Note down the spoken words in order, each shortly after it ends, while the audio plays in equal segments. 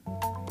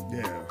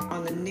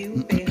the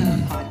new Bay Hub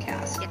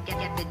podcast.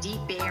 Get the deep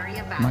Bay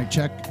Area vibe. Mic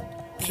check.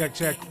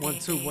 Check. 1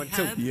 2 1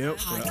 2. Yep.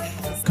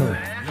 Cool.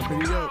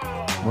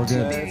 We're Two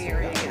good. Bay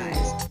Area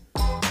guys.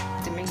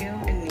 Domingo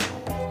and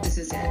Neil. This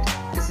is it.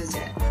 This is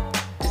it.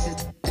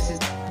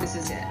 This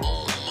is it.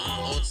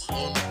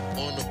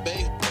 On the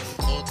Bay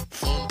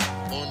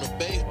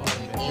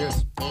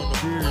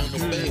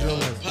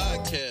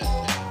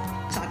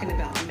podcast. Talking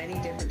about many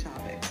different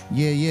topics.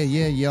 Yeah,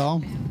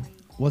 y'all.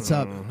 What's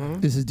up?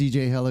 This is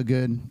DJ Hella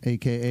Good,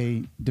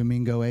 a.k.a.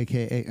 Domingo,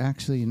 a.k.a.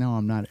 Actually, no,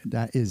 I'm not.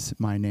 That is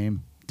my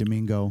name,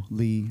 Domingo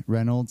Lee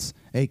Reynolds,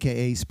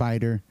 a.k.a.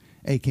 Spider,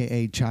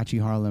 a.k.a.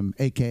 Chachi Harlem,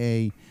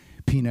 a.k.a.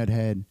 Peanut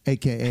Head,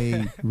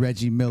 a.k.a.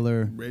 Reggie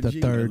Miller the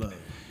Third,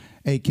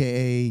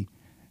 a.k.a.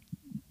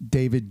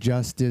 David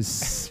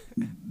Justice,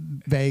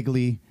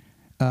 vaguely,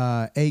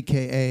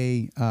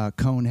 a.k.a.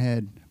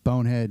 Conehead,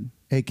 Bonehead,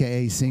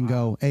 a.k.a.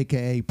 Singo,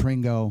 a.k.a.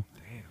 Pringo,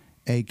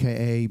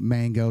 a.k.a.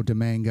 Mango,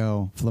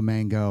 Demango,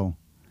 Flamingo.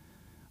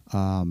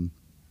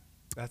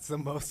 That's the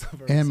most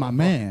of And my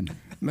man.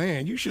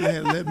 Man, you should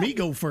have let me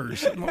go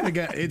first. I'm only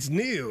got, it's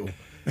Neil.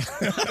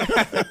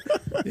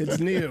 It's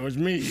Neil. It's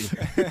me.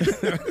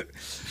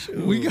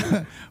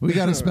 We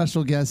got a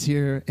special guest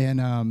here,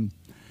 and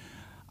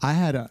I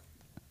had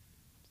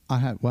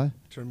what?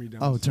 Turn me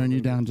down. Oh, just a turn you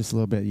little down just a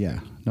little bit. Yeah,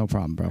 no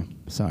problem, bro.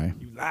 Sorry.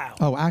 bit. You loud.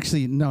 Oh,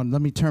 actually, no.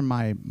 Let me turn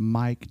my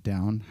mic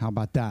down. How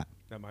about that?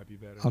 That might be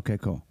better. Okay,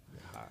 cool.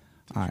 Hot.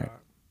 All right.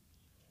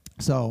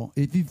 So,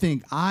 if you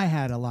think I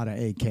had a lot of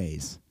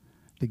AKs,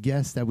 the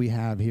guest that we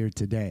have here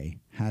today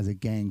has a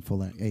gang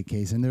full of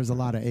AKs, and there's a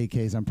lot of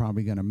AKs I'm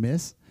probably gonna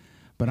miss.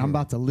 But I'm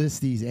about to list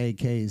these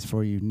AKs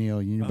for you,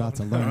 Neil. You're about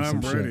to learn some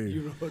I'm ready. shit.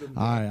 You wrote them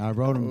All right, I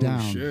wrote them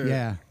down. Shit.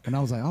 Yeah, and I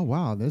was like, oh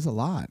wow, there's a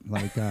lot.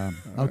 Like,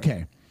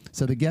 okay.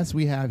 So the guest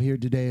we have here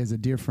today is a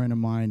dear friend of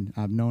mine.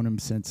 I've known him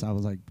since I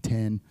was like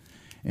 10,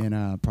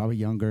 and probably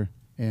younger.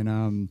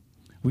 And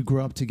we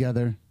grew up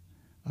together.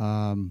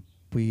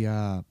 We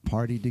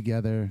partied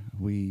together.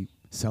 We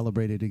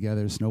celebrated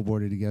together.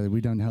 Snowboarded together. We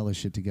done hella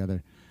shit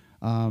together,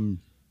 and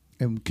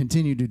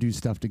continue to do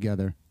stuff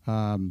together.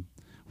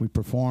 We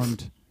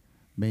performed,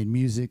 made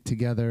music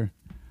together.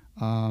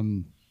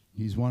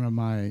 He's one of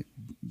my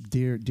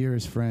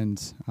dearest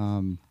friends.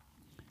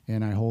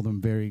 And I hold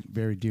him very,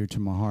 very dear to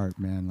my heart,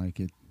 man. Like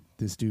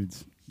this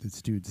dude's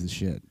the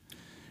shit.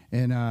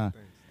 And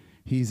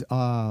he's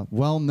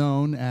well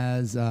known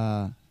as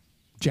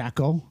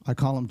Jacko. I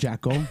call him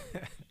Jacko.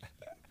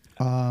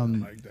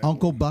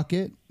 Uncle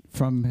Bucket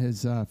from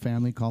his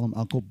family call him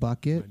Uncle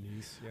Bucket. My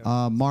niece,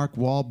 yeah. Mark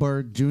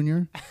Wahlberg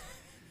Jr.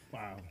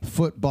 Wow.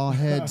 Football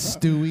head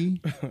Stewie.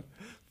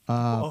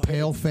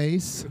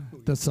 Paleface,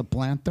 the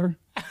supplanter.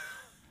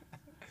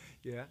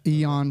 Yeah.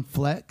 Eon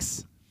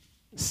Flex.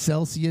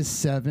 Celsius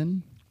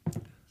 7.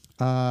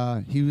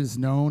 He was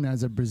known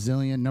as a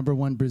number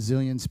one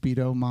Brazilian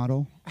Speedo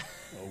model.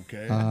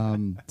 Okay.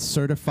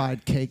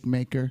 Certified cake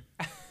maker.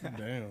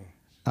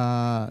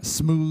 Damn.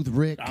 Smooth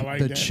Rick, I like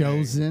the that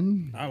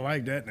Chosen. I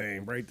like that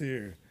name right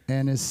there.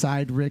 And his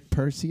side Rick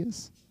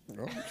Perseus.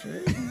 Oh,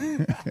 shit.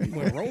 He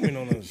went roaming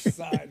on us.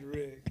 Side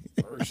rig.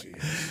 Mercy.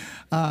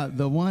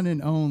 The one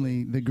and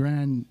only, the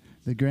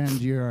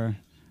grandeur,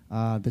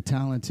 the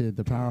talented,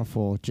 the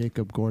powerful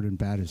Jacob Gordon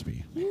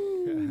Battersby.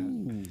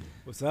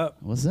 What's up?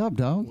 What's up,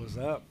 dog? What's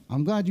up?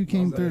 I'm glad you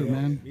came What's up? through, Yeah,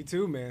 man. Me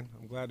too, man.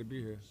 I'm glad to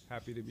be here.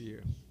 Happy to be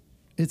here.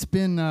 It's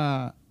been,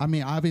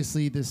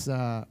 obviously this,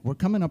 we're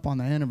coming up on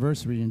the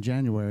anniversary in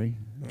January.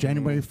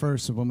 January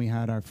 1st is when we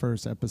had our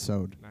first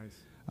episode.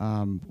 Nice.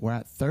 We're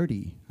at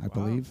 30, I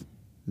believe.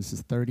 This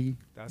is 30th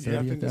That's the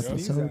episode,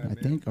 episode, I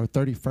think, or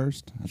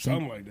 31st. I think.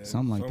 Something like that.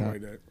 Something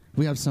like that.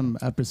 We have some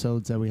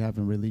episodes that we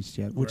haven't released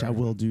yet, which I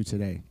will do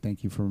today.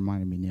 Thank you for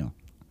reminding me, Neil.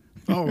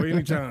 Oh,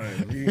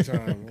 anytime.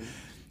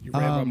 You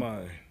read my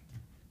mind.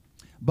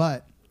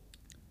 But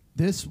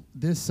this,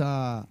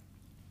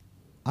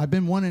 I've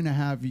been wanting to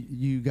have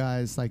you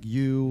guys, like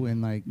you and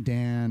like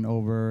Dan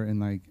over and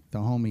like the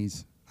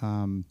homies,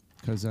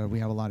 because we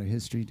have a lot of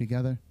history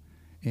together,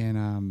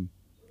 and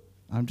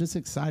I'm just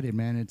excited,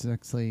 man. It's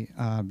actually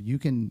you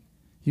can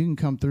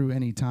come through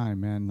anytime,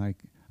 man. Like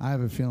I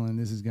have a feeling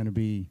this is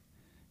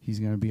he's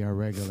gonna be our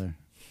regular.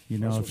 You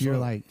know, if you're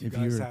like, You if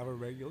guys you're, have a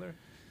regular?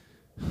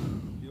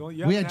 You We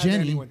haven't had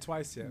Jenny. anyone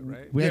twice yet,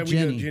 right? We had We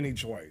Jenny. did Jenny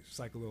twice. It's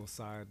like a little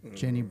side.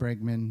 Jenny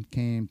Bregman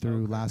came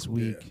through last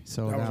week, Yeah.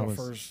 so that was our was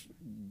first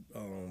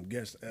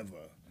guest ever.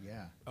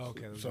 yeah. Oh,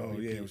 okay. that was So a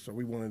yeah, repeat. so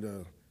we wanted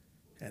to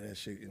have that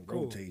shit in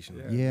Cool. rotation.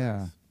 Yeah.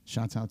 Yeah.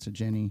 Shouts out to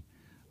Jenny.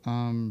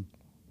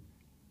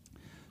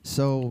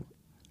 So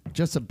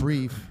just a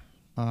brief,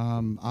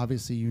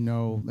 obviously you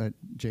know that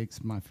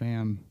Jake's my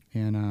fam,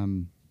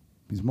 and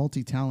he's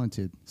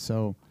multi-talented.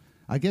 So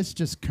I guess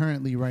just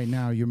currently right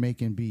now you're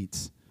making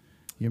beats.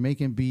 You're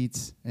making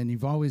beats, and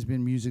you've always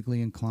been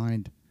musically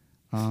inclined.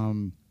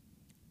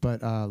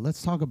 But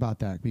let's talk about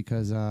that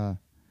because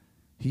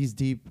he's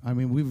deep. I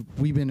mean,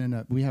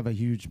 we have a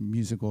huge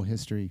musical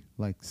history,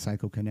 like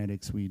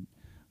Psychokinetics. We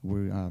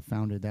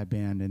founded that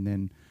band, and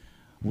then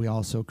we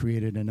also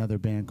created another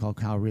band called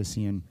KALRI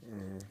IAN.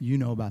 You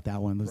know about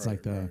that one. It's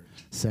like the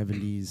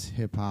 70s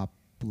hip-hop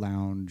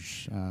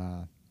lounge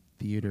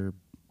theater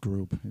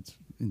group. It's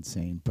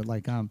insane. But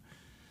like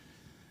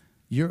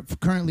you're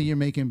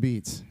making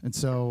beats. And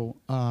so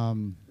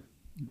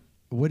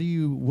what do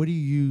you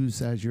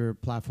use as your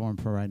platform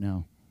for right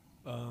now?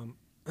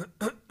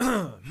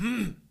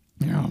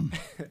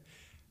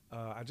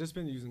 I've just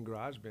been using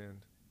GarageBand.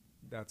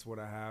 That's what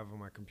I have on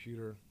my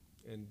computer.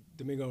 And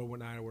Domingo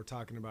and I were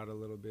talking about it a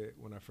little bit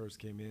when I first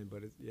came in.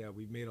 But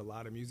we've made a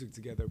lot of music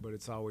together, but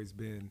it's always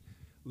been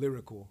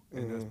lyrical.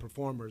 And as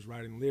performers,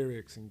 writing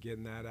lyrics and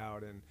getting that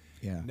out. And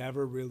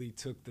never really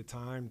took the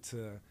time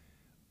to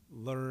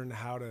learn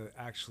how to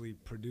actually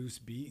produce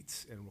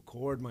beats and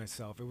record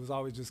myself. It was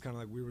always just kind of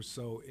like we were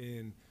so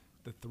in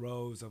the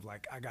throes of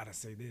like, I got to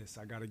say this,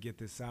 I got to get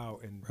this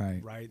out.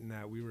 And writing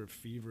that, we were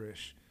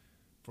feverish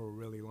for a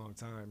really long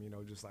time,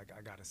 just like,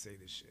 I got to say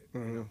this shit, you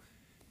know?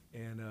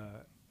 And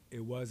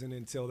it wasn't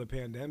until the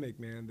pandemic,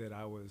 man, that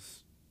I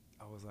was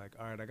like,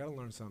 all right, I got to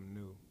learn something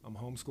new. I'm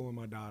homeschooling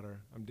my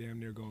daughter. I'm damn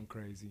near going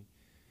crazy.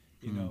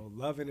 You know,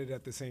 loving it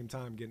at the same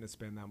time, getting to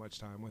spend that much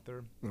time with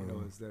her. You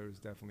know, there was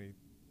definitely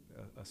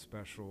a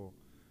special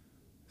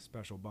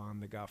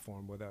bond that got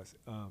formed with us.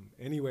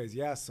 Anyways,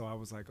 so I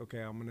was like, okay,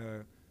 I'm going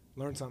to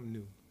learn something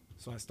new.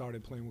 So I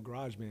started playing with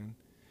GarageBand,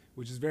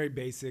 which is very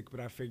basic,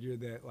 but I figured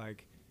that,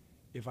 like,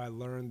 if I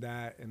learned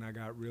that and I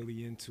got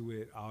really into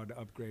it, I would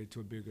upgrade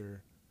to a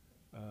bigger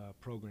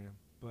program.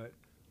 But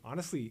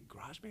honestly,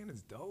 GarageBand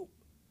is dope.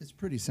 It's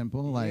pretty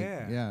simple. Like,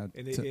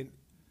 And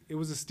it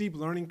was a steep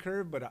learning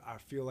curve, but I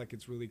feel like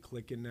it's really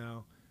clicking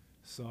now.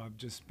 So I've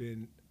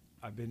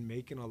been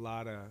making a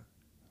lot of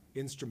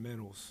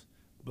instrumentals,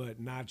 but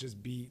not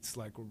just beats,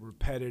 like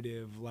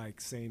repetitive,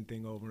 like same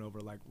thing over and over,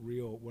 like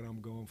real, what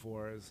I'm going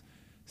for is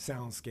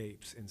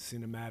soundscapes and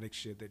cinematic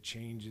shit that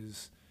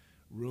changes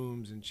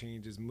rooms and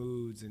changes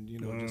moods and,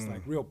 just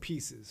like real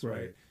pieces,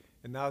 right?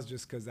 And that was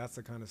just because that's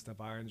the kind of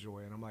stuff I enjoy.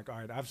 And I'm like, all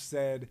right, I've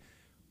said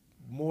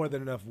more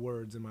than enough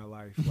words in my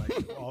life,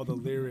 like all the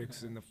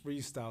lyrics and the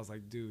freestyles,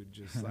 like, dude,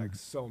 just like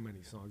so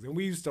many songs. And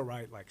we used to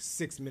write like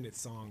 6-minute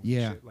songs.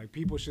 And shit. Like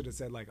people should have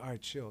said like, all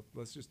right, chill,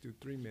 let's just do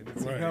 3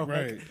 minutes.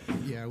 Right.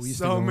 Yeah, we used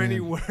so to go many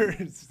in.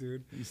 words,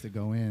 dude. We used to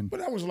go in.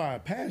 But that was a lot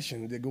of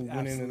passion that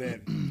went into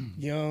that.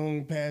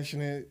 Young,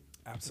 passionate,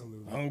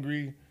 absolutely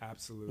hungry.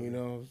 Absolutely.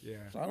 Yeah.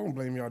 So I don't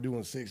blame y'all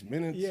doing 6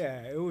 minutes.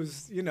 Yeah, it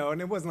was,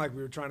 and it wasn't like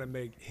we were trying to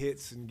make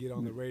hits and get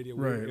on the radio.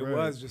 It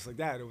was just like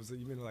that. It was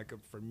even like,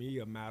 for me,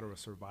 a matter of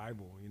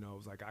survival. It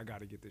was like, I got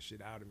to get this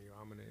shit out of me or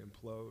I'm going to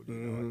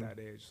implode, at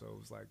that age. So it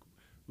was like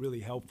really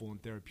helpful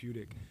and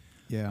therapeutic.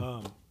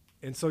 Yeah.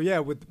 And so,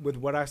 with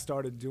what I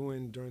started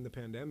doing during the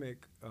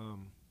pandemic,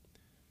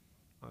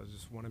 I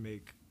just want to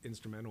make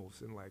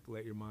instrumentals and like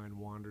let your mind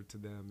wander to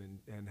them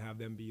and have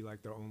them be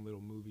like their own little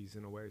movies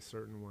in a way,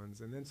 certain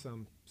ones, and then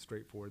some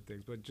straightforward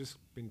things, but just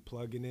been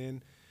plugging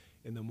in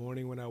the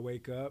morning when I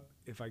wake up.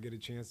 If I get a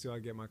chance to, I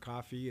get my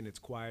coffee and it's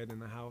quiet in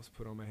the house,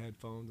 put on my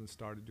headphones and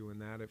started doing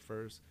that at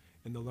first.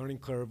 And the learning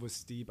curve was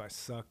steep. I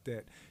sucked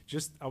at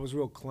I was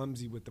real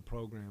clumsy with the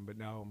program, but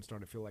now I'm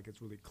starting to feel like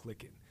it's really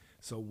clicking.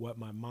 So what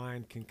my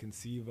mind can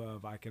conceive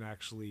of, I can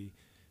actually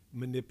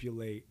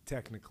manipulate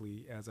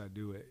technically as I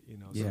do it,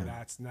 So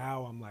that's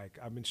now I'm like,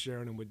 I've been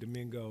sharing them with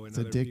Domingo and it's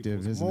other addictive,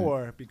 people isn't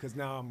more it? Because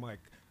now I'm like,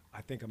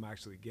 I think I'm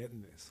actually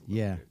getting this.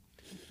 Yeah.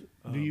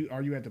 Are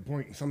you at the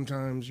point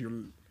sometimes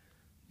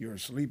you're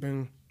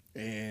sleeping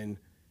and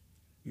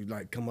you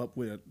like come up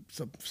with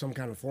some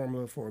kind of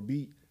formula for a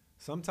beat?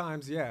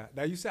 Sometimes, yeah.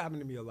 That used to happen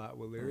to me a lot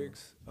with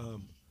lyrics.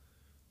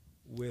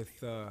 With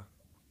the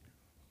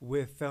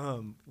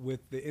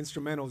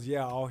instrumentals,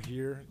 I'll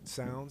hear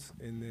sounds,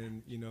 and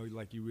then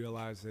like you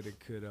realize that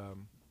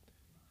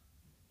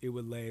it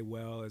would lay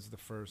well as the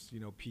first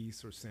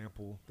piece or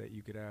sample that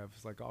you could have.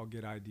 It's like I'll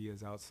get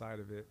ideas outside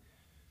of it,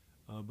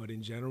 but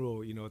in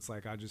general, it's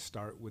like I just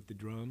start with the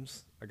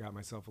drums. I got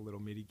myself a little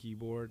MIDI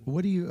keyboard.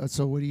 What are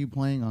you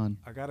playing on?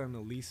 I got an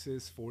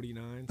Alesis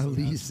 49.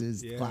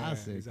 Alesis,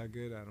 classic. Is that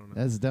good? I don't know.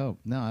 That's dope.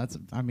 No,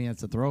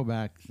 it's a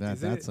throwback.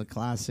 That's a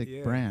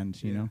classic brand.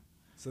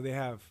 So they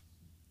have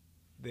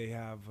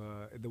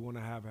the one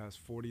I have has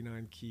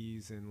 49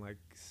 keys and like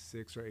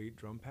 6 or 8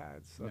 drum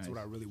pads. So that's what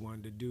I really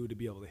wanted to do, to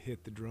be able to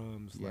hit the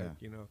drums,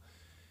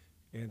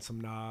 and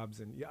some knobs.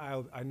 And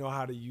I know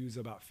how to use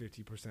about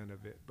 50%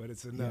 of it, but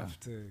it's enough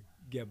to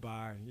get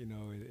by,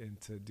 and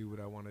to do what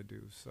I want to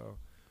do. So,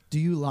 do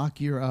you lock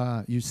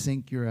you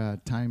sync your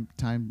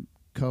time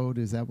code?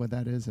 Is that what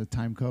that is? A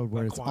time code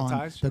where like it's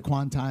quantized? on the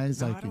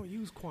quantized? No, like, I don't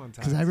use quantized.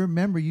 Because I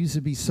remember you used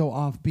to be so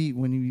offbeat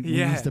when you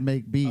used to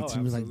make beats.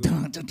 You was like,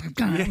 dun, dun, dun,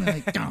 dun,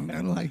 like, dun,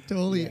 dun, like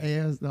totally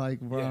AS, like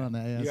run on the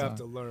AS. You have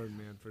to learn,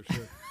 man, for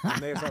sure.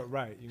 And they are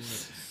right. You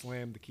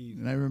slam the keys.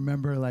 And I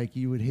remember like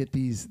you would hit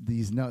these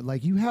notes.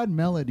 Like you had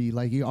melody.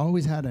 Like you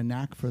always had a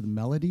knack for the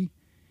melody.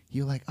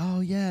 you're like,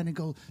 oh yeah, and it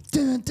goes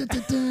dun, dun,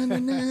 dun, dun,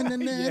 dun, dun, dun,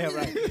 dun. Yeah,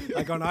 right.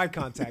 Like on Eye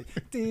Contact.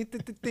 Dun,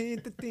 dun, dun, dun,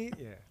 dun, dun.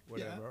 Yeah,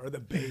 whatever. Or the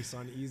bass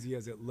on Easy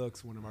as It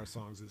Looks, one of our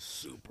songs, is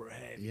super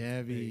heavy.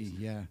 Heavy, bass,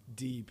 yeah.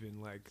 deep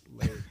and like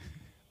layered.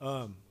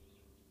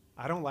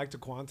 I don't like to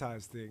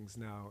quantize things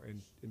now,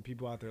 and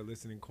people out there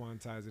listening,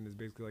 quantizing is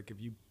basically like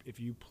if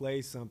you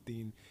play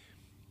something,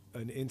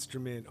 an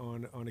instrument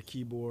on a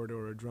keyboard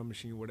or a drum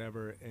machine,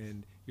 whatever,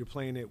 and you're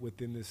playing it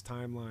within this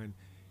timeline,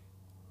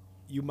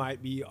 you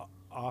might be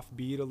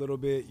offbeat a little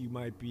bit, you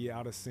might be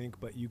out of sync,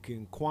 but you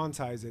can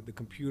quantize it. The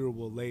computer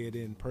will lay it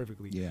in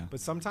perfectly. Yeah. But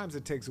sometimes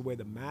it takes away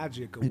the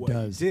magic of It what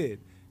does. you did,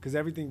 because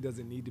everything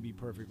doesn't need to be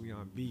perfectly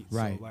on beat.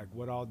 Right. So like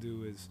what I'll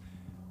do is,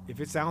 if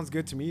it sounds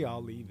good to me,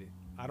 I'll leave it.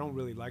 I don't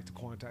really like to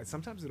quantize.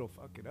 Sometimes it'll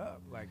fuck it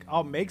up. Like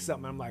I'll make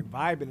something, I'm like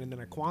vibing, and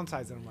then I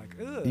quantize it. I'm like,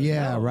 ugh.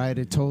 Yeah, no. right.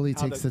 It totally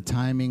How takes the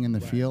timing and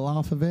the feel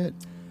off of it.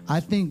 I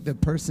think the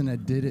person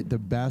that did it the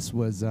best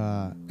was,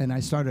 and I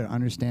started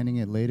understanding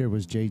it later,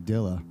 was Jay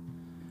Dilla.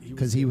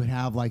 Because he would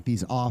have like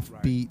these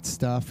offbeat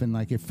stuff, and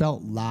like it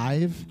felt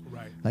live.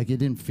 Right. Like it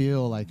didn't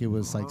feel like it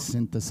was like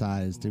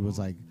synthesized. It was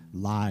like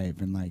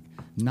live and like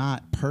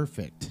not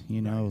perfect.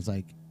 You know, it was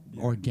like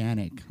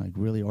organic, like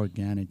really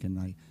organic and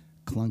like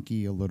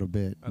clunky a little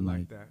bit. I and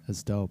like that.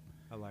 That's dope.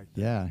 I like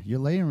that. Yeah, your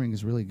layering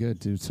is really good,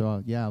 dude.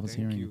 So yeah, I was Thank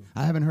hearing you. it.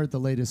 I haven't heard the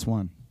latest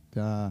one.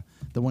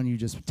 The one you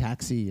just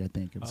Taxi, I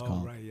think it was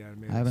called. Right, yeah.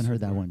 I haven't heard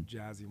that one.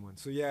 Jazzy one.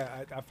 So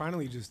yeah, I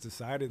finally just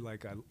decided,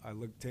 like, I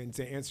looked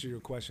to answer your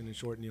question in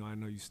short, Neil. I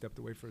know you stepped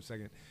away for a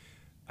second.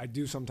 I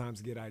do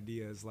sometimes get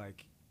ideas,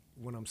 like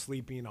when I'm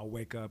sleeping, I'll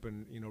wake up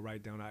and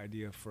write down an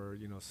idea for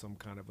some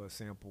kind of a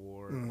sample,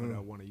 or when I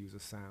want to use a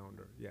sound,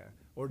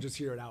 or just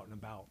hear it out and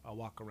about. I'll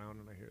walk around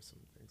and I hear some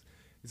things.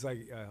 It's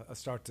like I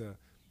start to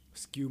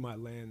skew my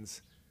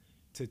lens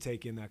to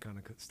take in that kind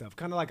of stuff.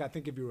 Kind of like, I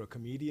think if you're a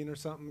comedian or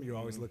something, you're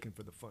always looking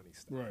for the funny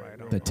stuff,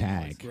 right? The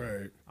tag.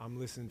 Right. I'm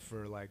listening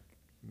for like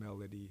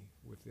melody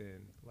within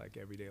like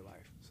everyday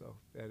life. So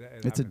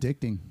It's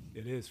addicting.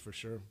 It is, for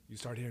sure. You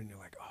start hearing, you're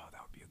like, oh,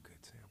 that would be a good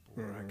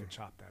sample, or I could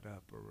chop that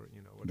up, or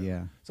whatever.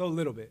 Yeah. So a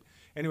little bit.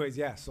 Anyways,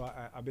 yeah. So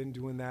I've been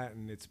doing that,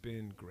 and it's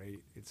been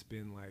great. It's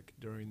been like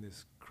during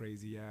this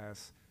crazy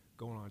ass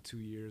going on 2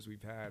 years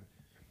we've had.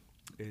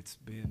 It's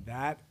been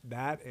that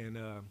and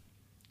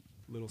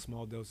little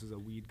small doses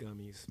of weed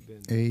gummies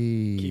been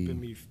keeping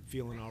me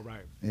feeling all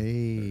right.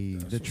 Hey,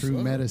 the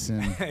true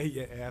medicine.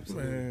 Yeah,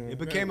 absolutely. Man, it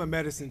became a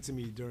medicine to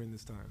me during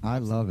this time. I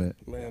love it.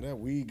 Man, that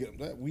weed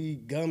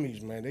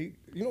gummies, man. They,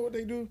 you know what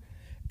they do?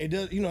 It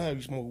does. You know how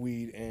you smoke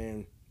weed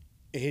and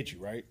it hits you,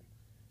 right?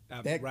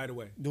 Right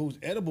away. Those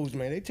edibles,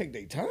 man, they take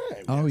their time.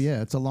 Oh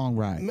yeah, it's a long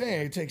ride.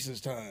 Man, it takes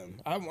its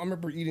time. I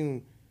remember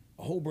eating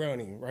a whole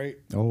brownie, right?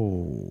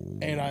 Oh.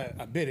 And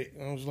I bit it,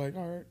 and I was like,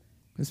 all right,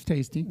 It's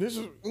tasty. this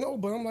is no,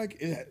 but I'm like,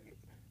 it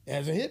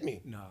hasn't hit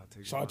me. No, it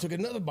takes So a I while. took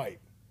another bite.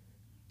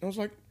 I was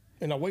like,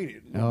 and I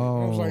waited.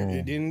 Oh. I was like,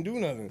 it didn't do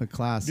nothing. The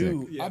classic.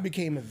 Dude, Yeah. I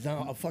became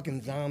a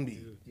fucking zombie.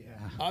 Dude. Yeah.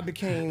 I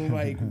became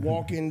like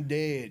Walking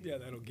Dead. Yeah,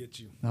 that'll get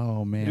you.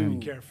 Oh man.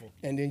 Be careful.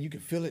 And then you can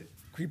feel it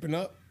creeping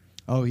up,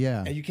 Oh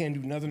yeah. and you can't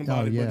do nothing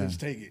about it yeah. but just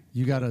take it.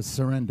 You gotta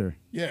surrender.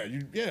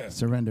 Yeah.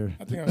 Surrender.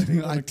 I think I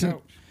stayed on the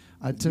couch.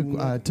 I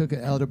took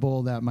an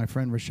edible that my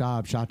friend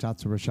Rashab, shout out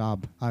to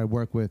Rashab, I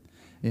work with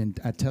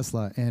at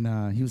Tesla,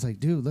 and he was like,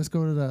 dude, let's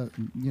go to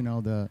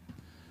the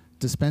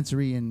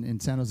dispensary in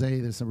San Jose.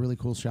 There's some really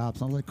cool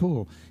shops. I was like,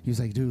 cool. He was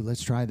like, dude,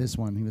 let's try this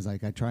one. He was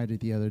like, I tried it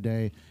the other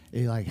day.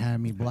 It like had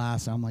me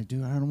blast. I'm like,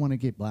 dude, I don't want to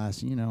get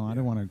blasted. I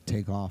don't want to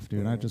take off,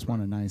 dude. I just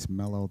want a nice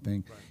mellow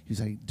thing. He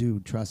was like,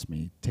 dude, trust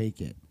me,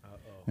 take it.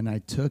 And I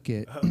took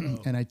it,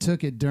 and I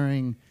took it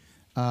during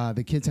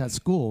the kids had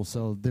school,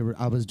 so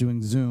I was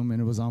doing Zoom, and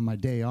it was on my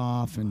day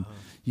off, and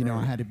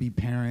I had to be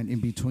parent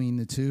in between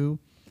the two,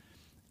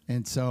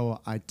 and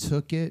so I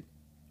took it,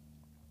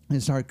 and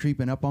it started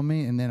creeping up on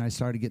me, and then I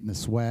started getting the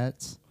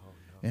sweats,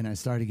 and I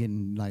started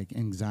getting like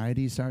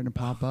anxiety starting to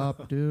pop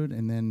up, dude,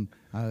 and then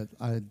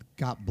I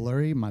got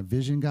blurry, my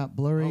vision got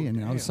blurry,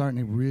 and I was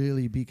starting to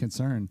really be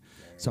concerned.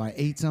 So I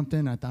ate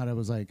something, I thought it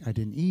was like I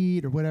didn't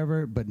eat or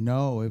whatever, but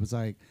no, it was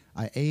like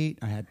I ate,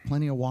 I had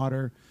plenty of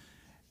water.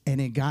 And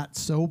it got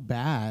so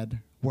bad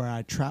where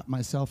I trapped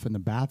myself in the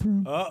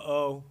bathroom.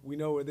 We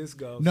know where this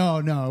goes. No,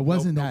 it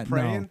wasn't no that.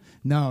 praying?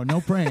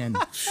 No praying.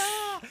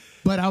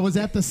 But I was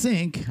at the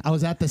sink.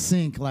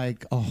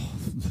 Like, oh,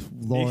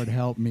 Lord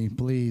help me,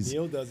 please.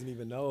 Neil doesn't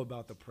even know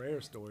about the prayer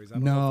stories. I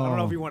No. don't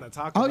know if you want to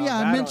talk Oh, about yeah,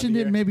 I that mentioned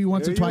on it here. maybe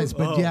once Do or you? twice,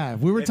 but yeah,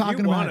 we were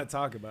talking if you about want it. to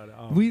talk about it.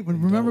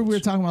 Remember we were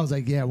indulge. talking about. I was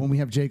like, yeah, when we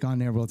have Jake on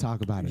there, we'll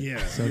talk about it.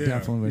 Yeah, So yeah,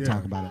 definitely we'll yeah.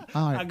 talk about it.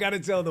 All I right. got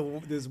to tell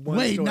this one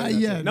Wait, story. not that's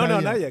yet, it. not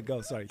Not yet. yet.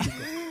 Go. Sorry. Keep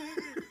going.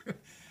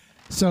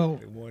 So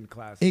One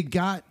class. it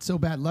got so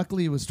bad.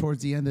 Luckily, it was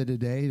towards the end of the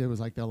day. There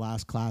was like the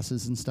last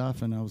classes and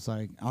stuff, and I was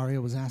like,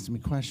 Aria was asking me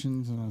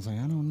questions, and I was like,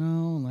 I don't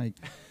know. Like,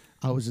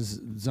 I was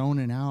just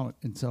zoning out,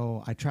 and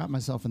so I trapped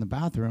myself in the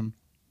bathroom,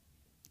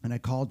 and I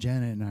called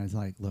Janet, and I was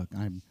like, look,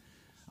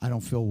 I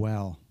don't feel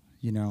well.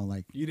 you know,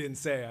 like You didn't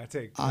say I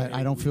take.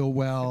 I don't feel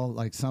well,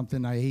 like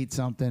something, I ate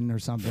something or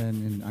something,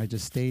 and I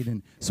just stayed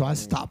in. So I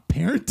stopped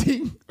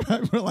parenting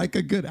for like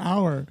a good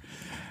hour.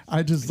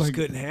 I just like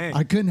couldn't hang.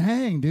 I couldn't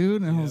hang,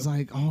 dude. And I was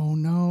like, oh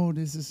no,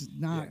 this is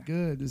not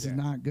good. This is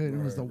not good. It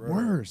was the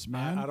worst,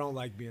 man. I don't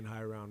like being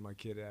high around my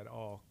kid at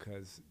all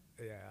because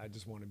I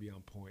just want to be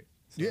on point.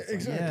 So Yeah,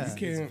 it's like, exactly.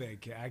 it's You can't.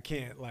 vague. I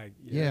can't like.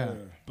 Yeah.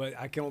 But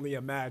I can only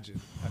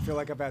imagine. I feel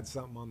like I've had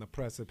something on the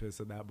precipice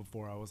of that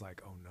before. I was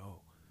like, oh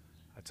no.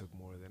 I took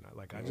more than I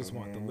like. I just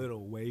want the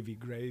little wavy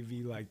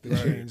gravy, like to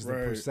change the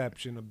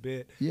perception a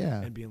bit.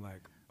 Yeah. And being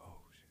like, oh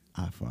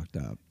shit. I fucked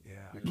up. Yeah,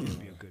 I can't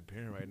be a good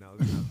parent right now.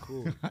 This is not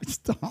cool. I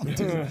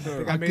stopped.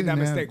 I made that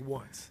mistake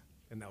once,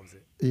 and that was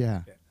it.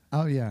 Yeah. Yeah.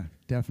 Oh yeah,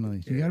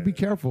 definitely. You gotta be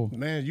careful.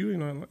 Man, you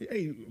know,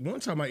 hey, one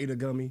time I ate a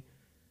gummy,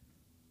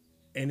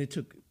 and it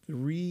took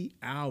 3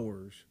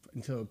 hours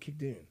until it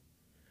kicked in.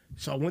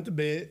 So I went to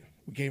bed.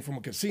 We came from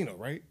a casino,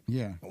 right?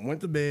 Yeah. I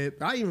went to bed.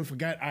 I even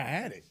forgot I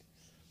had it.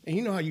 And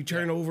you know how you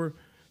turn over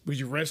because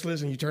you're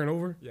restless and you turn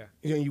over? Yeah.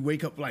 And then you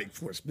wake up like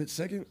for a split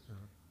second.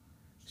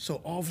 So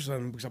all of a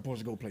sudden, because I'm supposed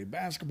to go play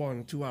basketball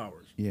in 2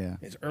 hours. Yeah.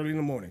 It's early in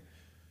the morning.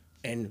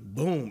 And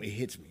boom, it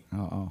hits me.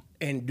 Uh-oh.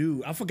 And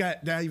dude, I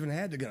forgot that I even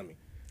had the gummy.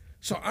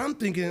 So I'm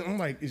thinking, I'm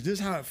like, is this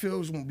how it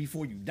feels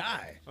before you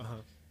die?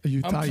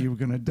 You thought you were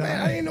gonna die.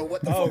 Man, I didn't know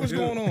what the fuck was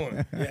going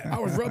on. I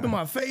was rubbing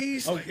my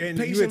face. Oh, like, and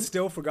pacing. you had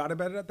still forgot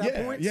about it at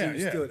that point? Yeah, So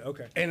you still,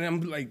 okay. And I'm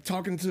like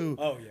talking to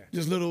yeah.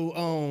 this little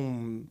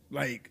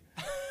like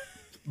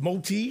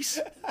Maltese.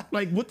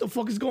 Like, what the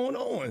fuck is going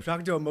on?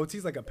 Talking to a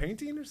Maltese like a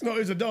painting or something?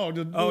 No, it's a dog.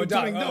 The Oh, a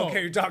dog. tiny Oh,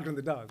 okay, you're talking to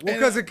the dog. Well, And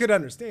because it could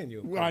understand you.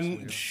 Of Well,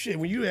 course. shit,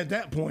 when you at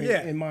that point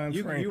Yeah, in mind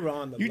you- frame, you were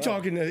on the you level.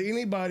 talking to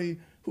anybody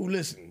who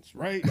listens,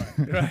 right?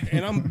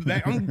 And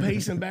I'm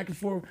pacing back and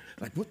forth,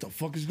 like, what the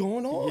fuck is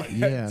going on?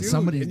 Yeah, Dude,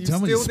 somebody and you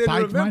somebody still didn't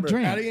spiked my remember.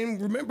 drink. I didn't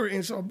remember,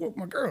 and so I woke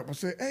my girl up. I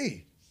said,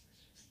 "Hey,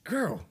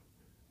 girl,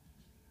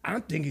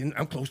 I'm thinking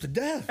I'm close to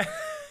death.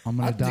 I'm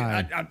gonna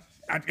die.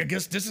 I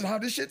guess this is how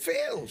this shit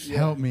feels.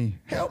 Help me.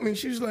 Help me."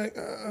 She was like,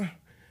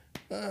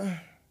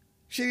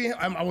 she didn't,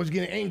 I was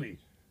getting angry.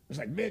 It's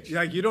like, bitch.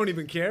 Like, you don't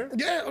even care?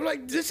 Yeah, I'm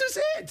like, this is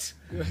it.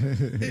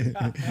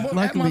 Well, at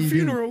Luckily my you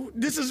funeral,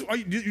 this is,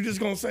 you're just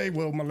going to say,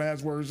 well, my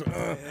last words,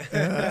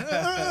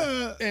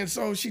 and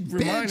so she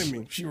reminded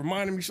me. She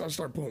reminded me, so I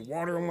started putting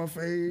water on my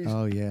face.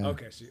 Oh yeah.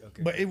 Okay,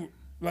 okay. But it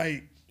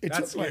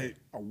That's took like scary.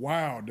 a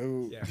while,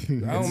 dude. Yeah. I It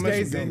don't mess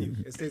stays with in you.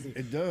 gummies. It stays in you.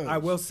 It does. I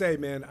will say,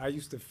 man, I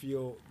used to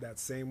feel that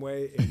same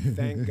way. And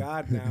thank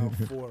God now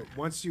for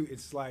once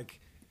it's like,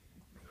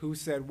 who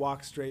said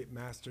walk straight,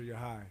 master your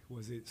high?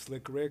 Was it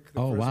Slick Rick? The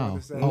Oh first one wow.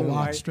 that said Oh, it,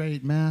 walk right?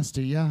 straight,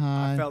 master. Yeah.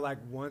 I felt like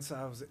once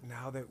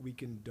now that we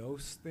can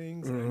dose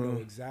things, and I know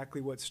exactly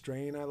what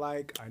strain I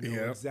like. I know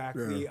Yep,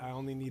 exactly, yeah. I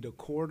only need a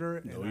quarter,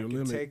 and Know I your can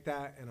limit. take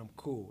that, and I'm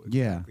cool.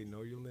 Yeah. Exactly,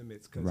 know your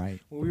limits. Because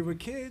Right. when we were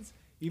kids,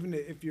 even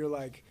if you're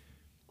like,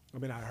 I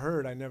mean,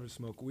 I never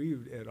smoked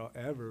weed at all,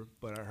 ever,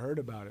 but I heard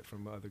about it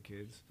from other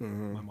kids.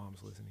 My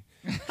mom's listening.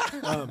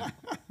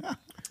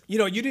 You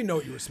know, you didn't know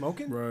what you were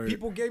smoking. Right.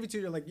 People gave it to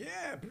you. You're like,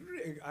 yeah,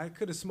 I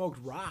could have smoked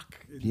rock.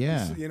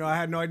 Yeah. You know, I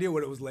had no idea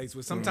what it was laced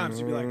with. Sometimes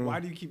you'd be like, why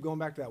do you keep going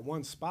back to that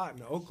one spot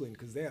in Oakland?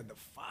 Because they had the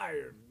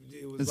fire.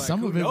 It was like, Some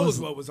who of it knows was-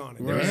 what was on it?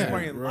 They were Right,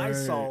 spraying right.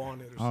 Lysol on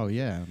it or something. Oh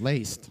yeah.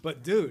 Laced.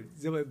 But dude,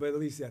 but at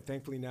least, yeah,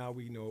 thankfully now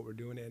we know what we're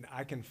doing. And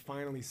I can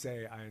finally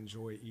say I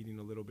enjoy eating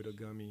a little bit of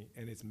gummy.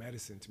 And it's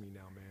medicine to me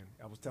now, man.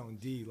 I was telling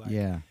D, like,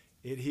 Yeah.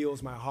 it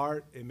heals my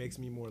heart. It makes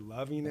me more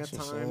loving That's at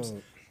what's times. up.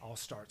 I'll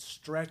start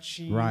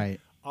stretching. Right.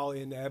 I'll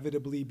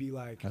inevitably be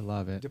like, I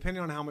love it.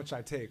 depending on how much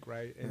I take,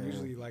 right? And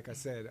usually, like I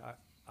said,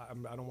 I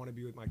don't want to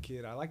be with my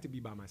kid. I like to be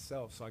by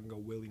myself so I can go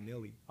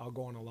willy-nilly. I'll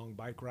go on a long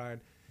bike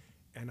ride,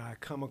 and I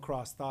come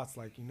across thoughts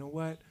like, you know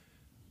what?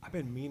 I've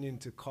been meaning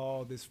to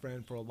call this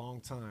friend for a long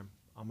time.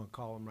 I'm going to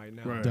call him right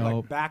now. Right. Dope.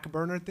 Like back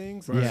burner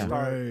things, Right. I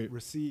start Right.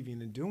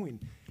 receiving and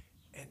doing.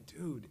 And,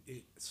 dude,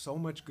 so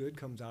much good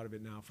comes out of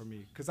it now for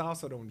me because I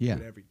also don't Yeah.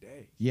 do it every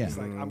day. Yeah. It's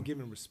like I'm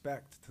giving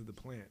respect to the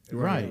plant.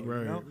 Right. You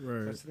know?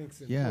 Right. I just think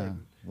it's Yeah.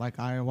 important. Like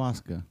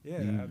ayahuasca.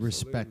 Yeah, You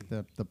respect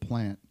absolutely. the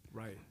plant.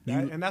 Right.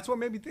 And that's what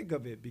made me think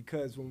of it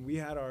because when we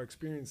had our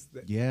experience,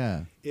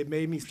 Yeah. it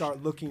made me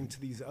start looking to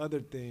these other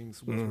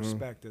things with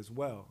respect as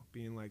well.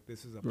 Being like,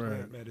 this is a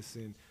plant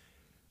medicine.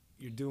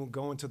 You're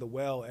going to the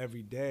well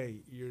every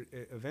day. You're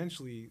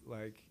eventually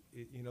like,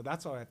 you know,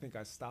 that's why I think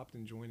I stopped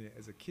enjoying it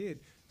as a kid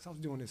because I was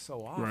doing it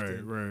so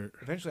often. Right.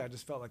 Eventually, I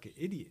just felt like an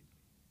idiot.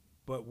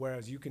 But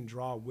whereas you can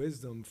draw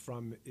wisdom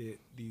from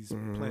these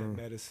plant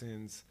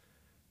medicines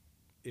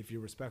if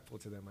you're respectful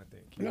to them, I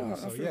think. You know? No, I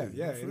So feel yeah, you.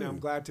 yeah. I feel And I'm you.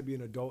 glad to be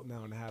an adult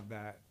now and have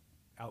that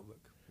outlook.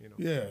 You know.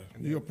 Yeah,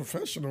 And you're a then-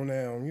 professional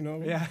now, you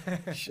know? Yeah.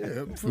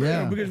 Shit, for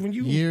Yeah. real, because when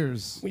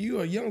Years.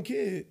 you're a young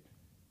kid,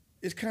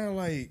 it's kind of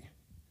like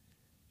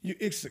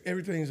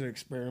everything's an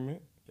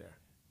experiment. Yeah.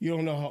 You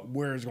don't know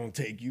where it's going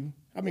to take you.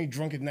 How many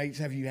drunken nights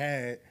have you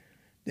had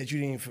that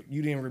you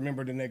didn't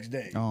remember the next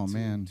day? Oh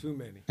man. Too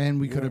many. And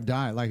we could have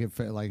died. Like it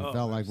felt like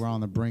Oh, we're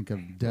on the brink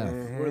of death.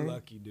 We're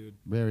lucky, dude.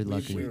 Very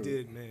lucky. We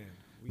did, man.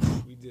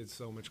 We did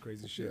so much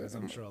crazy shit, as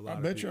I'm sure a lot I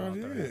of bet people y'all out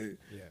there did. have.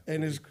 Yeah,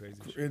 And we it's did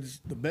crazy shit. it's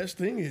the best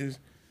thing is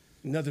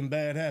nothing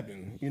bad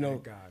happened. You know,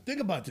 Thank God.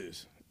 think about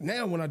this.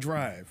 Now when I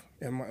drive,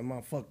 am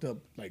I fucked up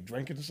like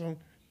drinking or something?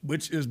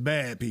 Which is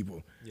bad,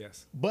 people.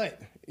 Yes.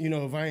 But you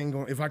know,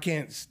 if I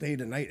can't stay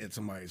the night at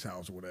somebody's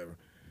house or whatever,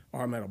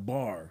 or I'm at a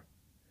bar,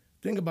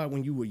 think about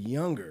when you were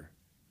younger,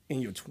 in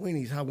your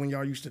 20s, how when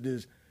y'all used to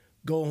just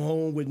go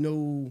home with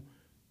no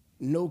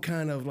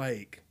kind of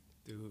like.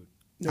 Dude.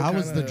 no I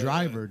was kinda- the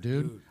driver,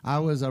 dude. I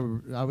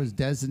was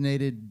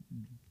designated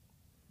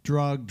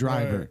drug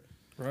driver.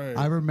 Right.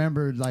 I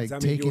remember like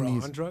Does that mean you taking were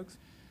these. on drugs?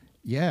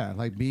 Yeah,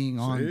 like being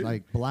on See?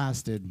 like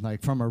blasted,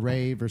 like from a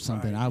rave or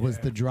something. Right, I was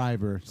yeah. the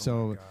driver.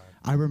 So God.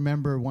 I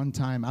remember one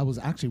time I was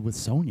actually with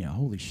Sonia.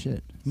 Holy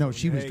shit. No, Sonia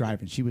she was Hagen.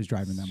 driving. She was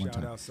driving that one Shout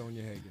time. out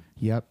Sonia Hagen.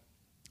 Yep.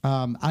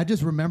 I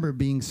just remember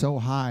being so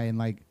high and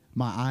like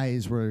my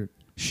eyes were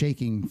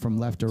shaking from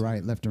left to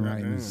right, left to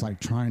right. And it's like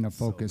trying to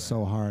focus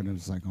so hard. And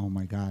it's like, oh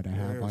my God, I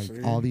have Yeah, like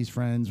see? all these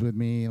friends with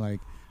me.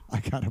 Like I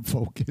got to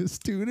focus,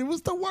 dude. It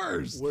was the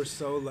worst. We're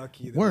so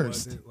lucky that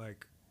Worst. it wasn't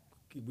like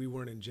we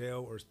weren't in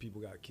jail or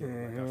people got killed.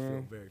 Like I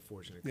feel very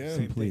fortunate. 'Cause Yeah.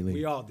 same Completely.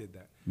 thing. We all did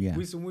that. Yeah.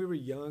 When we were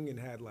young and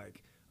had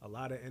like a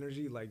lot of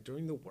energy, like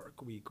during the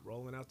work week,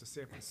 rolling out to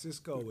San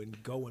Francisco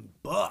and going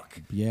buck.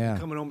 Yeah.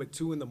 Coming home at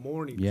 2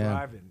 a.m, Yeah.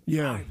 driving,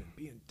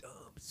 being dumb.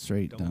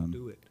 Straight Don't dumb.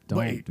 do it. Don't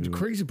Wait, do the it.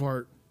 crazy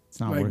part, It's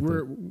not like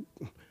worth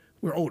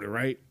we're older,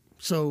 right?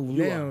 So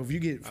now are. if you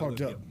get I fucked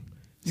love up,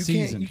 you.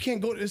 Seasoned. you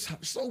can't go. It's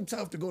so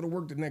tough to go to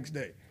work the next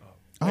day.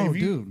 Oh, Like, if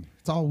you- dude.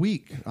 It's all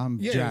week. I'm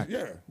Yeah, jacked.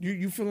 yeah.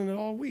 You feeling it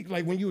all week.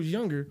 Like when you was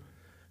younger,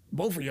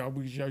 both of y'all,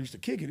 because y'all used to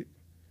kick it,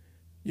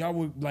 y'all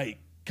would like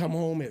come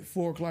home at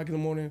 4:00 in the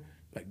morning,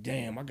 like,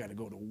 damn, I gotta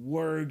go to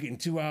work in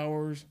 2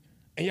 hours.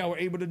 And y'all were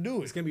able to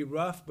do It's it. gonna be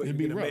rough, but It'd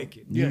you're be gonna rough. make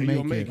it. Yeah, You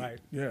you'll make make it. it. Right.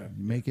 Yeah.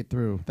 You make it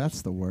through.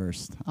 That's the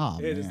worst. Oh,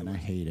 It is man, the I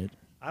worst. hate it.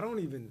 I don't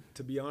even,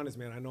 to be honest,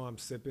 man. I know I'm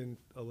sipping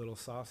a little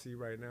saucy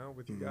right now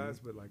with you guys,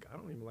 but like I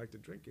don't even like to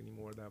drink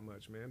anymore that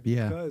much, man.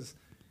 Yeah. Because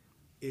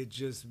it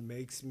just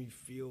makes me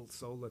feel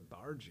so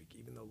lethargic,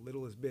 even the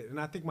littlest bit. And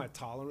I think my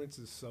tolerance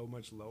is so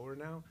much lower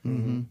now.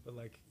 But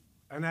like,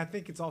 and I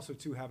think it's also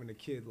too having a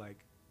kid,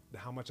 like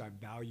how much I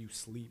value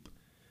sleep.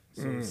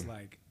 So it's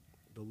like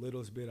the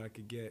littlest bit I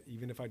could get,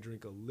 even if I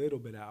drink a little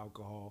bit of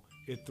alcohol,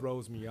 it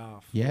throws me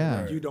off.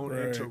 Yeah. If you don't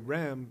Right. enter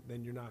REM,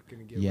 then you're not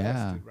gonna get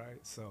Yeah. rested,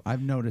 right? So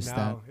I've noticed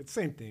now, it's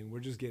the same thing.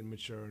 We're just getting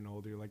mature and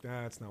older. You're like,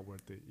 nah, it's not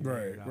worth it. You Right,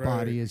 figure it out. right.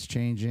 Body is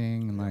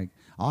changing. And like,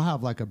 I'll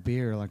have like a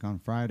beer like on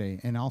Friday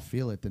and I'll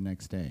feel it the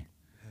next day.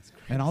 That's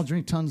crazy. And I'll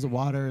drink tons of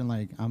water and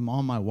like I'm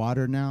on my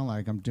water now.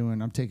 Like I'm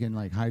taking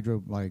like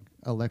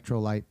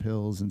electrolyte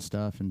pills and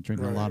stuff and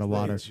drinking a lot of Look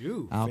water. at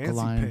you, fancy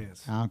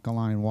pants.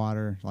 Alkaline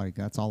water. Like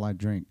that's all I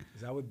drink.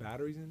 Is that with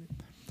batteries in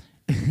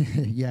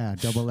it? Yeah,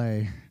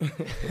 AA.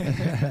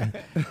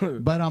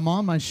 But I'm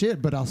on my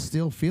shit, but I'll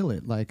still feel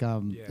it. Like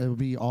Yeah. it'll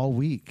be all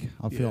week.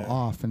 I'll feel Yeah.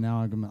 off, and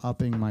now I'm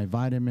upping my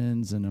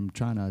vitamins, and I'm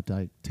trying to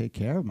like take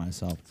care of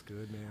myself. It's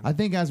good, man. I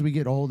think as we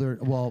get older,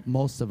 well,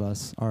 most of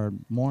us are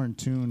more in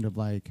tune of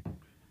like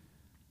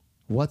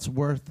what's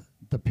worth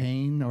the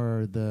pain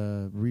or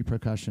the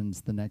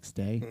repercussions the next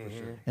day,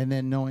 and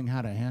then knowing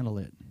how to handle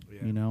it.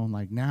 Yeah. You know,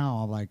 like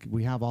now, like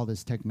we have all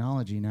this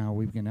technology now,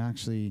 we can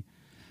actually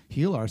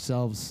heal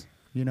ourselves.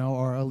 You know,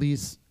 or at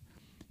least,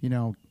 you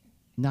know,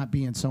 not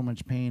be in so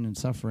much pain and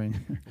suffering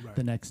Right.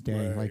 the next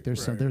day. Right, Like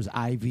there's right. there's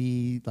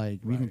IV, like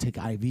we can Right. take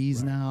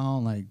IVs now.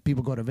 Like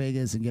people go to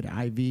Vegas and get an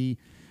IV.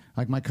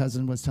 Like my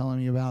cousin was telling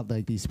me about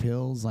like these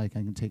pills. Like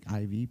I can take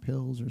IV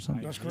pills or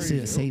something. That's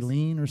crazy.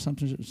 Saline or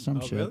something. Some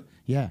Oh, shit. really?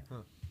 Yeah. Huh.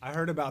 I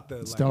heard about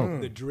the It's like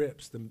dope. the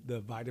drips, the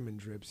vitamin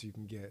drips you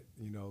can get.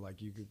 You know,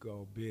 like you could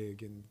go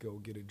big and go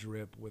get a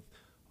drip with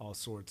all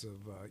sorts of.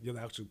 You'll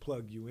actually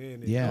plug you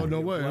in. And Yeah. go Oh, to no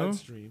your way, huh?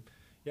 bloodstream.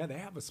 Yeah, they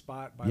have a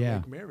spot by Yeah.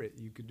 Lake Merritt.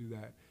 You could do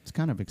that. It's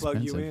kind of Plug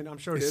expensive. you in. I'm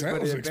sure It it is, but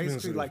sounds it basically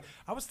expensive. like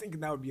I was thinking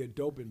that would be a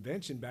dope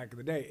invention back in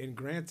the day. And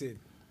granted,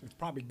 it's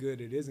probably good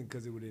it isn't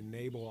because it would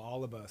enable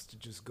all of us to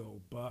just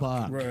go buck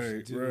and Right,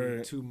 just do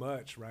right. too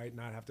much, right?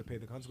 Not have to pay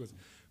the consequences.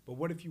 But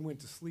what if you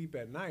went to sleep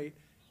at night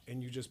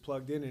and you just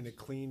plugged in and it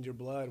cleaned your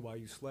blood while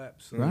you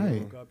slept? So Right.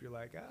 you woke up, you're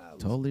like,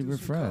 let's Totally do some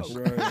refreshed.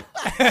 coke.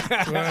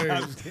 Right.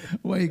 right.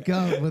 Wake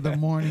up with a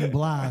morning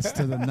blast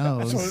to the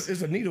nose. So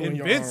it's a needle in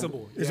your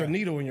Invincible, arm. It's yeah. a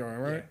needle in your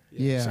arm, right?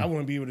 Yeah. So I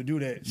wouldn't be able to do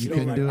that. You So,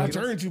 couldn't like, do I it?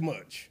 turn too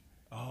much.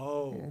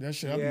 Oh, That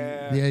shit,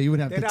 I'd be- Yeah, you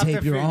would have They'd to have to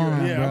tape your figure it arm,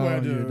 out. Yeah, bro. I would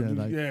and have you'd,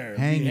 to like,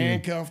 be hang you.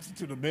 handcuffed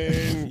to the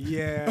bed.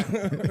 yeah.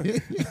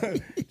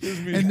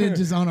 Just be- And then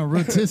just on a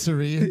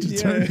rotisserie and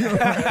just turn you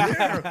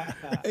yeah,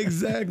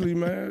 exactly,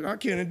 man. I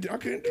couldn't do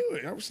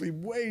it. I would sleep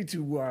way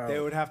too wild. They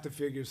would have to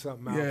figure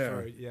something out Yeah.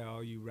 for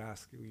all you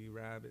rascally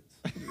rabbits.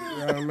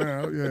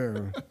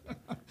 Yeah.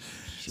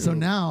 So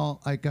now,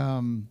 like,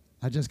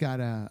 I just got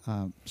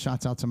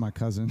shouts out to my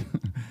cousin.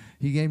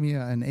 He gave me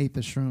an eighth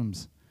of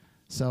shrooms.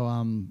 So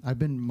I've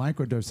been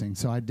microdosing.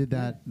 So I did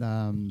that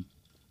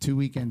 2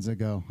 weekends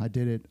ago. I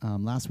did it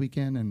last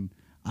weekend, and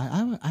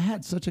I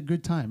had such a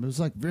good time. It was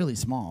like really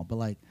small, but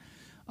like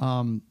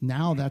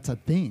now that's a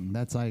thing.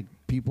 That's like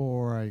people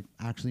are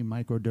actually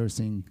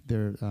microdosing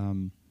their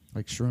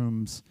like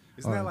shrooms.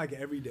 Isn't that like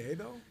every day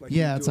though? Like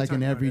Yeah, you it's do a like an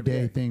time run every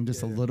everyday day? thing,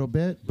 just a little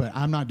bit. But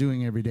I'm not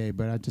doing every day,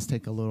 but I just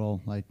take a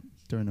little like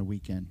during the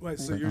weekend. Wait,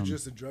 so But, you're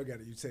just a drug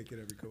addict? You take it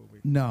every couple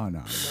weeks? No.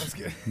 That's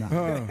good.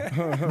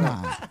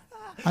 Nah.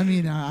 I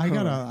mean, I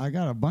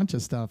got a bunch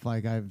of stuff.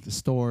 Like I've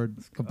stored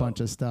a bunch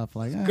of stuff.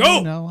 Like go.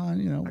 you know, I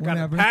got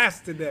whenever. to pass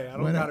today. I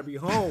don't Whatever. got to be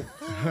home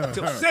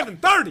until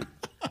 7:30.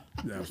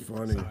 That's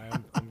funny. Sorry,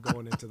 I'm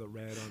going into the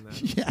red on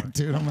that. Yeah,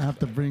 dude, I'm gonna have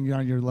to bring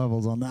down your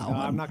levels on that No, one.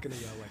 I'm not going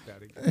to yell like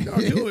that again.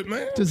 Y'all do it,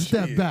 man. Just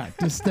step Shit. back.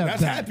 Just step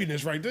That's back.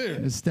 happiness right there.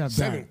 Just step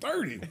back.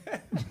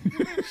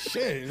 7:30.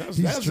 Shit, that's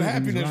He's true, he's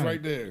happiness right.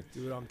 right there.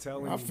 Dude, I'm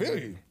telling you. I feel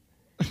man. you.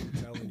 I'm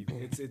telling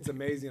you. It's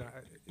amazing.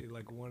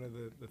 Like one of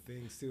the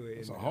things too.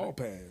 It's a hall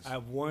pass. I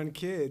have one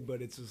kid,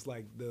 but it's just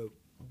like the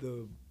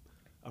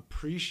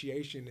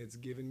appreciation it's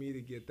given me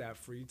to get that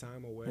free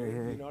time away.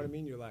 You know what I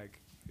mean? You're like,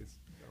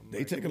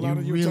 They take a You lot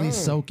of your really time.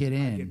 soak it I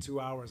in. get 2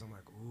 hours. I'm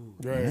like, ooh,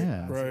 Right,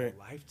 Yeah. that's right. a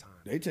lifetime.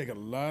 They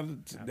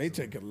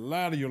take a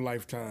lot of your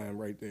lifetime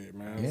right there,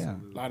 man. Yeah.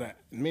 A lot of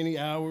many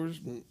hours.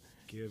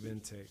 Give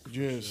and take. for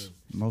Just, sure.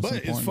 Most but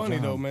it's important funny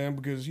job. though, man,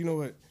 because you know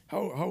what?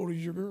 How old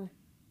is your girl?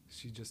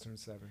 She just turned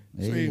 7.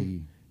 Hey,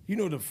 See, you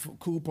know the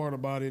cool part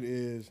about it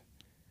is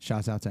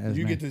shouts out to Esme.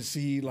 you get to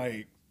see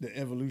like the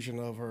evolution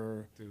of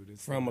her Dude,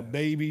 it's from the a best.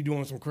 baby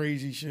doing some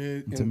crazy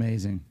shit. It's and,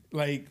 amazing.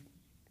 like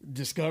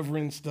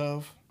discovering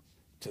stuff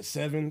to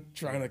 7,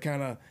 trying to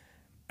kind of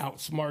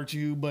outsmart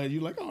you, but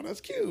you're like, oh,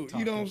 that's cute.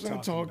 You know what I'm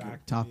saying?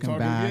 Talking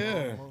back.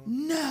 Yeah.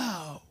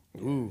 No.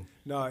 Ooh.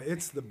 No,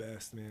 it's the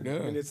best, man. Yeah. I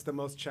mean, it's the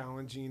most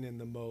challenging and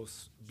the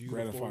most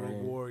beautiful,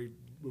 Gratifying.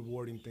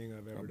 rewarding thing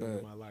I've ever done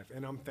in my life.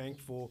 And I'm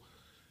thankful,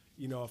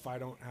 you know, if I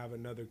don't have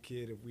another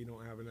kid, if we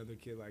don't have another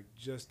kid, like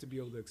just to be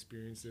able to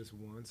experience this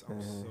once,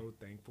 I'm so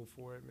thankful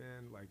for it,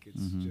 man. Like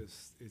it's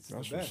just, it's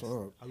That's the best. what's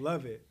up. I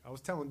love it. I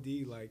was telling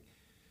D, like,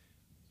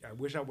 I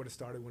wish I would have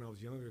started when I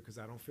was younger because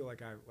I don't feel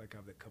like I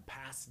have the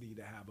capacity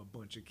to have a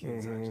bunch of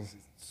kids. It's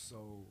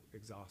so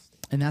exhausting.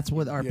 And that's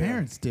what our Yeah.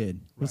 parents did,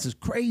 which Right. is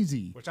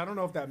crazy. Which I don't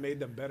know if that made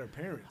them better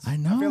parents. I I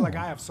know. feel like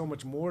I have so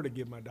much more to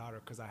give my daughter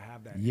because I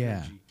have that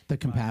Yeah, energy. the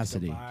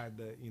capacity.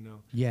 You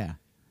know, Yeah.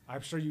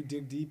 I'm sure you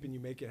dig deep and you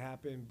make it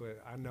happen,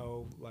 but I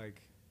know like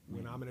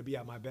when I'm gonna be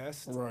at my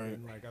best, Right.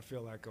 and like I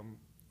feel like I'm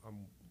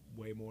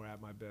way more at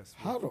my best.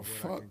 How with the what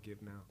fuck I can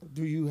give now.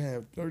 do you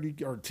have 30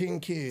 or 10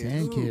 kids?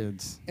 10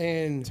 kids.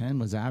 And 10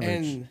 was average.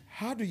 And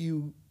how do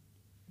you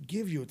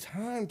give your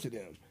time to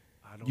them?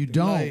 I don't You think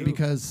don't I do.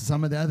 because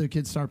some of the other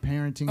kids start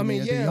parenting I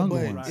mean, the yeah, younger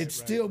but ones. it's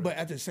Right, still, right. but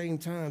at the same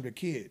time, the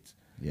kids.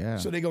 Yeah.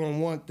 So they're gonna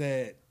want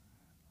that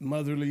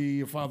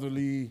motherly or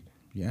fatherly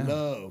Yeah.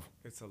 love.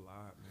 It's a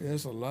lot, man. Yeah,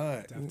 it's a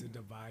lot. To have to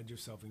divide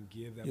yourself and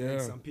give that. Yeah.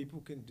 Man, some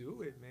people can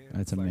do it, man.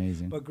 That's It's like-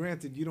 amazing. but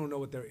granted, you don't know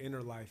what their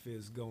inner life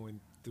is going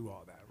through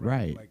all that, right?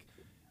 Right. Like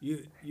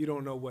you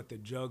don't know what the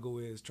juggle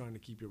is trying to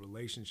keep your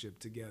relationship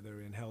together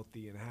and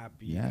healthy and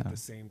happy Yeah. at the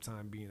same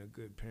time being a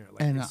good parent.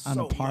 Like And there's on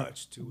so a part,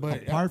 much to but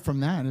it. apart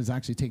from that is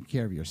actually taking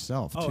care of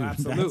yourself Oh, too.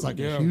 absolutely. That's like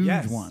Yeah. a huge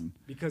Yes, one.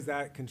 because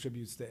that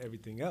contributes to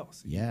everything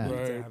else. Yeah. You need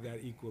Right. to have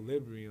that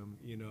equilibrium,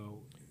 you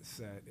know,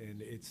 set.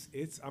 And it's.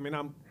 I mean,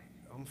 I'm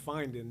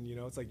finding, you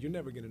know, it's like you're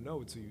never gonna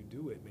know until you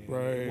do it, man.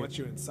 Right. And once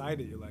you're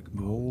inside it, you're like,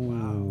 oh, Oh.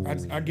 wow.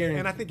 I guarantee.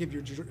 And I think if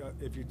you're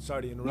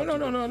sorry to interrupt. No, you,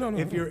 no, but no, no,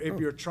 If no.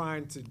 you're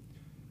trying to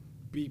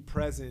be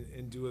present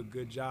and do a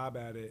good job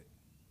at it,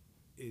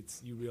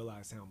 you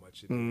realize how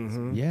much it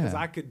is. Yeah. Because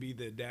I could be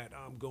the dad.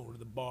 I'm going to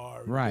the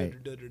bar. Right.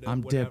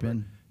 I'm whatever.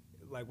 dipping.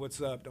 Like,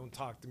 what's up? Don't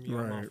talk to me. I'm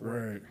Right, off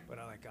work. right. But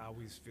I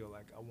always feel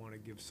like I want to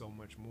give so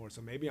much more.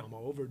 So maybe I'm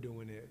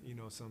overdoing it. You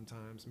know,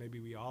 sometimes maybe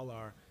we all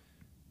are.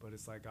 But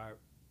it's like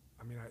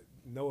I mean,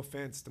 no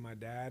offense to my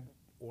dad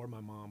or my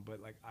mom, but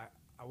like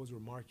I was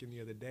remarking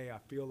the other day, I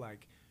feel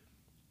like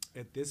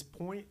at this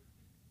point,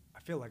 I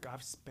feel like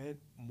I've spent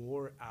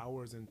more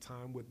hours and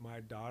time with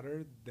my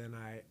daughter than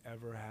I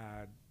ever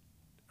had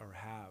or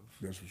have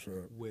That's what's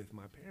up. with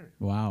my parents.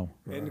 Wow.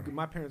 And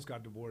my parents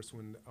got divorced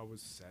when I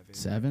was 7.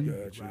 7?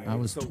 Gotcha. Right? I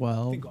was So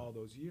 12. I think all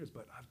those years,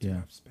 but Yeah.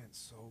 I've spent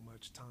so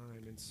much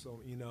time and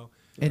so, you know.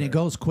 And it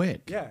goes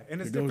quick. Yeah, and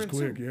it's It goes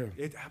different quick, too.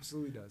 yeah. It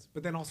absolutely does.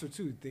 But then also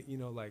too, you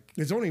know, like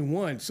It's only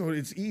one, so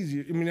it's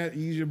easier. I mean, not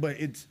easier, but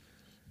it's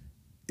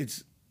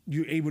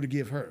you're able to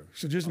give her.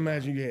 So just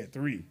imagine you had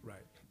 3.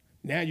 right,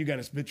 Now you got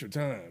to split your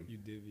time. you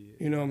divvy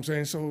it. You know what I'm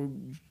saying? So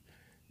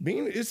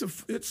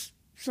it's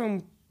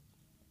some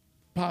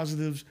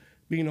positives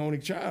being the only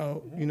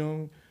child. You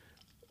know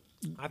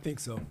I think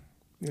so.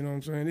 what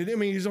I'm saying? I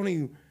mean, there's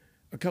only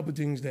a couple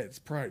things that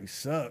probably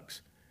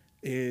sucks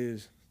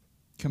is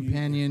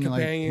Companion,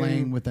 like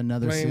playing with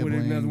another playing sibling.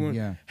 with another one,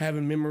 Yeah.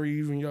 having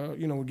memories when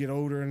y'all get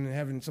older and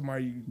having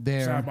somebody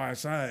There. side by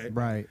side.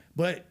 Right.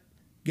 But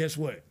guess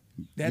what?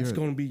 That's You're-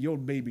 going to be your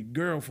baby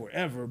girl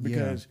forever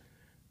because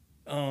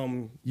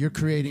You're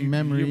creating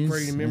memories. You're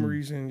creating and-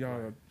 memories and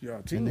y'all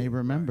And team. they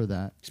remember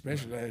that.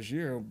 Especially last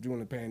year during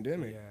the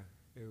pandemic.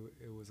 Yeah,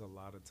 it was a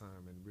lot of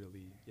time and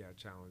really,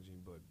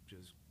 challenging, but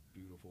just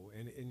beautiful.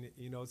 And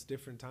you know, it's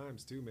different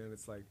times too, man.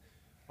 It's like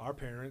our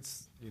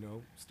parents,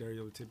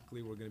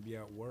 stereotypically were going to be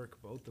at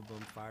work, both of them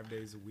 5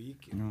 days a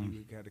week, and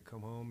you had to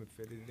come home and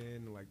fit it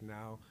in. Like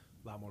now,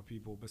 a lot more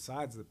people,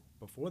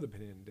 before the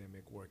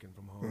pandemic, working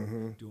from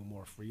home, doing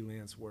more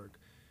freelance work,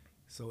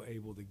 so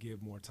able to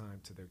give more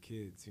time to their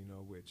kids,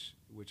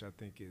 which I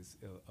think is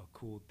a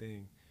cool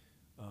thing.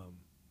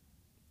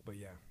 But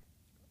yeah,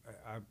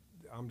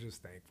 I'm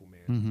just thankful,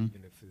 man.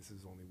 Even if this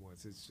is only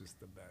once, it's just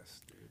the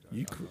best, dude. I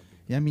love it.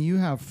 Yeah, I mean, you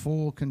have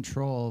full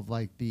control of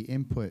like the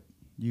input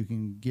you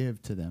can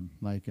give to them,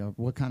 like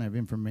what kind of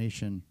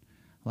information,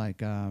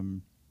 like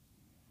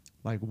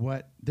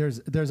what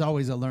there's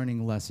always a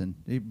learning lesson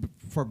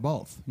for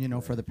both,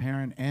 for the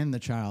parent and the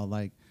child.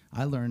 Like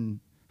I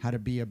learned how to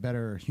be a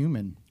better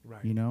human,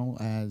 Right.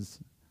 As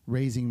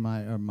raising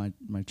my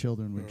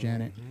children with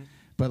Janet,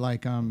 but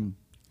like I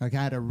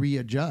had to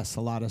readjust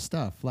a lot of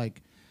stuff.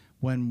 Like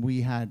when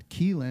we had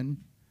Keelan,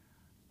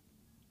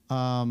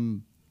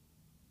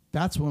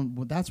 that's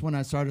when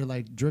I started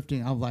like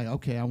drifting. I was like,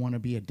 okay, I want to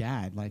be a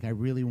dad. Like I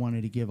really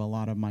wanted to give a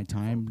lot of my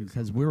time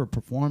because we were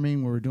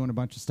performing, we were doing a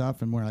bunch of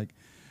stuff, and we're like,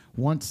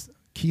 once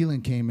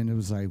Keelan came in, it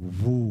was like,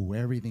 woo,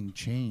 everything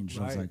changed.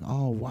 Right. I was like,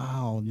 oh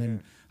wow. And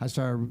then I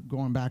started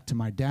going back to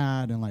my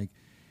dad, and like,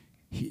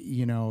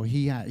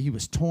 he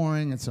was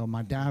touring, and so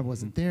my dad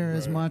wasn't there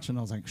as much, and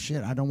I was like,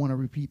 shit, I don't want to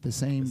repeat the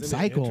same Isn't it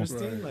cycle.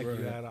 interesting? Like you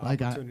had an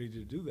opportunity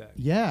to do that.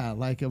 Yeah,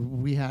 like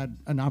we had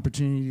an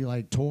opportunity to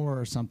like tour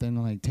or something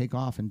and like take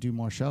off and do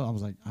more show. I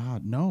was like,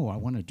 no, I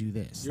want to do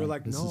this. You're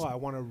like, this no, is- I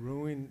want to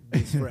ruin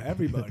this for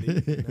everybody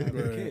and have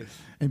a kid.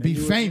 and be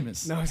you were-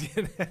 famous. No, I was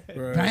kidding.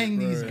 Bang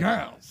these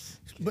girls.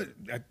 But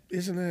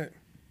isn't that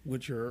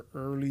what your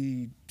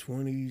early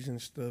 20s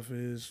and stuff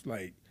is?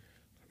 Like,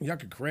 y'all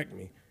could correct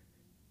me.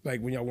 Like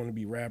when y'all want to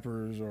be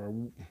rappers or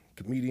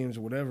comedians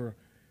or whatever,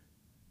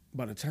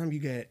 by the time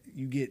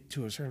you get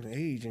to a certain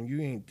age and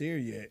you ain't there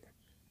yet,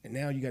 and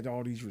now you got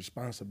all these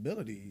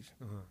responsibilities,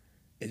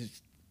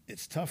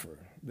 it's tougher.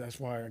 That's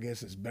why I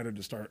guess it's better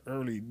to start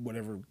early,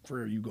 whatever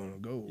career you're gonna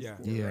go Yeah.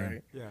 for, Yeah.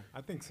 right? Yeah,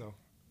 I think so.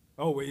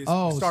 Oh, wait,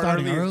 Oh, start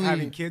starting early, early?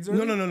 having kids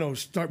early? No.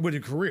 Start with a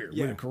career.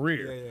 Yeah. With a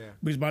career. Yeah.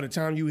 Because by the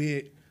time you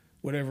hit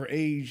whatever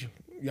age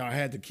y'all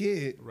had the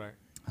kid, Right.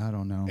 I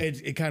don't know.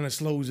 it kind of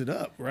slows it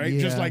up, right?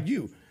 Just Yeah. like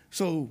you.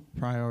 So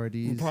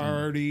Priorities.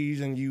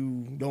 and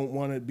you don't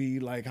want to be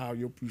like how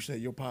you said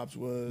your pops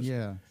was.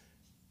 Yeah.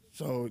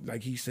 So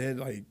like he said,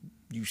 like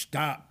you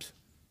stopped,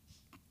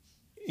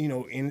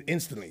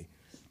 instantly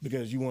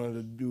because you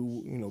wanted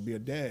to be a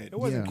dad. It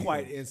wasn't Yeah.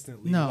 quite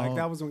instantly. No. Like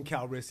that was when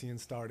KALRI IAN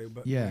started,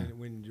 but Yeah.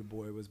 when your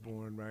boy was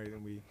born, right?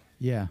 And we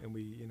Yeah.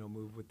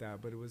 moved with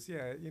that. But it was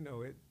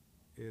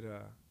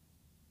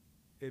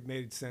it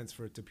made sense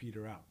for it to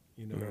peter out.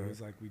 It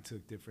was like we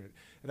took different,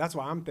 and that's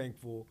why I'm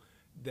thankful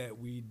that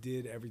we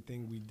did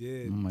everything we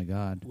did. Oh my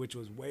God. Which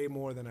was way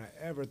more than I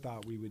ever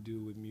thought we would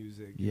do with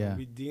music. Yeah.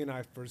 D and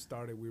I first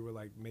started, we were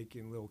like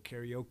making little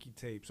karaoke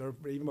tapes, or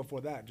even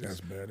before that,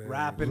 just That's badass.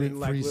 rapping in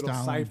like little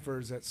Freestyling.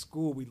 ciphers at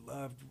school. We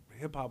loved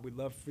hip hop. We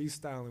loved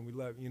freestyling. We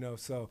loved,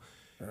 so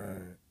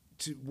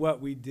to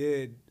what we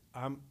did,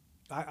 I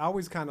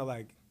always kind of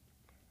like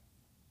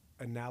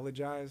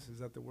analogize, is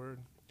that the word?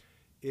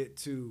 It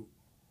to,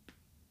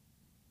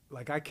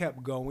 like I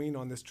kept going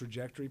on this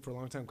trajectory for a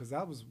long time because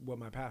that was what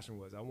my passion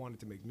was. I wanted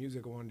to make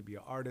music. I wanted to be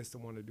an artist. I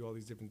wanted to do all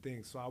these different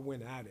things. So I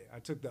went at it.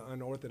 We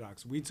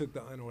took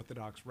the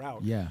unorthodox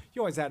route. Yeah.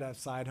 You always had to have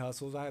side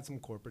hustles. I had some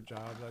corporate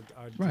jobs.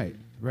 I Right. did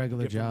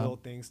Regular different job. little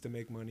things to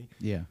make money.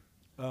 Yeah.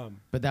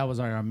 But that was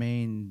our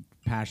main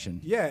passion.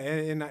 Yeah,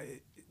 and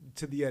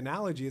to the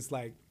analogy, it's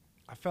like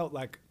I felt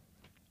like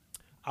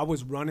I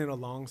was running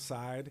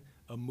alongside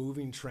a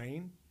moving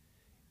train,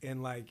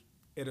 and like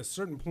at a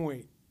certain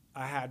point,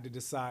 I had to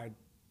decide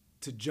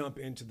to jump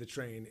into the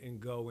train and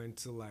go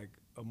into like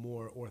a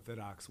more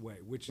orthodox way,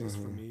 which is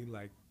for me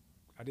like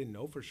I didn't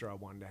know for sure I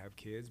wanted to have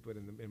kids, but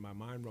in my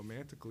mind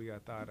romantically, I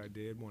thought I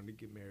wanted to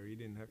get married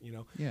and have,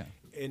 Yeah.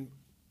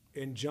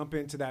 and jump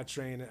into that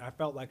train. I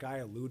felt like I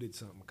eluded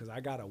something because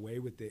I got away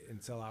with it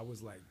until I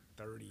was like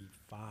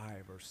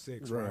 35 or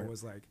 6, where I Right.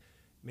 was like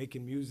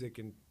making music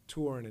and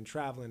touring and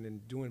traveling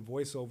and doing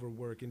voiceover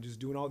work and just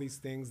doing all these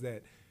things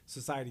that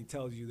society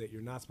tells you that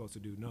you're not supposed to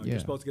do. No, Yeah. you're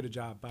supposed to get a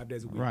job 5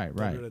 days a week. Right.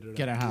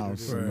 Get a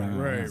house.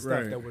 Right.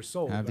 Stuff that we're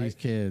sold. Have right? these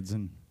kids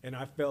and And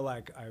I felt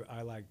like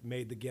I like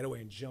made the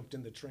getaway and jumped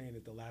in the train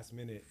at the last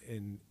minute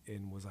and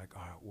was like,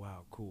 all right,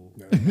 wow, cool. I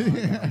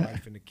got a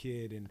wife and a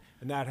kid, and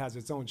that has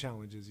its own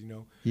challenges,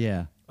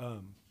 yeah.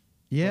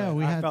 Yeah, But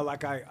we I had felt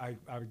like I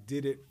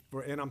did it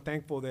for, and I'm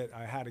thankful that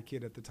I had a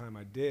kid at the time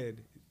I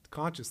did,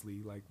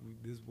 consciously, like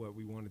this is what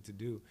we wanted to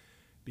do,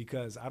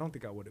 because I don't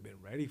think I would have been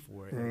ready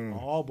for it at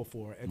all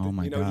before. Oh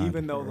my God.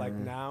 Even though like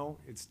now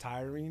it's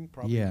tiring,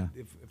 probably Yeah.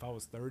 if I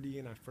was 30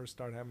 and I first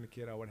started having a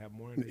kid, I would have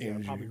more energy. I'd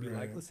Energy, probably be like,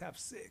 right. let's have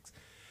 6,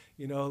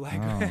 like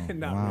Oh,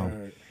 not wow.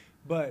 really. Right.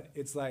 But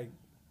it's like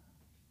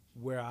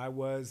where I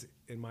was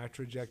in my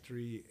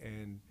trajectory,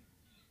 and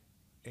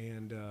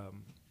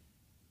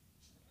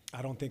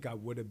I don't think I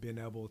would have been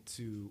able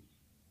to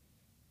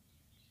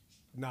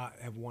not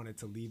have wanted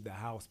to leave the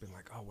house, been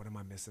like, oh, what am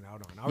I missing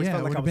out on? I always Yeah,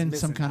 felt it like would I have was been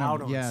some missing kind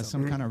out of on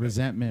some kind of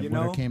resentment You would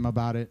have know? came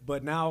about it.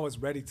 But now I was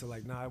ready to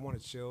like, I want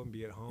to chill and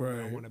be at home. And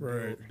I Right, want to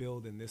right.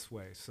 build in this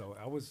way. So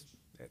I was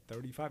at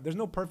 35. There's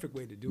no perfect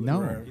way to do it.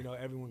 No. Right. You know,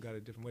 everyone got a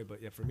different way.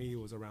 But yeah, for me, it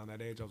was around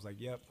that age. I was like,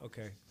 yep,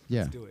 okay,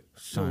 Yeah. let's do it.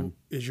 So Time.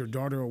 is your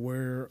daughter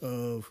aware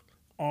of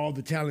all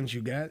the talents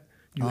you got?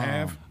 You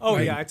have? Oh,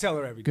 Like, yeah, I tell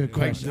her every day. Good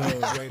question. Wait a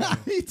minute.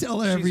 You tell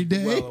her She's every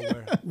day. well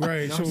aware.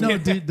 Right. So No,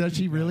 dude, does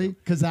she really?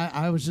 Because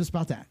I was just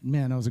about to.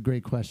 Man, that was a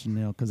great question,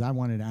 Neil. Because I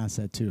wanted to ask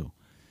that too.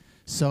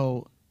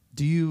 So,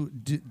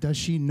 does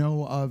she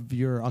know of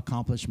your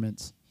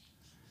accomplishments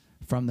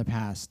from the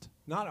past?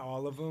 Not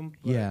all of them,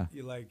 but Yeah.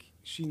 like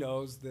she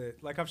knows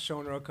that. Like I've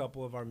shown her a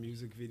couple of our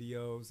music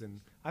videos,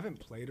 and I haven't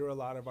played her a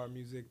lot of our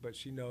music, but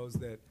she knows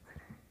that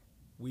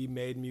we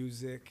made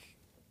music,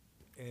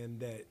 and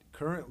that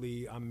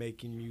currently I'm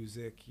making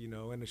music. You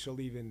know, and she'll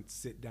even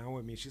sit down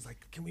with me. She's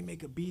like, "Can we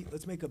make a beat?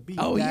 Let's make a beat."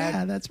 Oh Dad."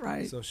 yeah, that's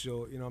right. So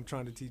she'll, I'm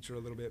trying to teach her a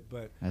little bit,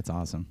 but. That's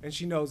awesome. And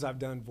she knows I've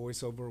done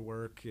voiceover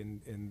work,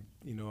 and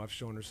I've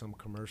shown her some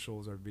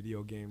commercials or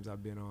video games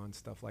I've been on,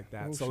 stuff like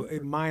that. Oh, So sure.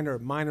 it minor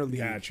league.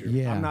 Got you.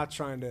 Yeah. I'm not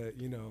trying to,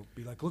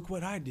 be like, look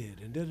what I did,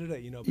 and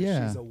but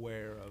Yeah. she's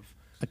aware of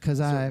Because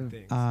certain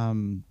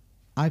things.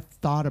 I've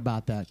thought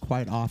about that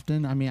quite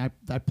often. I mean,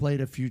 I played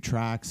a few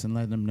tracks and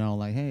let them know,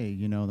 like, hey,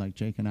 like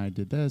Jake and I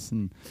did this,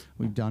 and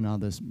we've done all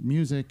this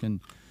music, and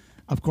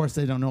of course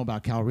they don't know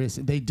about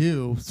KALRI. They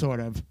do sort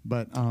of,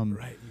 but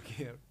Right, you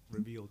can't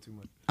reveal too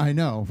much. I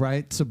know,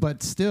 right? So,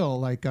 but still,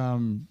 like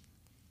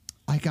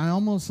I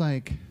almost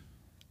like,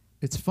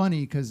 it's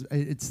funny because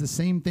it's the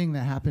same thing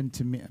that happened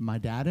to me, my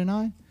dad and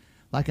I.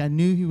 Like, I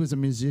knew he was a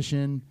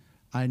musician.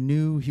 I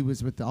knew he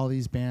was with all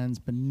these bands,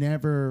 but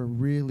never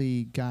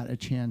really got a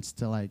chance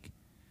to like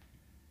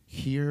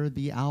hear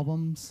the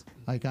albums.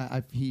 Like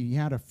he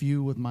had a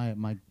few with my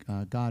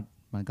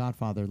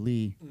godfather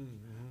Lee,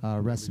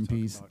 rest in talk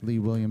peace, about it. Lee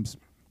Williams.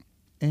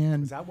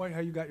 And Is that how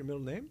you got your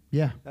middle name?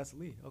 yeah, That's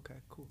Lee. Okay,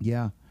 cool.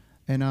 yeah,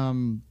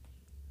 and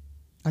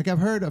like I've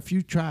heard a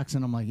few tracks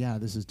and I'm like, yeah,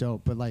 this is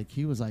dope. But like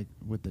he was like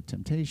with the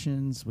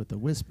Temptations, with the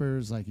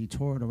Whispers, like he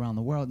toured around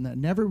the world, and I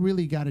never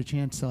really got a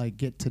chance to like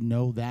get to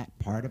know that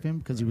part of him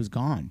because he was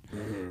gone.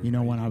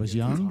 When I was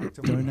young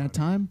during that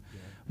time.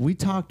 We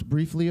talked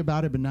briefly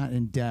about it, but not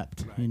in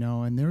depth,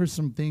 and there were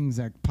some things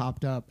that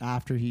popped up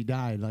after he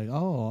died. Like,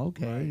 oh,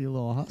 okay, you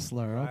little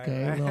hustler.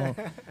 Okay, little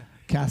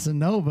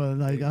Casanova.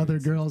 Like other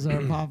girls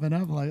are popping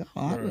up. Like,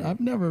 oh, I've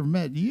never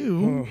met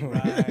you.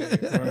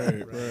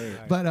 right.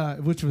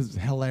 But which was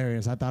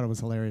hilarious. I thought it was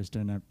hilarious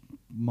during that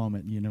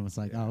moment. It's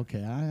like, oh,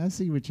 okay, I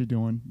see what you're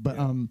doing. But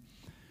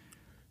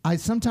I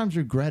sometimes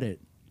regret it,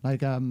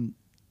 like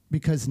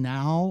because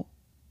now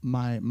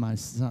my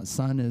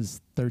son is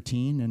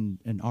 13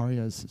 and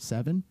Aria is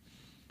 7,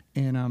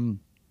 and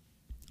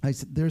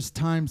there's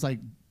times like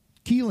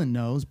Keelan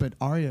knows, but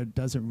Aria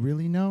doesn't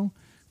really know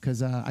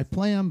because I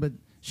play them, but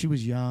she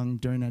was young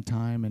during that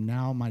time, and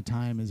now my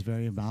time is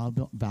very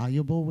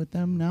valuable with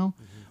them now.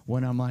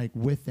 When I'm like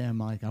with them,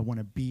 like I want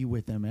to be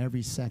with them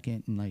every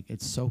second and like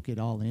soak it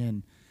all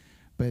in.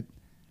 But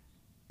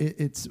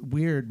it's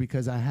weird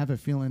because I have a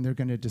feeling they're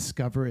going to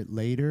discover it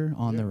later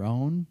on their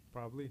own.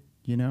 Probably.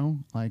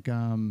 Like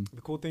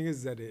The cool thing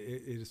is that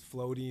it is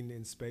floating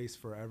in space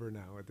forever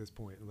now at this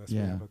point, unless we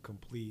have a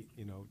complete,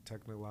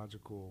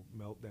 technological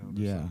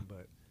meltdown or something.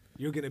 But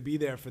you're going to be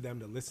there for them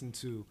to listen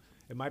to.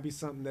 It might be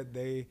something that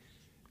they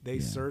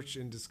search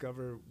and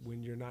discover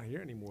when you're not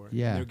here anymore.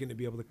 Yeah. And they're going to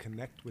be able to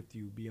connect with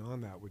you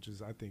beyond that, which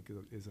is, I think,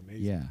 is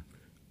amazing. Yeah.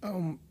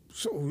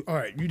 So, all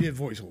right, you did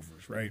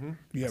voiceovers, right?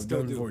 You have Still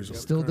done do. voiceovers.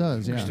 Still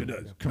does, yeah. Still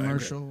does.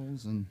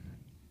 Commercials and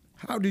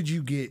How did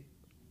you get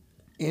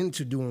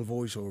into doing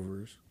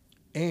voiceovers,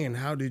 and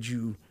how did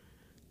you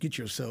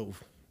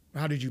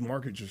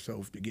market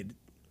yourself to get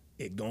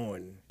it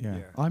going? yeah.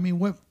 Yeah. I mean,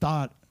 what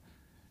thought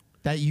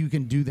that you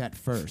can do that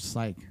first?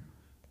 Like,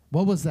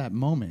 what was that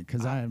moment?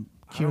 Because I'm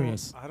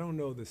curious. I don't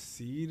know the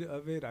seed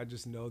of it. I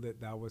just know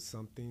that was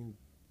something,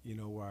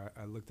 where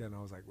I looked at it and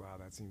I was like, wow,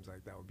 that seems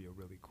like that would be a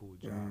really cool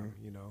job,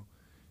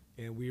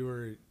 And we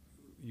were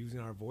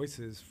using our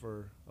voices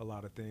for a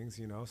lot of things,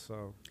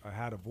 so I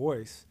had a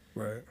voice.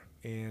 Right.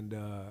 And,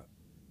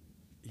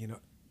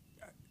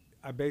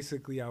 I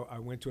basically, I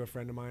went to a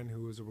friend of mine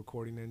who was a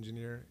recording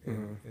engineer,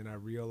 and I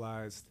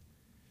realized,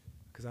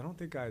 because I don't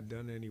think I had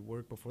done any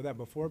work before that.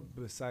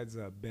 Besides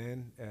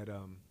Ben at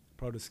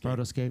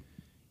Protoscape,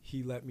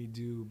 he let me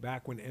do,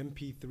 back when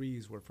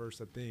MP3s were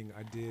first a thing,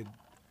 I did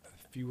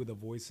a few of the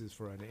voices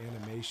for an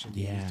animation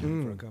he was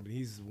doing for a company.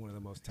 He's one of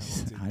the most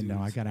talented I dudes. know.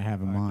 I got to have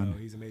him on. Know,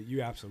 he's amazing.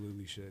 You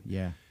absolutely should.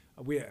 Yeah.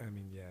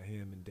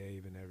 Him and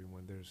Dave and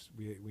everyone.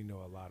 We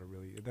know a lot of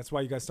really. That's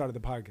why you guys started the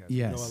podcast.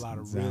 Yes, we know a lot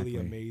of really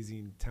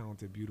amazing,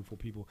 talented, beautiful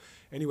people.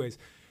 Anyways,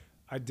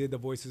 I did the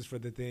voices for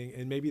the thing,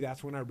 and maybe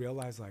that's when I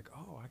realized, like,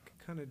 oh, I could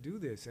kind of do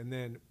this. And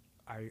then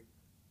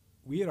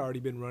we had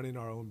already been running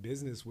our own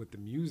business with the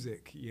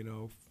music,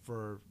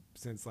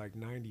 since like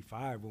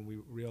 '95, when we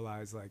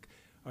realized, like,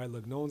 all right,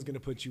 look, no one's gonna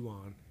put you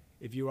on.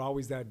 if you're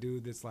always that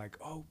dude that's like,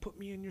 oh, put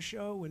me in your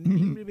show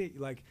and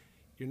like,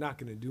 you're not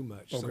going to do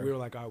much. So we were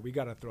like, all right, we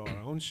got to throw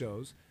our own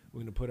shows.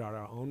 We're going to put out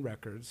our own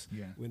records.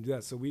 Yeah. We're gonna do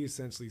that. So we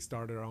essentially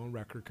started our own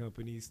record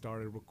company,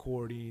 started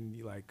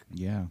recording, like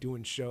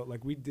doing show.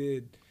 Like we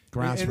did.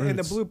 Grassroots. And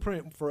the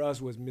blueprint for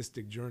us was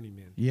Mystic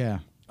Journeyman. Yeah.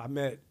 I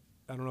don't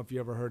know if you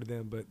ever heard of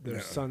them, but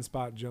there's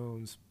Sunspot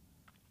Jones,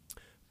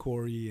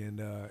 Corey,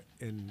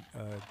 and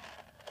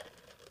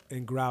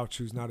Grouch,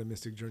 who's not a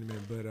Mystic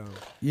Journeyman, but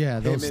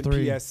those him and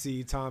three.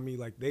 PSC, Tommy,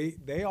 like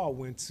they all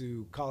went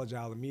to College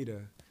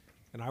Alameda,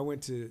 and I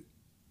went to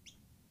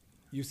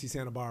UC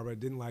Santa Barbara,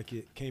 didn't like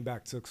it, came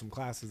back, took some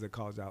classes at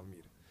College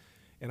Alameda.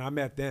 And I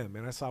met them,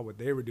 and I saw what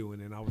they were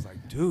doing, and I was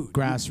like, dude,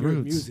 Grassroots. your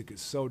music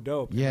is so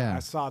dope. Yeah. And I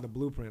saw the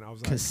blueprint. I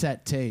was like,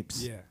 cassette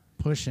tapes. Yeah.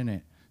 Pushing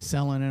it.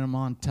 Selling them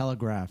on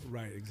Telegraph.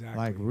 Right, exactly.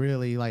 Like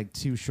really like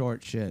too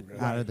short shit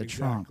out of the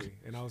trunk.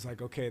 And I was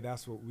like, okay,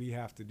 that's what we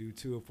have to do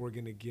too if we're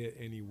going to get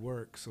any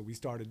work. So we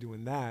started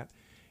doing that.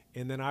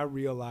 And then I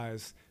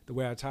realized the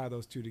way I tie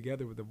those two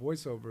together with the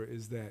voiceover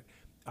is that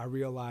I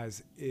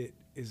realize it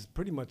is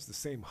pretty much the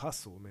same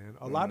hustle, man.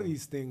 A lot of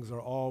these things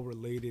are all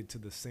related to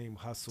the same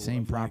hustle.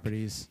 Same of,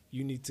 properties. Like,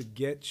 you need to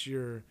get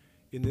your,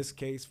 in this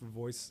case for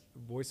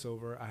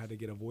voiceover, I had to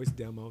get a voice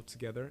demo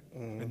together,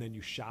 and then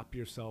you shop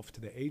yourself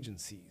to the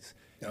agencies.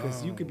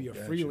 Because you could be a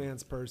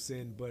freelance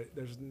person, but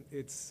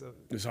it's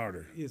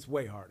harder. It's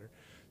way harder.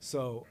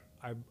 So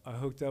I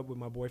hooked up with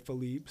my boy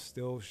Philippe,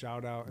 still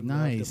shout out and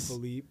Nice. love to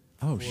Philippe.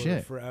 Oh, for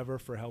shit. Forever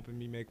for helping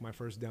me make my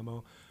first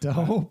demo.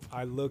 Dope.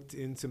 I looked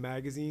into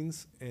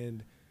magazines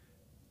and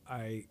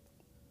I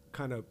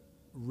kind of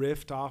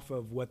riffed off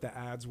of what the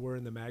ads were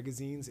in the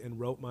magazines and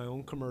wrote my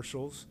own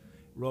commercials,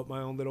 wrote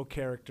my own little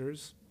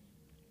characters,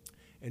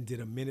 and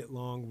did a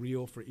minute-long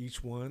reel for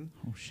each one.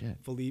 Oh, shit.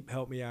 Philippe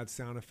helped me add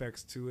sound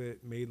effects to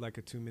it, made like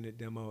a 2-minute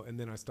demo, and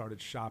then I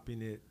started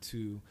shopping it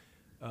to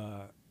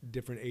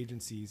different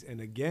agencies.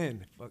 And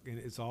again, fucking,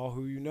 it's all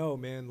who you know,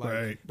 man.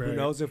 Like, who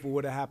knows if it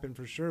would have happened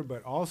for sure,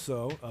 but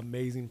also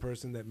amazing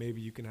person that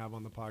maybe you can have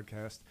on the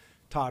podcast,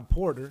 Todd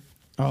Porter.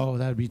 Oh,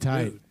 that'd be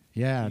tight. Dude,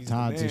 yeah, he's the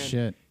Todd's a man.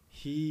 shit.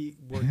 He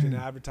worked in the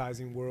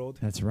advertising world.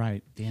 That's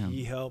right. Damn.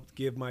 He helped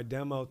give my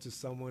demo to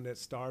someone at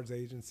Stars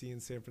Agency in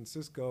San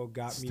Francisco,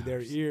 got me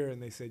their ear,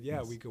 and they said,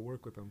 yeah, we could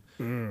work with them.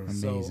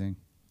 Amazing.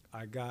 So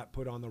I got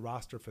put on the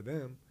roster for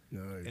them.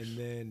 Nice. And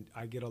then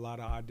I get a lot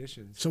of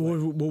auditions. So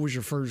what was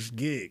your first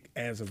gig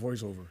as a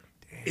voiceover?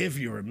 Damn. If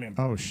you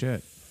remember. Oh,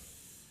 shit.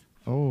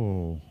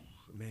 Oh.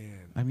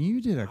 Man. I mean,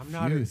 you did a I'm few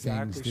not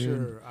exactly things, dude.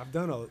 sure. I've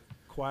done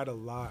quite a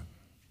lot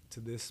to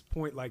this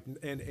point. Like,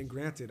 and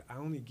granted, I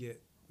only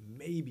get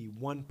maybe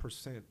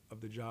 1% of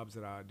the jobs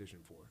that I audition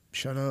for.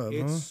 Shut up,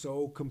 It's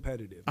so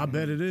competitive. I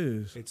bet it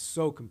is. It's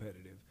so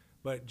competitive.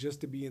 But just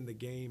to be in the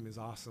game is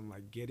awesome.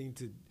 Like, getting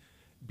to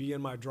be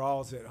in my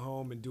drawers at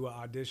home and do an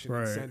audition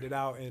and send it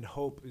out, and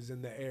hope is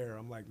in the air.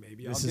 I'm like,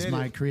 maybe I'll This get is it.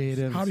 my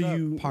creative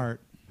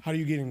part. How do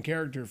you get in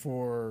character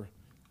for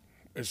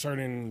a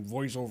certain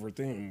voiceover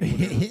thing?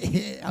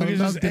 I would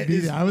love to be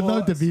there. I would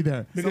love to be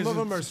there. Some of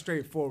them are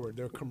straightforward.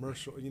 They're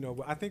commercial. You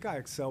know, I think I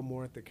excel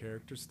more at the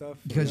character stuff.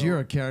 Because you're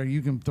a character.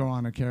 You can throw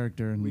on a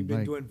character. And we've been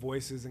like, doing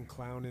voices and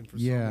clowning for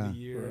so many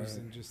years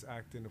and just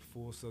acting a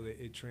fool so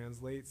that it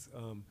translates.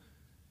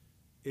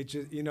 It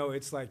just, you know,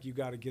 it's like you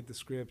got to get the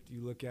script.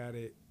 You look at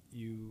it.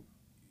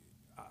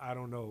 I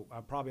don't know.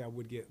 I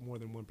would get more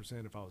than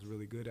 1% if I was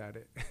really good at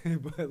it.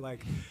 But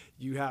like,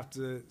 you have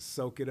to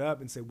soak it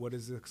up and say, what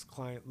is this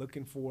client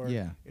looking for?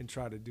 And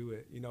try to do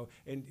it, you know.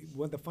 And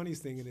what the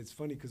funniest thing, and it's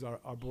funny because our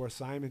boy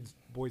Simon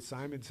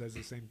says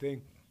the same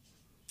thing.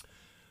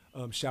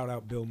 Shout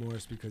out Bill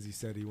Morris because he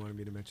said he wanted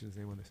me to mention his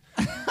name on this.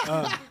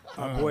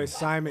 Our boy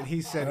Simon,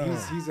 he said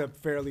he's a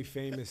fairly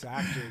famous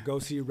actor. Go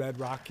see Red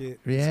Rocket.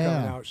 It's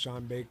coming out.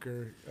 Sean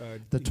Baker.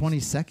 The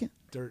 22nd?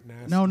 Dirt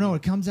Nasty. No,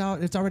 it comes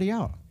out. It's already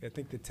out. I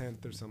think the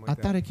 10th or something like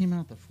that. I thought it came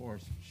out the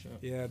 4th. Shit.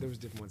 Yeah, there was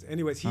different ones.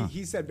 Anyways,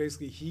 he said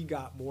basically he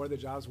got more of the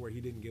jobs where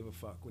he didn't give a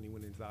fuck when he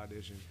went into the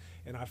audition.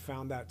 And I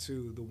found that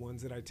too. The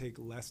ones that I take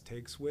less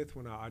takes with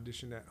when I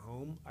audition at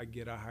home, I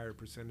get a higher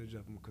percentage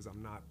of them because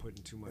I'm not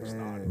putting too much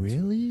thought into it.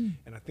 Really?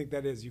 And I think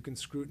that is, you can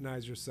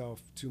scrutinize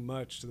yourself too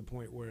much to the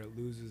point where it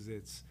loses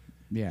its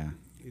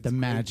the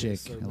magic.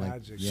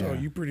 Magic. So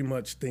you pretty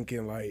much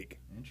thinking like,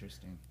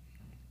 interesting.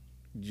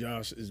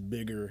 Josh is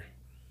bigger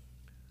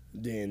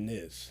than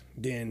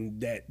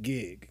that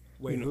gig.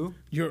 Wait, who?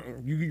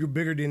 You're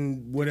bigger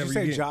than whatever. Did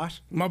you say get.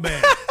 Josh? My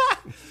bad.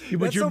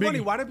 That's so funny.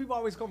 Why do people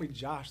always call me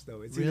Josh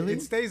though? Really?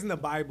 It stays in the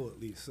Bible at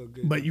least. So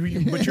good. But you're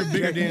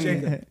bigger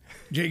than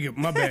Jacob.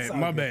 My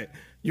bad.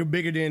 You're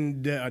bigger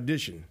than the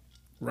audition,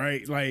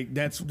 right? Like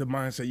that's the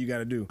mindset you got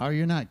to do. Oh,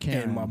 you're not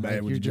Karen. And my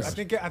bad. Like, you're just.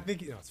 I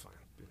think it's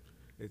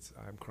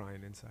fine. I'm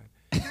crying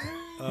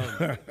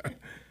inside.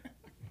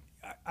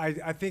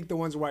 I think the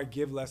ones where I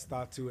give less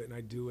thought to it and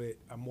I do it,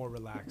 I'm more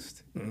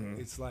relaxed.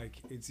 It's like,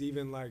 it's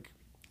even like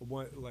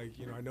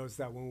you know, I noticed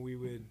that when we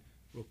would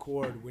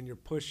record, when you're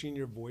pushing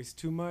your voice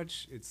too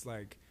much, it's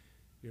like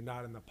you're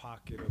not in the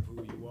pocket of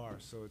who you are.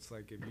 So it's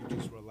like if you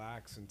just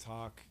relax and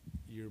talk,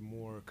 you're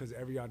more, because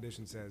every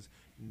audition says,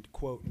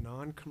 quote,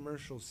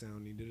 non-commercial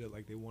sounding. Did it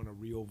like they want a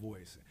real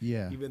voice.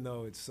 Yeah. Even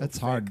though it's so That's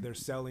fake, hard. they're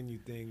selling you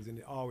things, and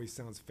it always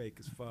sounds fake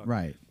as fuck.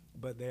 Right.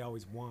 But they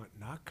always want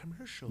not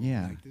commercial.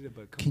 Yeah. Like, did it,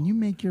 but come Can on, you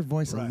man. make your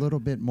voice a Right. little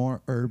bit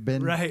more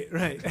urban? Right.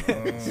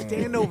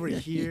 Stand over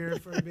here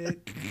for a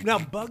bit. Now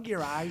bug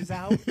your eyes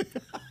out.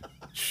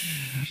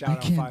 Shout I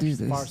out can't do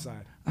this. Far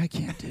Side. I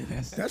can't do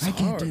this. That's I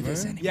can't hard, do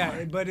this man. anymore.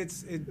 Yeah, but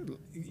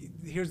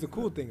here's the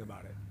cool thing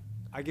about it.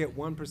 I get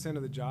 1%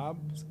 of the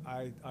jobs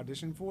I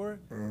audition for.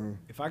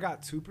 If I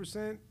got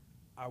 2%,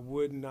 I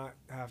would not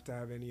have to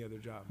have any other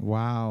job.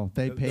 Wow.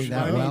 They pay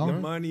that money, well? The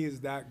money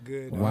is that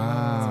good.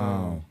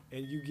 Wow.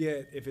 And you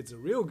get, if it's a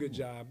real good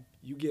job,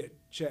 you get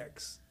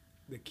checks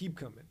that keep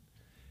coming.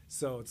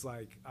 So it's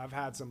like, I've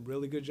had some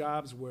really good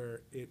jobs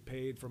where it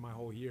paid for my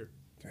whole year.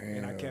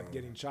 And I kept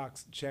getting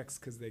checks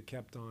because they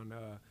kept on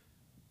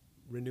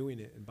renewing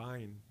it and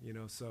buying, you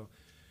know. So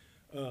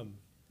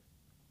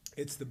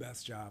it's the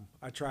best job.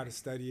 I try to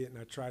study it and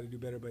I try to do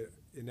better, but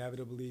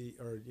inevitably,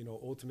 or, you know,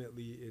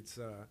 ultimately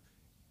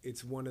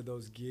it's one of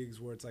those gigs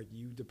where it's like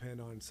you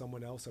depend on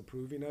someone else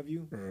approving of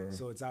you,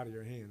 so it's out of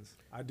your hands.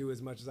 I do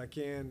as much as I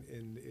can,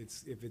 and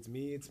if it's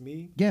me, it's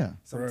me. Yeah.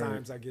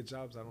 Sometimes I get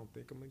jobs I don't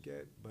think I'm gonna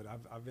get, but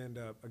I've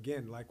ended up,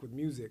 again, like with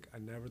music, I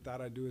never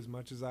thought I'd do as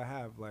much as I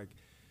have. Like,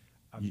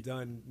 I've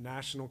done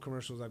national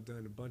commercials, I've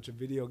done a bunch of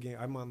video games.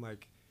 I'm on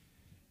like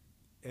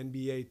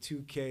NBA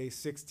 2K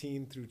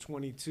 16 through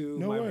 22.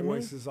 No My way,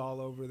 voice man. is all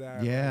over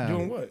that. Yeah.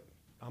 Doing what?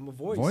 I'm a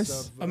voice.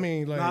 Voice? Of, I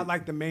mean, like- not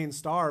like the main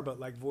star, but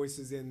like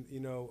voices in, you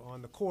know,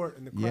 on the court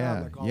and the crowd, Yeah,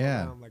 like all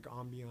yeah. around, like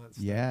ambiance.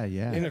 Yeah,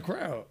 yeah. In the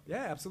crowd.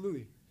 Yeah,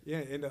 absolutely. Yeah,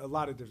 and a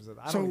lot of different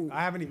stuff. So-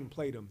 I haven't even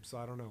played them, so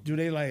I don't know. Do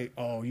they like,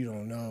 oh, you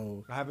don't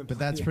know? I haven't. But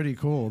played that's yet. pretty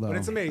cool, though. But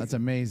it's amazing. That's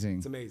amazing.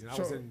 It's amazing. I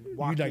So was in you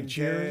Walking like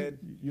cheer? Dead.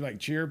 You like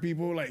cheer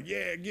people? Like,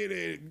 yeah, get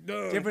it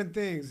done. Different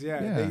things,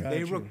 yeah. Yeah.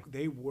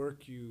 They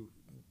work you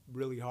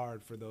really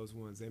hard for those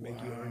ones. They make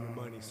you earn your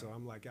money. So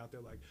I'm like out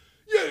there like,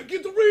 yeah,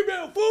 get the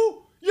rebound,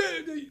 fool. Yeah,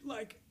 they,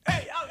 like,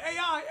 hey,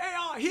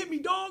 AI, hit me,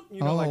 dog. You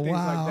know, Oh, like things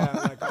wow. like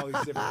that, like all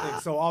these different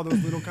things. So all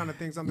those little kind of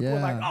things on the court,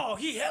 Yeah. like, oh,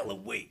 he hella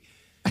weak.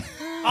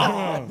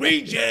 Oh,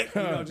 reject.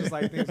 You know, just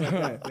like things like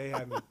that. They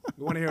have me.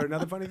 You want to hear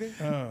another funny thing?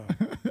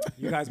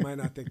 You guys might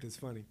not think this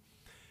funny.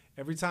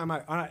 Every time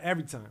not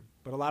every time,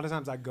 but a lot of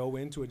times I go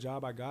into a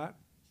job I got,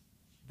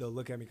 they'll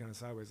look at me kind of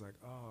sideways like,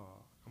 oh.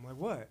 I'm like,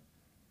 what?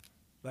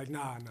 Like,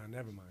 nah,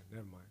 never mind.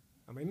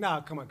 I mean,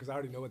 nah, come on, because I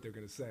already know what they're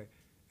going to say.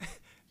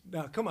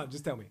 Nah, come on,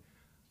 just tell me.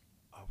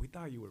 Oh, we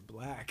thought you were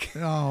black.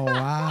 Oh,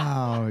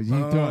 wow.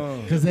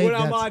 Because When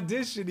I'm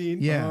auditioning,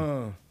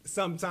 yeah.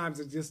 sometimes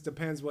it just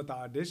depends what the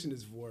audition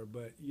is for.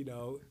 But, you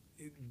know,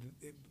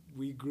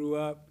 we grew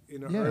up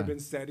in an Yeah. urban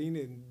setting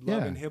and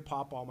loving Yeah.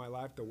 hip-hop all my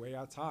life. The way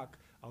I talk,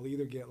 I'll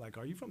either get like,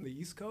 are you from the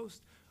East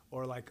Coast?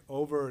 Or like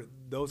over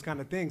those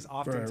kind of things.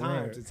 Oftentimes,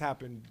 right. it's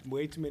happened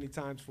way too many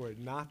times for it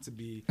not to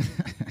be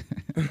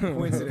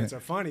coincidence or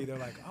funny. They're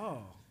like,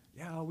 oh,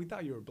 yeah, we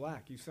thought you were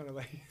black. You sounded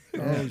like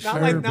not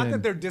urban.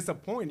 that they're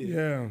disappointed,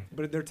 Yeah.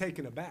 but they're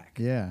taken aback.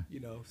 Yeah. You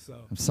know, so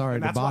I'm sorry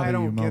and to that's why I bother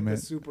don't you get moment.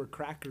 the super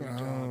cracker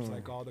jobs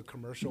like all the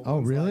commercial Oh,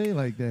 ones. really?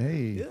 Like, Like the,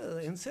 hey.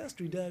 yeah,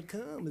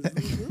 ancestry.com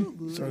is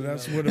Google. So you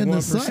that's know. where the And the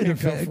 1% side come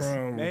effects.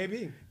 from.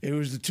 Maybe. It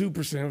was the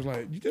 2%. It was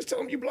like, you just tell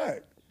them you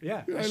black.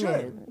 Yeah, You're I like,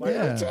 should. look, why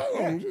Yeah. don't tell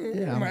them?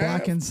 Yeah, I'm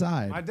black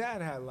inside. My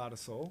dad had a lot of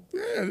soul.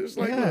 Yeah, it's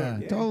like, yeah,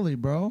 look, totally,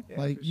 bro. Yeah,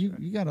 like for you, sure.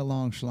 you got a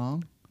long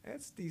schlong.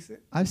 That's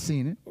decent. I've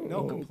seen it.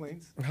 No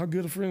complaints. how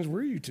good of friends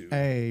were you two?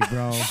 Hey,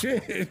 bro.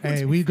 Shit.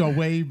 Hey, we go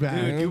way back.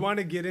 Dude, you want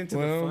to get into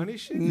the funny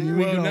shit? we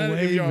Well, go now that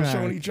way if y'all back.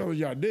 showing each other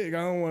y'all dick,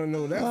 I don't want to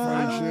know that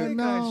funny I shit.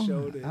 think I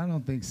showed it. I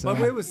don't think so.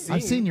 But it was seen.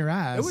 I've seen your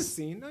ass. It was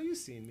seen. No, you've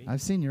seen me.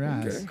 I've seen your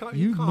ass. Okay.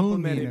 You You've moved me.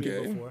 complimented in me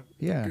it. before.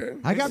 Yeah, Okay.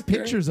 I got Okay.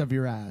 pictures of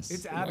your ass.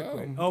 It's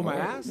adequate. Wow. Oh, my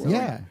Wow. ass? Well,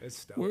 Yeah.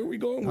 It's dope. Where are we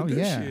going with Oh this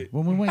yeah, shit?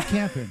 when we went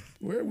camping.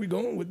 Where are we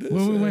going with this?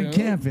 When we went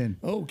camping.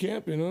 Oh,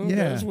 camping, huh?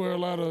 Yeah. That's where a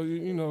lot of,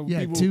 Yeah,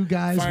 people two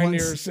guys, find one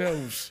s-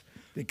 themselves.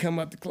 They come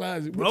out the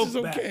closet, which Broke is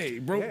back. okay.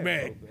 Broke Yeah,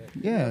 back.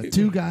 Yeah,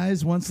 two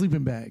guys, one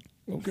sleeping bag.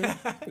 Okay.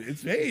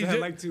 It's I hey, had just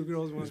like two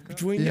girls, one cup.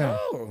 between Yeah.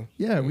 y'all.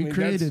 Yeah, I we mean,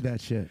 created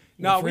that's- that shit.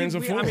 No, friends are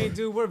I for. mean,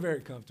 dude, we're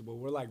very comfortable.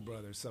 We're like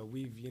brothers, so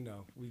we've,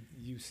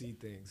 you see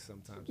things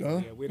sometimes. Yeah,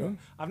 Yeah, we don't.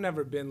 I've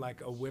never been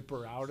like a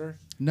whipper outer.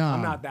 No.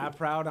 I'm not that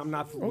proud. I'm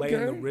not laying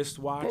the Okay.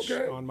 wristwatch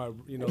Okay. on my,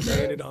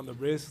 laying it on the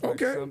wrist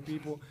like Okay. some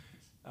people.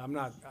 I'm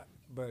not,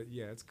 but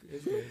yeah, it's good.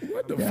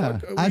 What the Yeah,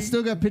 fuck? Are I we-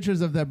 still got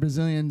pictures of that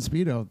Brazilian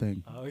Speedo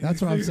thing. Oh, That's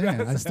what I'm you saying.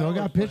 got I still that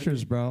got one.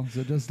 pictures, bro.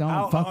 So just don't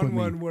How fuck with on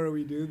one me. were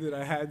we, dude, that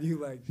I had you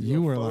like do You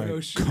a were photo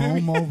like shoot?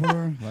 comb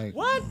over, like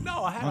What?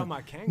 No, I had on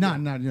my kangaroo.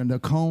 not the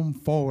comb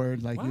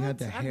forward, like you had What?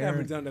 the I've hair.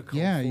 never done the comb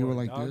Yeah, you were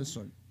forward, like dog. this.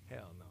 Like,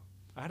 Hell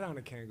no. I don't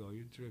a Kango.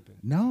 You're tripping.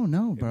 No,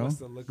 It bro.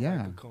 must have looked Yeah.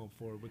 like a comb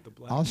forward with the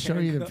black. I'll show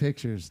you the Kango.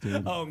 pictures,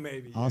 dude. Oh,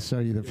 maybe. I'll yeah. show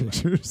you the You're right.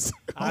 pictures.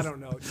 I don't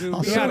know, dude.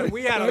 I'll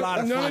We had a lot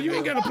of No, fun. you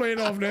ain't Neil. got to play it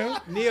off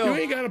now. Neil. You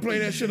ain't got to play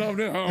that shit off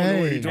now. I don't know what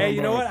Hey. you're talking Hey,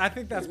 you know about. what? I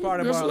think that's part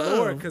of That's our love.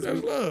 lore because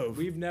That's love.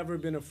 we've never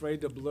been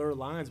afraid to blur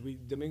lines.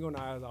 Domingo and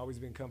I have always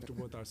been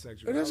comfortable with our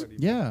sexuality.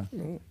 Yeah.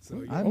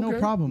 So, I have no Okay.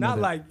 problem not with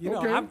it. like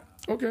Okay.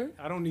 Okay.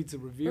 I don't need to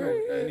reveal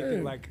Hey, hey, anything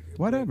hey. like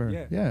Whatever,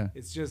 yeah.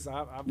 It's just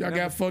I've Y'all never,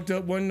 got fucked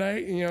up one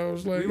night, and y'all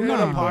was like, we would go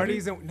Nah. to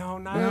parties and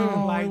not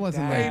No, like it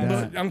wasn't that. like Hey,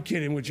 that. but I'm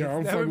kidding with y'all.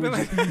 I'm Never fucking been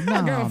with like you.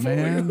 Nah, I gotta fuck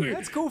man. with you.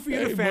 That's cool for you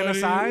to Hey, buddy.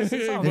 fantasize.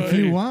 It's all Hey, If good.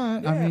 you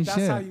want, Yeah, I mean, if that's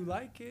shit. how you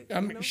like it. I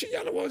you mean, know? shit,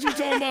 y'all the ones you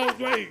talking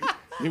about. Like,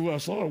 yeah, well, I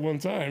saw it one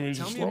time. It was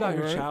Tell me strong, about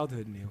your right?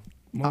 childhood, Neil.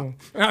 Mom,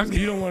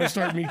 you don't want to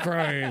start me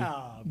crying.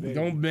 Ah, baby.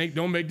 Don't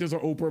make this an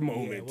Oprah Yeah,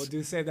 moment. we'll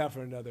do save that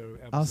for another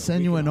episode. I'll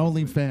send you an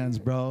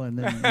OnlyFans, bro, and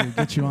then we'll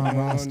get you on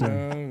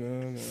roster.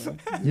 No.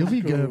 You'll be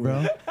good,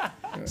 bro.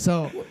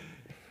 So,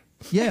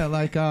 yeah,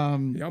 like, Y'all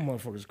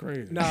motherfuckers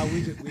crazy. No,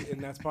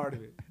 and that's part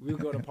of it. We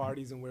would go to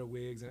parties and wear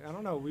wigs, and I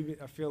don't know.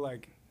 I feel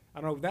like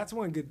I don't know. That's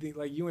one good thing.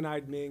 Like you and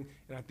I, Ming,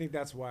 and I think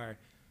that's why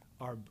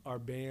our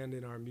band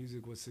and our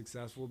music was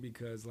successful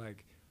because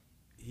like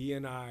he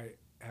and I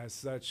has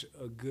such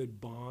a good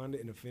bond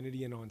and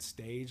affinity, and on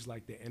stage,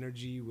 like the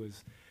energy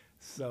was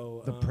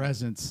so the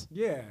presence.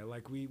 Yeah,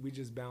 like we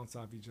just bounce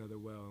off each other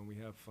well, and we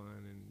have fun,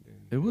 and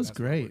It was that's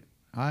what great.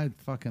 I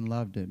fucking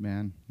loved it,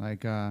 man.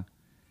 Like,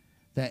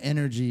 that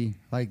energy,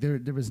 like there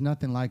was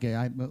nothing like it.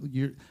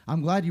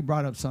 I'm glad you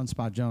brought up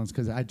Sunspot Jones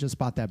because I just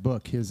bought that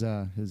book, his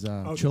the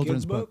children's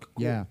kids' book.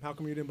 Cool. Yeah, How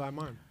come you didn't buy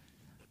mine?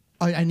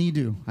 I need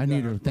to. I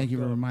need Yeah, to. Thank you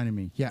for look, reminding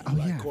me. Yeah. Oh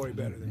like yeah. Corey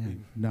better than Yeah. me.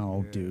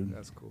 No, Yeah, dude.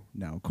 That's cool.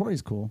 No,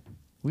 Corey's cool.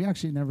 We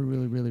actually never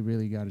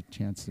really got a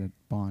chance to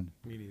bond.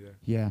 Me neither.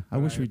 Yeah, I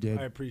wish we did.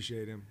 I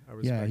appreciate him. I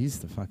respect Yeah, he's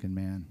him. the fucking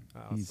man.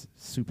 Awesome. He's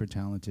super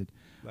talented.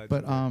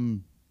 Legendary.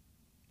 But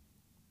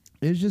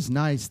it was just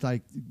nice,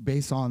 like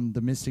based on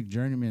the Mystic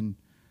Journeyman,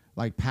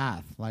 like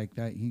path, like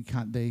that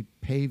they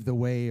paved the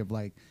way of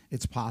like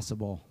it's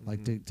possible,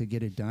 like to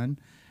get it done,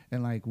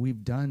 and like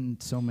we've done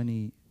so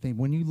many things.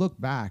 When you look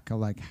back,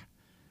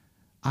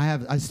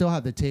 I still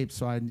have the tapes,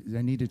 so I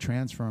need to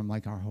transfer them,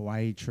 like our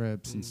Hawaii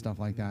trips and stuff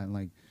like that, and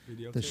like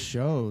Videotape. the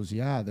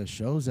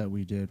shows that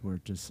we did were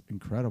just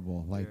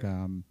incredible. Like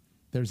Yeah.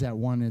 there's that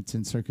one that's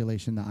in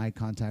circulation, the Eye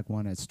Contact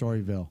one at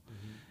Storyville,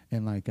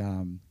 and like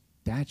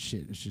that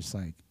shit is just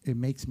like it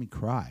makes me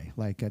cry.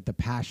 Like the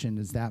passion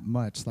is that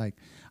much. Like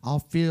I'll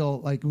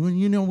feel like when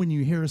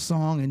you hear a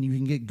song and you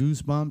can get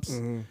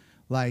goosebumps.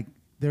 Like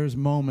there's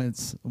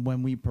moments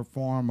when we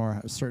perform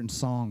or certain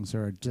songs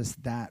are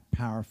just that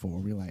powerful.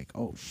 We're like,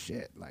 oh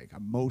shit, like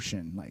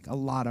emotion, like a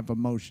lot of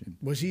emotion.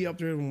 Was he up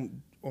there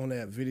on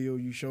that video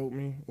you showed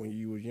me when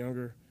you was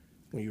younger,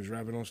 when you was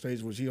rapping on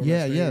stage? Was he on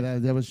that stage? Yeah,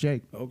 that was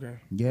Jake. Okay.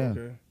 Yeah,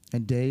 Okay.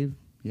 and Dave.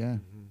 Yeah,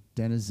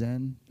 Dennis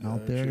Zen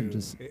out there chill.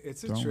 just.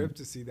 It's a throwing. trip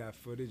to see that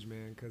footage,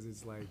 man, because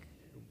it's like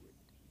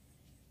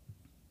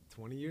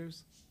 20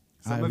 years.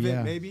 Some of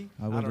yeah, it, maybe.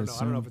 I I would don't know. I don't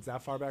assume. know if it's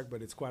that far back,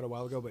 but it's quite a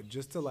while ago. But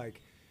just to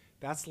like,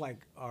 that's like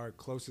our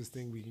closest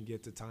thing we can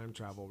get to time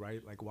travel,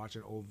 right? Like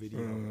watching old video.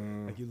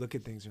 Like you look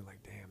at things, you're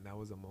like, damn, that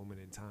was a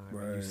moment in time.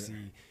 And Right.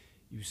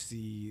 you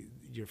see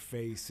your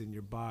face and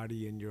your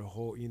body and your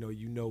whole, you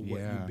know what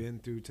Yeah. you've been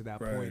through to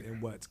that Right. point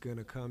and what's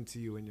gonna come to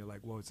you, and you're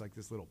like, whoa, it's like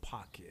this little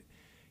pocket.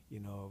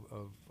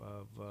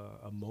 Of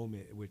a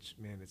moment, which,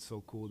 man, it's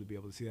so cool to be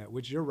able to see that.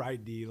 Which you're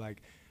right, D.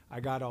 Like, I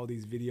got all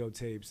these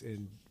videotapes,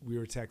 and we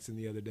were texting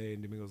the other day,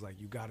 and Domingo's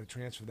like, "You got to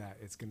transfer that.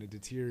 It's going to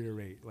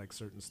deteriorate, like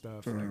certain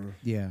stuff. Like,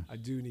 Yeah, I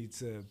do need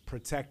to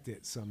protect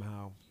it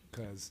somehow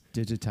because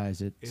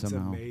digitize it it's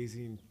somehow.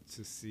 amazing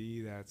to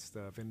see that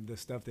stuff and the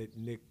stuff that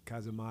Nick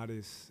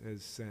Casamatis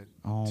has sent.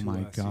 Oh to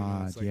my us, you know,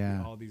 God, it's like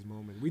yeah. all these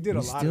moments. We did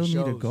We a lot still of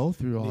shows. need to go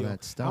through all Neil.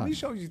 that stuff. How many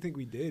shows do you think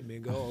we did,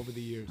 Mingo, over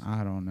the years?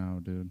 I don't know,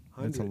 dude.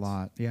 It's a Hundreds.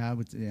 lot. Yeah, I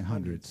would say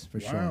hundreds for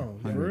Wow. sure.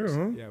 For Hundreds.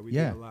 real, huh? Yeah, we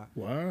Yeah. did a lot.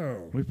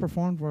 Wow. We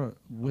performed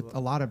with a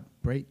lot of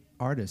great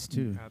artists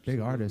too, big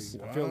Absolutely. artists.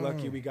 I feel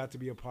lucky we got to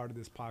be a part of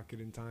this pocket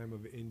in time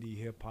of indie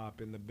hip hop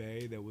in the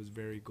Bay that was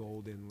very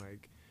golden.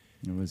 Like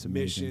It was amazing.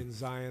 Mission,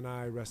 Zion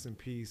I, rest in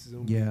peace.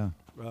 Zumbi, Yeah,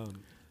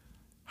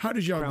 How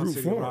did y'all Crown group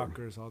City form?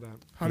 Rockers, all that.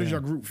 How did Yeah. y'all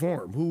group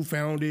form? Who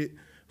found it?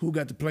 Who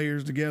got the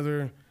players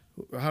together?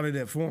 How did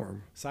that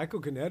form?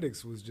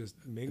 Psychokinetics was just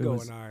Mingo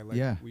was- and I. Like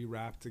yeah. we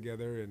rapped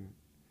together and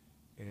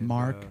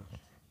Mark,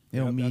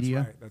 Ill yep,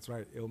 Media. That's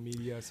right. Ill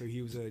Media. So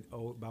he was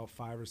about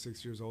 5 or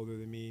 6 years older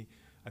than me.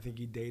 I think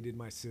he dated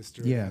my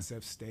sister Yeah. at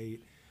SF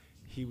State.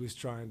 He was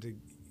trying to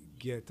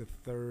get to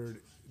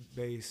third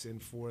base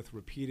and fourth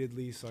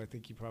repeatedly, so I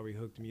think he probably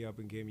hooked me up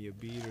and gave me a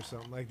beat or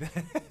something like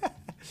that.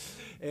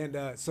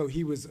 And so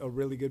he was a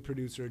really good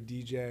producer,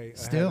 DJ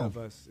Still. ahead of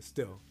us,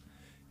 still.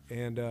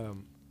 And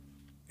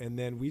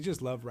then we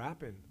just love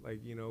rapping,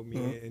 like, you know,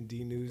 me and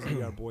D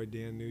Newsy, our boy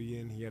Dan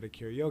Nguyen, he had a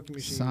karaoke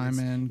machine.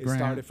 Simon It Grant.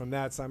 started from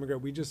that. Simon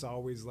Grant. We just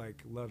always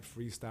like loved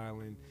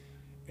freestyling,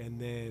 and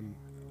then,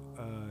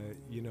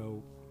 you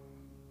know,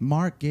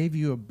 Mark gave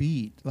you a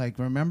beat. Like,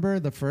 remember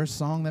the first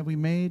song that we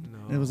made?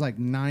 No. It was like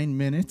 9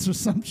 minutes or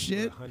some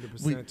shit.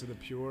 100% to the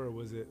pure, or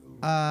was it?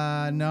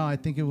 No, I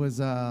think it was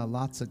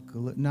lots of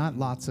glue. Not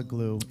lots of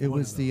glue. It One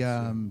was of the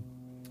those,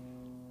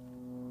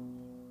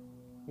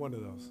 one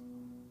of those.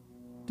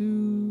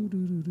 do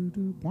do do do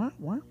do. Wah,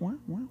 wah, wah,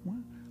 wah, wah.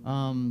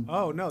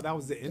 Oh no, that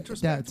was the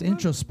introspect. That's one?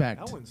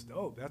 introspect. That one's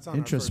dope. That's on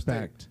our first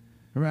Introspect. tape.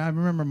 I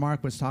remember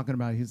Mark was talking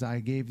about. I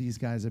gave these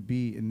guys a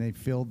beat and they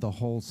filled the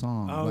whole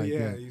song. Oh like,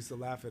 yeah, he used to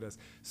laugh at us.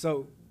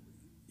 So,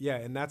 yeah,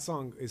 and that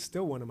song is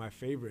still one of my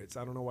favorites.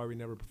 I don't know why we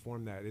never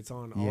performed that. It's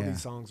on all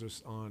these songs are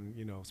on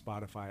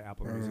Spotify,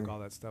 Apple Music, all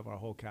that stuff, our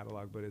whole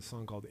catalog. But it's a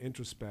song called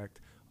Introspect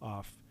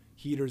off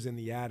Heaters in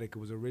the Attic. It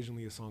was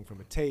originally a song from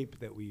a tape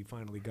that we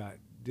finally got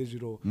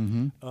digital.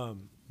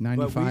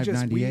 95,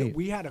 98.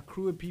 We had a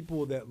crew of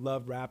people that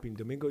loved rapping.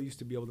 Domingo used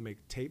to be able to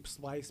make tape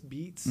splice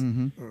beats.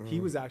 He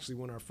was actually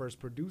one of our first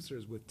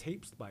producers with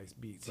tape splice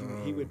beats.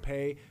 He would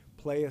play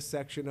a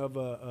section of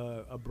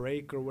a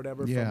break or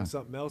whatever from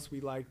something else we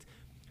liked,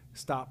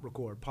 stop,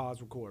 record,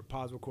 pause,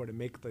 and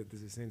make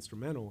this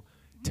instrumental.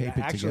 Tape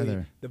it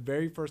together. The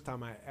very first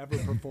time I ever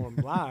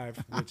performed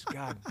live, which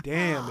god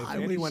damn, if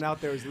anyone out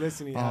there is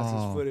listening has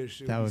this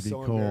footage, it that was would be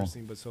so cool.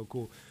 embarrassing but so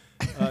cool.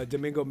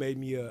 Domingo made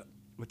me a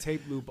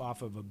tape loop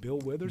off of a Bill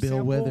Withers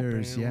Bill sample.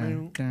 Withers, yeah.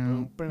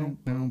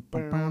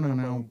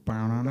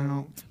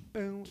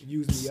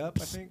 Use Me Up,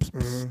 I think.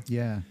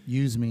 Yeah,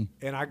 Use Me.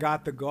 And I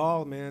got the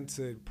gall, man,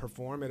 to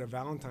perform at a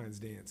Valentine's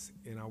dance.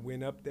 And I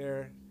went up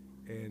there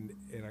and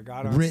I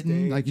got on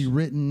stage.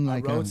 I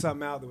wrote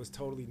something out that was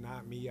totally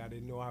not me. I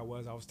didn't know I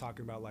was. I was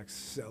talking about like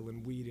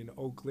selling weed in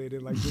Oakland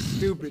and like just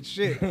stupid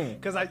shit.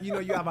 Because you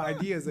have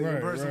ideas as a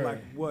person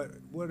like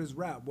what is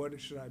rap? What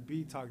should I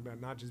be talking about?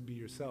 Not just be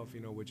yourself,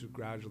 which is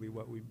gradually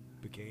what we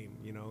became,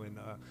 and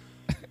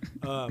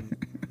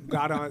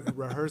got on,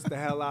 rehearsed the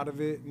hell out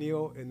of it,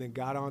 Neil, and then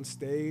got on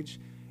stage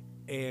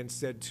and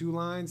said 2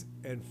 lines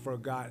and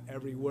forgot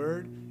every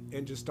word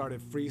and just started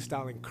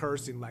freestyling,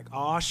 cursing like,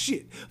 "Oh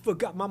shit,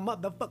 forgot my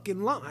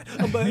motherfucking line."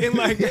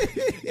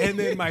 And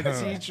then my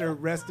teacher,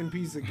 rest in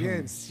peace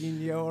again,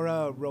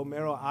 Senora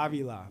Romero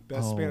Avila,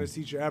 best Spanish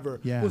teacher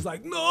ever, was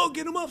like, "No,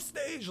 get him off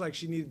stage!" Like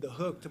she needed the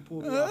hook to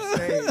pull me off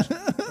stage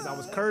because I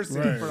was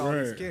cursing in front of all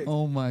these kids.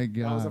 Oh my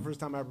god, that was the first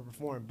time I ever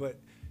performed. But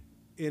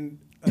in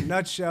a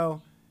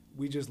nutshell,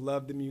 we just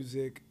loved the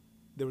music.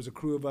 There was a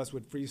crew of us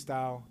with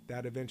freestyle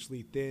that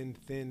eventually thinned.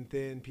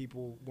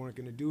 People weren't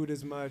going to do it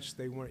as much.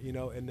 They weren't,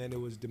 and then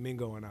it was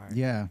Domingo and I.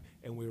 Yeah.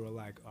 And we were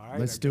like, all right,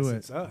 let's do it.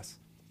 It's us.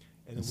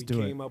 And then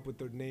we came up with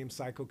the name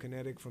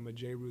Psychokinetic from a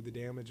J. Rue the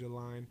Damager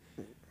line.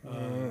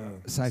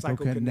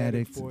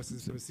 Psychokinetic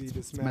forces proceed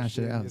to smash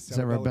it.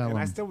 Cerebellum. And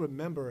I still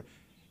remember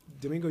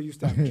Domingo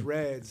used to have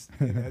dreads,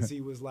 and as he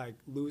was like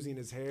losing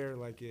his hair,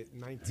 like at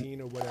 19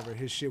 or whatever,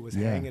 his shit was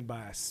hanging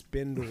by a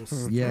spindle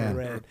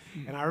thread.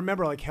 And I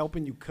remember like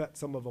helping you cut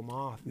some of them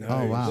off.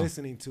 Oh wow!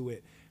 Listening to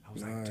it, I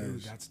was like,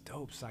 dude, that's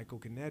dope.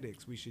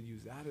 Psychokinetics. We should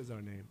use that as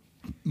our name.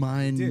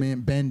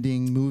 Mind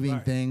bending, moving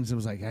things. It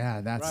was like,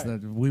 that's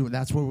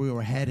that's where we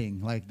were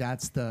heading. Like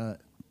that's the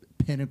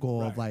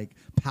pinnacle of like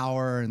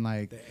power and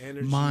like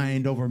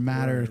mind over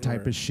matter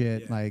type of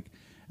shit. Yeah. Like.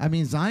 I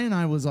mean, Zion and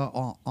I was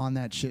on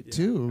that shit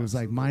too. It was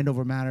like mind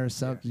over matter,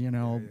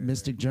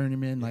 mystic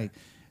journeyman, like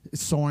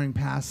soaring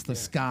past the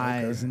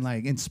skies and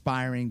like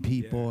inspiring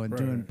people and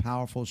doing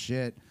powerful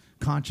shit,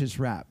 conscious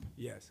rap.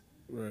 Yes,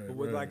 but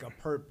with like a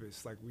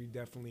purpose. Like we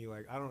definitely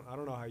like I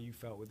don't know how you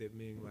felt with it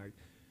being like.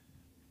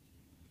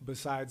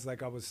 Besides,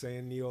 like I was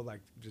saying, Neil,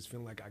 like just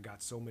feeling like I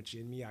got so much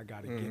in me, I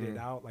got to get it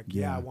out. Like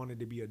I wanted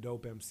to be a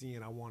dope MC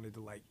and I wanted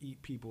to like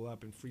eat people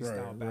up in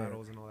freestyle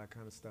battles and all that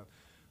kind of stuff.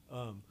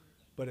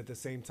 But at the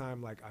same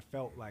time, like I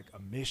felt like a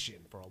mission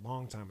for a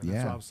long time, and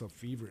that's why I was so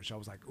feverish. I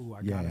was like, "Ooh,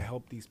 I gotta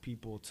help these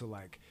people to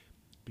like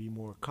be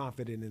more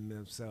confident in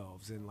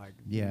themselves and like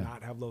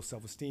not have low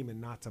self-esteem and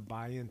not to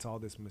buy into all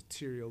this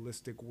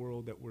materialistic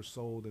world that we're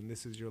sold. And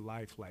this is your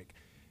life. Like,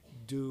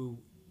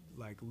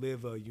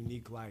 live a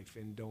unique life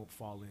and don't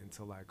fall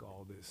into like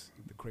all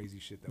the crazy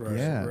shit that we're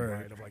sold,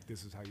 right? Of like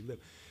this is how you live.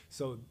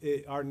 So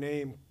our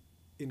name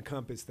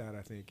encompassed that,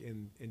 I think,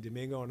 and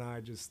Domingo and I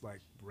just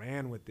like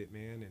ran with it,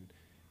 man,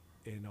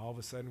 and all of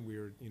a sudden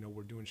we're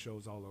doing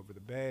shows all over the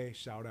Bay.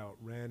 Shout out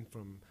Ren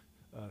from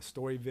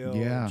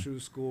Storyville, True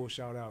School.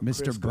 Shout out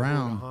Mr. Chris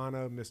Brown,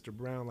 Mr.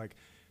 Brown. Like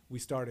we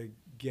started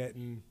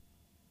getting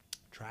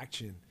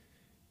traction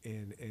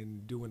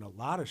and doing a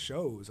lot of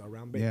shows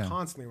around Bay,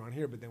 constantly around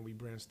here. But then we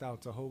branched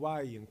out to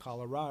Hawaii and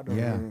Colorado,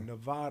 and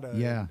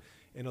Nevada,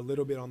 and a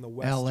little bit on the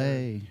western.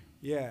 L.A.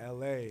 Yeah,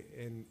 L.A.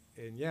 And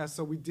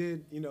so we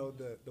did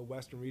the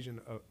western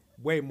region.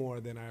 Way more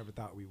than I ever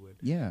thought we would.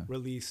 Yeah.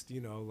 Released,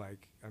 we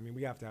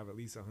have to have at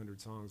least 100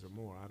 songs or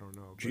more. I don't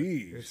know.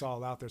 Jeez. It's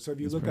all out there. So if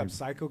you look up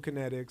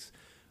Psychokinetics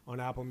on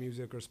Apple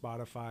Music or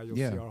Spotify, you'll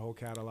see our whole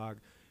catalog.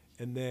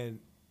 And then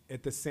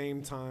at the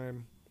same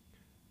time,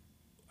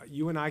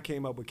 you and I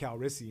came up with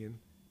KALRI IAN.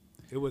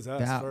 It was us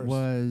first. That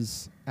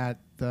was at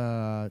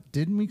the...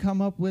 Didn't we come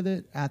up with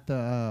it at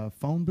the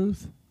phone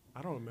booth?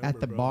 I don't remember. At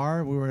the bro.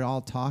 bar, we were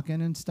all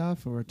talking and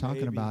stuff. We were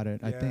talking Maybe, about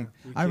it. I yeah. think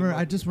We I came up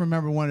I just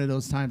remember one of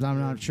those times. I'm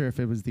not sure if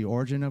it was the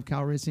origin of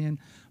KALRI IAN,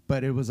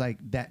 but it was like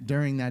that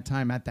during that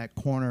time at that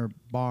corner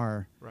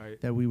bar Right.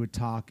 that we would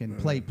talk and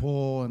play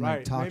pool and like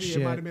Right. talk Maybe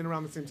shit. it might have been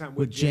around the same time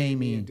with with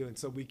Jamie Jamie. and doing.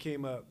 So we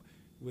came up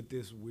with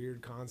this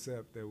weird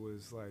concept that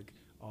was like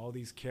all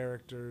these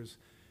characters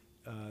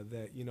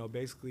that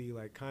basically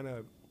like kind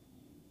of.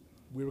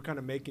 We were kind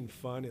of making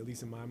fun, at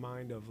least in my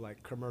mind, of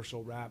like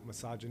commercial rap,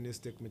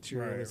 misogynistic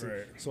materialism.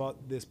 Right. So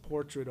this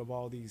portrait of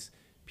all these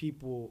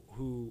people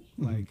who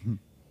like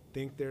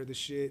think they're the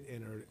shit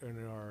and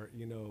are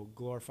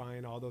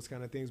glorifying all those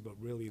kind of things, but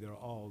really they're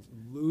all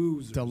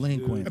losers,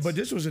 Delinquents. dudes. But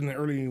this was in the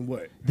early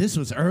what? This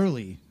was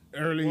early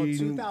Well,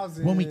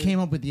 2000 when we came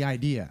up with the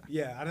idea.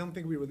 Yeah, I don't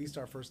think we released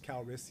our first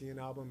KALRI IAN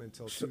album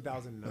until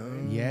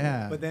 2009.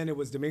 Yeah. But then it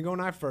was Domingo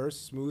and I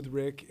first, Smooth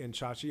Rick and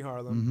Chachi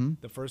Harlem.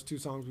 The first 2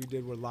 songs we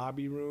did were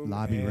Lobby Room,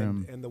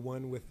 and the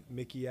one with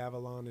Mickey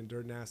Avalon and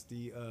Dirt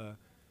Nasty,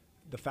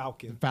 The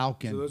Falcon.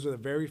 Falcon. So those are the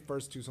very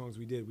first 2 songs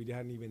we did. We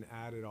hadn't even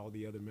added all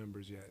the other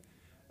members yet.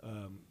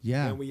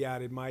 Yeah. Then we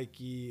added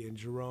Mikey and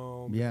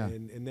Jerome. Yeah.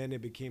 And then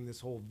it became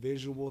this whole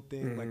visual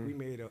thing. Like we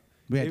made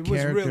We had it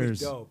characters. was really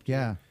dope. Dude.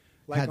 Yeah.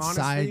 Like had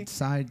honestly,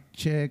 side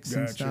chicks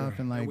and Gotcha. stuff,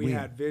 and like and we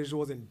had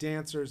visuals and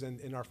dancers, and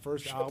in our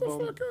first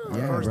album, fuck up. our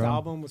Yeah, first bro.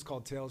 album was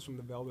called Tales from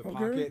the Velvet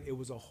Pocket. It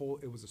was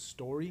a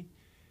story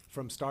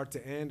from start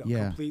to end, a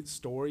complete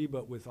story,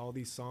 but with all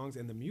these songs,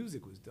 and the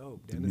music was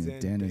dope. Denizen,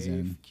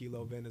 Dave,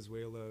 Kilo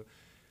Venezuela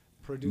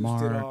produced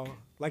Mark, it all.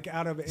 Like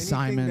out of anything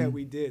Simon. that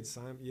we did,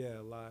 Simon, yeah,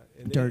 a lot.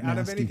 And Dirt out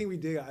of Nasty. anything we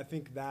did, I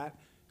think that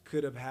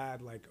could have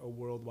had like a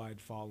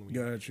worldwide following.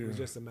 Gotcha. It was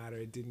just a matter;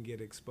 it didn't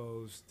get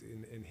exposed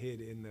and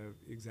hid in the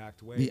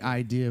exact way. the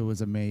idea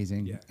was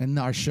amazing, Yeah. and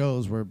our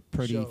shows were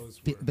pretty.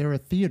 They were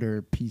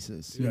theater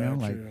pieces, you know,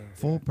 Gotcha. like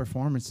full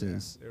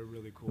performances. They're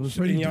really It cool. was shit.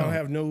 pretty And y'all dope.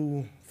 have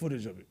no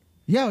footage of it.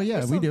 Yeah,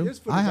 There's we some- do. there's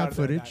footage I out have of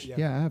that, footage. yeah.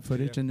 Yeah, I have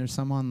footage, Yeah. and there's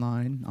some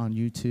online on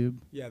YouTube.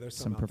 Yeah, there's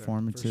some some out there, for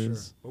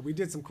performances. sure. But we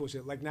did some cool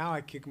shit. Like now,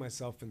 I kick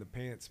myself in the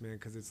pants, man,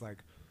 because it's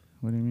like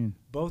What do you mean?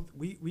 both.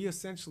 We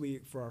essentially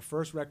for our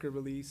first record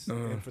release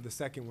and for the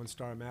second one,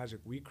 Star Magic,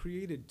 we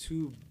created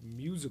 2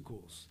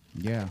 musicals.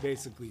 Yeah.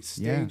 Basically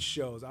stage Yeah.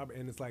 shows,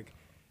 and it's like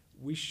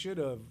we should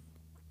have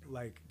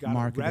like got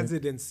Marketed.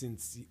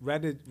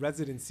 a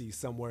residency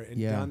somewhere and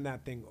Yeah. done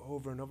that thing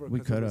over and over. We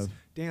 'cause it could was have.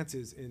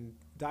 dances and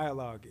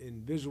dialogue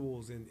and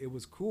visuals, and it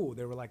was cool.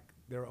 They were like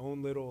their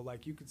own little,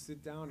 like you could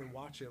sit down and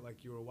watch it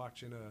like you were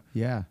watching a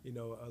Yeah.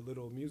 a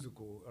little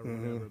musical or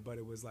whatever. But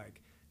it was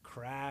like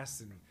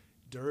crass and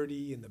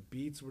dirty, and the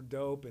beats were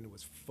dope, and it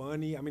was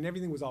funny. I mean,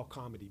 everything was all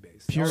comedy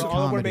based. Pure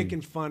all we're comedy.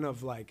 making fun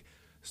of like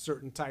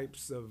certain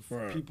types of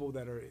Right. people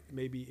that are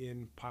maybe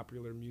in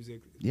popular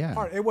music.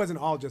 Yeah. It wasn't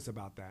all just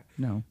about that.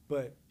 No.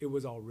 But it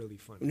was all really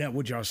funny. Now,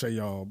 would y'all say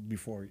y'all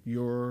before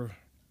your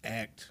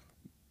act,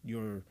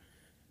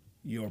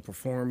 your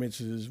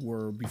performances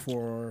were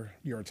before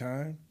your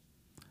time?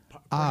 Oh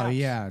Perhaps.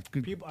 yeah.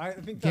 Good. People, I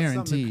think that's something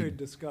Guaranteed. they could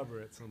discover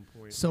at some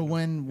point. So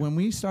when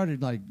we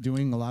started like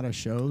doing a lot of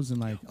shows, and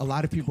like a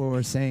lot of people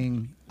were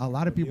saying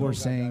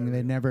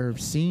they'd never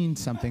seen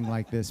something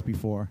like this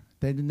before.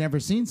 They'd never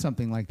seen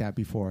something like that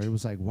before. It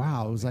was like,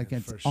 wow, it was like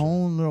its for sure.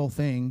 own little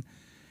thing.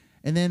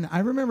 And then I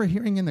remember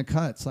hearing in the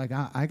cuts, like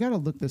I got to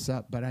look this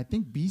up, but I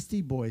think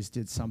Beastie Boys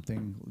did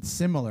something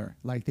similar.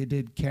 Like they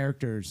did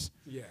characters.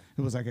 Yeah.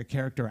 It was like a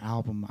character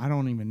album. I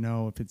don't even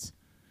know if it's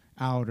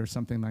out or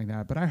something like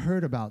that, but I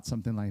heard about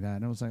something like that,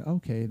 and I was like,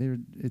 okay,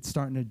 it's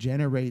starting to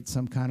generate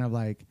some kind of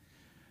like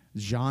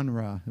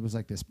genre. It was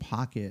like this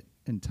pocket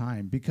in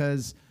time,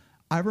 because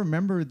I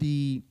remember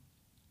we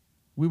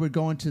would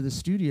go into the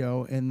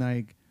studio and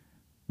like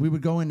we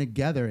would go in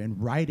together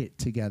and write it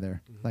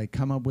together, like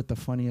come up with the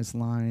funniest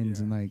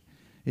lines, and like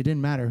it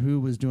didn't matter who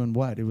was doing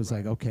what. It was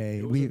like, okay,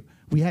 It was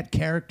we had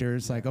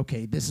characters, like,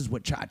 okay, this is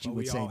what Chachi But would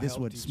we say, all this is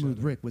what helped each Smooth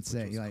other, Rick would which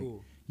say, was like,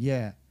 cool.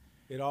 yeah.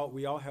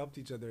 We all helped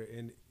each other,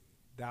 and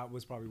that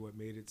was probably what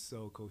made it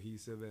so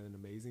cohesive and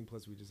amazing.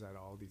 Plus, we just had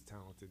all these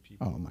talented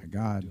people. Oh, my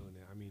God. doing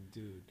it. I mean,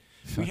 dude,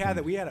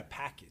 Fucking- we had a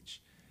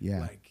package.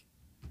 Yeah. like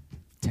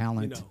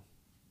Talent.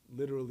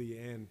 literally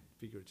and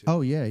figuratively.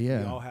 Oh, yeah, yeah.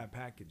 We all had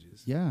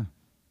packages. Yeah.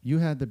 You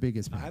had the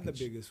biggest I package. had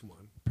the biggest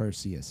one.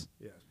 Perseus.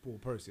 Yeah, well,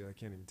 Percy. I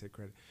can't even take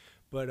credit,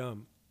 but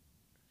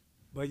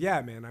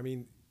yeah, man. I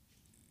mean,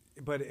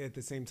 but at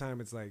the same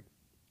time, it's like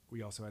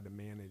we also had to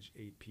manage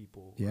 8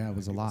 people. or Yeah, it 9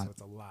 was a people, lot. So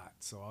it's a lot.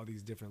 So all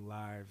these different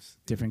lives,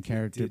 Different it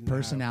character didn't have-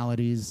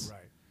 personalities.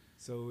 right.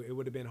 So it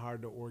would have been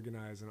hard to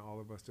organize and all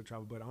of us to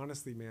travel. But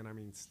honestly, man, I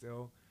mean,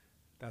 still,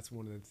 that's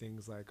one of the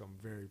things like I'm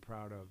very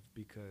proud of,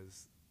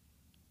 because,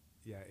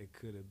 yeah, it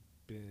could have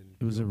been.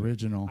 It was real big.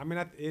 original. I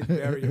mean, it's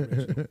very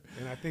original,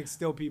 and I think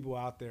still people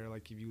out there,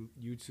 like if you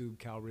YouTube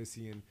KALRI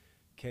IAN,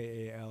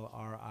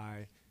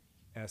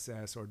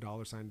 KALRISS or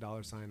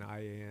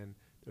 $IAN,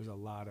 there's a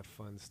lot of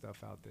fun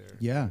stuff out there.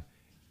 Yeah.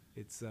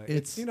 It's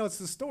it's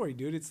the story,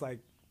 dude. It's like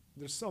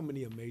there's so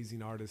many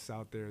amazing artists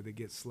out there that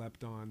get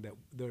slept on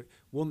that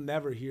we'll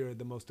never hear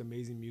the most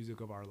amazing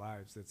music of our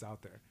lives that's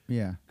out there.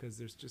 Yeah. Because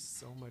there's just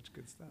so much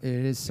good stuff.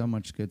 It is so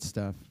much good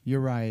stuff. You're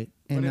right.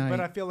 And But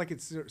I feel like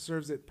it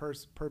serves its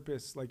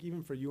purpose, like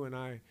even for you and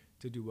I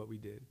to do what we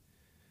did.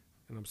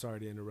 And I'm sorry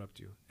to interrupt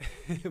you,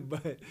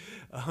 but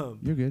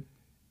you're good.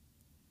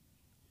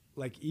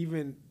 Like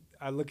even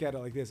I look at it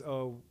like this.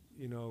 Oh,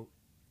 you know,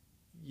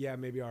 yeah,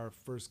 maybe our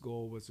first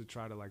goal was to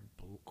try to like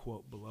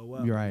quote blow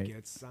up, right. and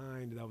get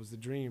signed. That was the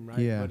dream, right?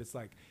 Yeah. But it's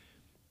like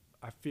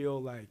I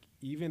feel like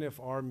even if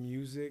our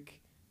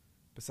music,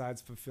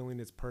 besides fulfilling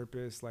its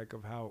purpose, like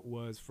of how it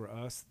was for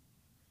us,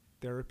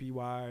 therapy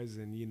wise,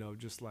 and you know,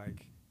 just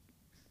like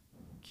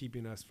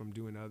keeping us from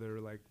doing other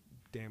like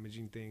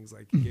damaging things,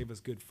 like it gave us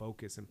good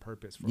focus and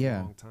purpose for a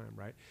long time,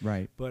 right?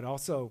 Right. But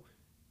also,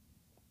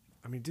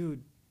 I mean,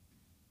 dude,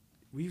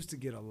 we used to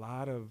get a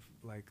lot of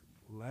like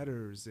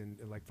letters and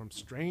like from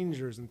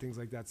strangers and things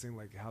like that saying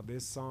like how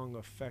this song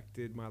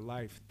affected my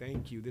life.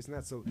 Thank you. This and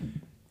that. So,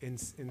 and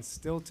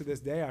still to this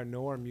day, I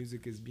know our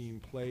music is being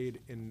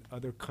played in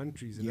other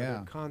countries and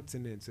other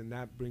continents, and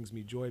that brings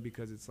me joy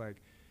because it's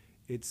like,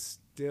 it's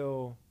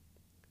still,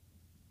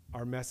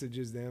 our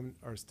messages then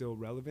are still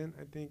relevant,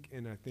 I think.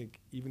 And I think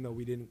even though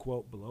we didn't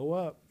quote blow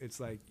up, it's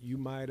like we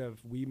might have.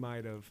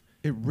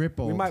 It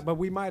rippled.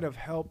 We might have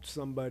helped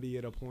somebody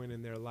at a point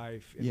in their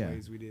life in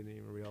ways we didn't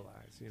even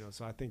realize, you know.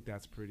 So I think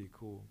that's pretty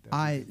cool.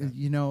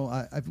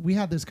 We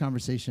had this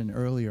conversation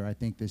earlier, I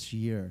think this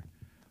year,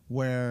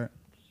 where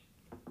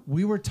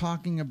we were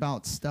talking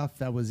about stuff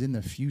that was in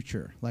the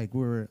future. Like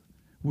we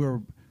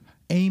were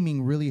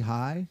aiming really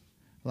high,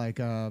 like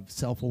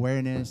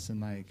self-awareness and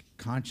like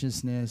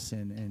consciousness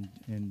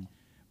and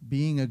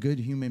being a good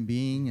human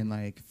being and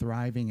like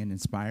thriving and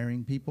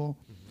inspiring people.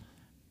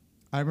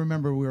 I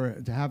remember we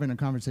were having a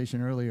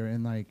conversation earlier,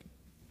 and like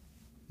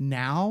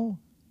now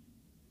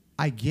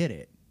I get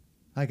it.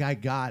 Like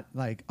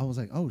I was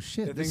like, oh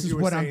shit, this is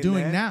what I'm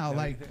doing now.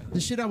 Like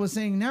the shit I was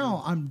saying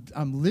now,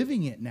 I'm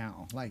living it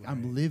now. Like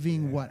I'm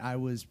living what I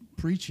was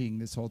preaching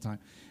this whole time.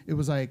 It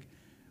was like,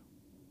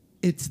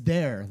 it's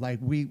there. Like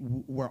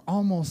we're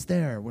almost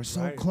there. We're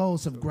so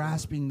close of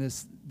grasping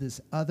this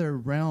other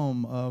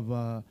realm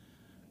of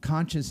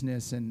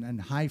consciousness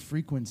and high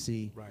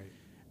frequency. Right.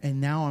 And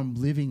now I'm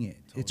living it.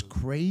 Totally. It's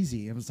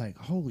crazy. It was like,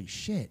 holy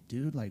shit,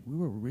 dude. Like we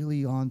were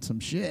really on some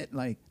shit.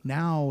 Like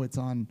now it's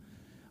on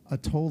a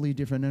totally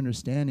different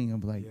understanding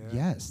of like,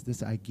 yes,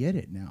 I get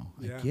it now.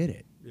 I get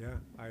it. Yeah,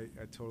 I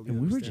totally.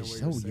 And we were just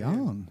so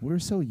young. We were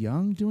so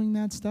young doing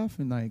that stuff,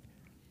 and like,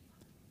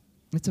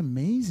 it's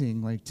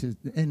amazing. Like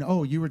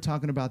you were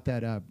talking about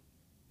that.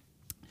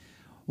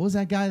 What was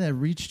that guy that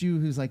reached you?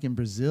 Who's like in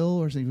Brazil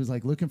or something? He was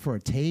like looking for a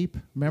tape.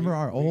 Remember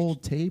our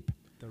old tape?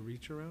 The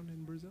reach around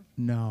in Brazil?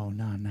 No,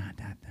 not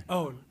that.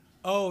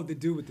 Oh, the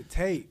dude with the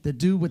tape. The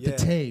dude with the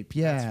tape.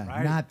 Yeah, that's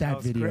right. Not that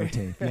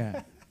videotape.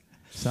 Yeah.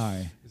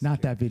 Sorry,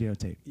 not that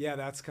videotape. Yeah,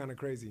 that's kind of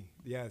crazy.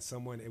 Yeah,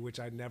 someone, which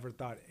I never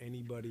thought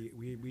anybody,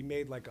 we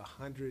made like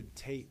 100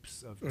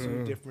 tapes of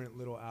 2 different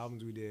little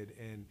albums we did.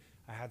 And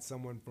I had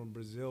someone from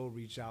Brazil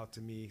reach out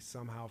to me,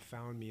 somehow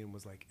found me and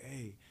was like,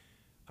 hey,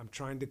 I'm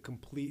trying to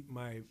complete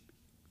my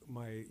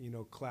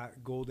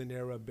golden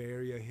era Bay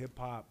Area hip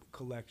hop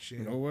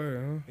collection. No way,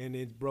 huh? And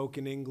it's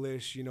broken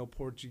English,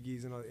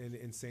 Portuguese,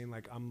 and saying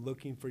like, I'm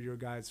looking for your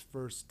guys'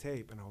 first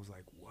tape. And I was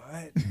like,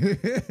 what?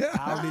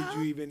 How did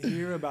you even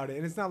hear about it?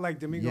 And it's not like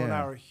Domingo and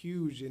I are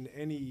huge in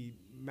any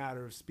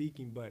matter of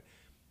speaking, but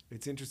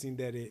it's interesting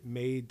that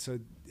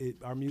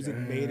our music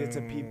made it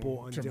to people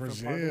on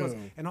different parts of the world.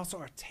 And also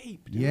our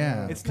tape, dude.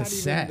 Yeah, it's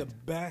cassette. not even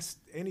the best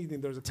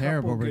anything. There's a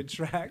Terrible, couple good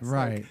tracks.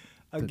 Right.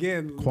 Like,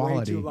 again,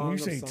 quality. way too long. When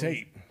you say songs.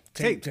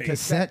 tape.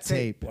 Cassette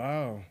tape.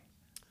 Wow.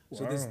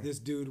 So this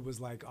dude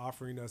was like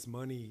offering us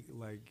money,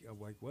 like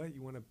what?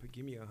 You want to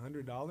give me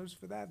 $100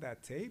 for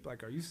that tape?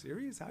 Like, are you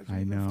serious? How'd you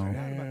I know. find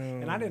out about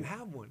it? And I didn't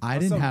have one. I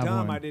was didn't so have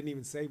dumb, one. I didn't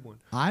even save one.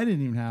 I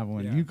didn't even have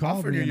one. Yeah. You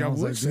called me and I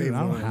was like, dude,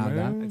 I don't have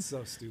that. It's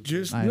so stupid.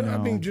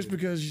 Just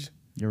because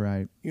you're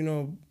right.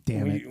 Damn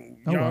it.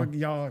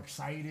 Y'all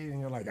excited and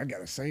you're like, I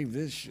gotta save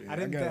this shit. I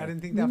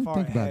didn't think that far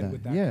ahead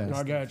with that. Yeah. Kind of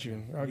I got stuff.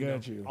 you. I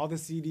got you. All the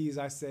CDs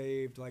I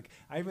saved, like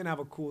I even have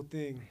a cool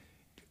thing.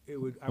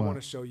 I want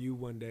to show you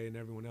one day and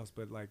everyone else,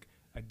 but like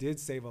I did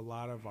save a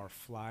lot of our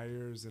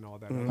flyers and all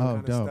that other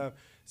kind of stuff.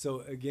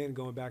 So again,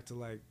 going back to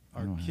like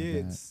our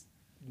kids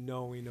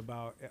knowing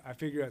about, I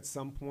figure at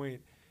some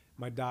point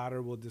my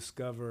daughter will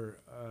discover,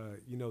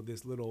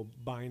 this little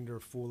binder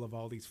full of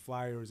all these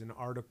flyers and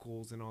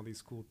articles and all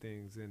these cool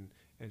things, and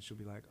she'll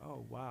be like,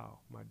 "Oh wow,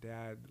 my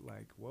dad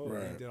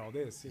he did all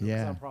this." 'Cause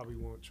I probably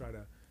won't try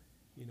to,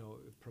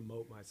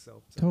 promote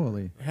myself.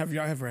 Totally. Have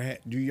y'all ever had?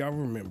 Do y'all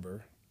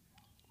remember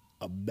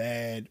a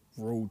bad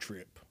road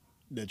trip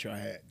that y'all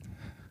had?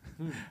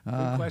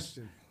 Good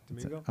question,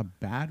 Domingo. A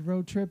bad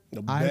road trip?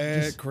 A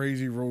bad,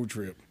 crazy road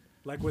trip.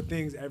 Like with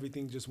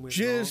everything just went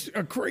just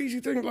wrong? A crazy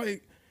thing.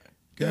 Like,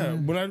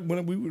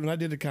 when I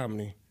did the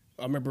comedy,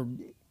 I remember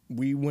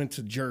we went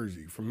to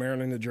Jersey, from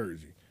Maryland to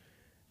Jersey,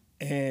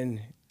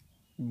 and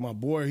my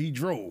boy, he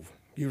drove.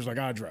 He was like,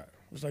 I drive.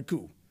 was like,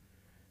 cool.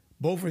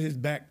 Both of his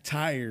back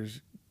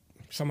tires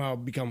somehow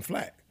become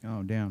flat.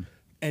 Oh, damn.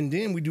 And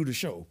then we do the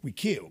show. We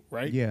killed,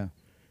 right? Yeah.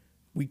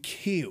 We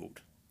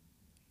killed.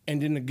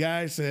 And then the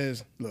guy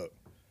says, look,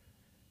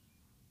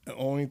 the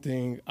only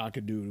thing I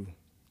could do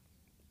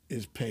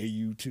is pay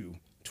you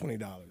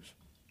 $20.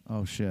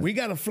 Oh, shit. We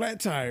got a flat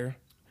tire.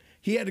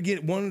 He had to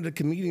get one of the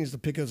comedians to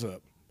pick us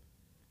up,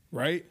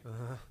 right?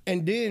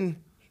 And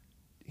then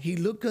he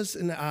looked us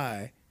in the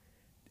eye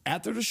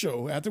after the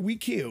show, after we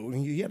killed,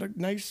 and he had a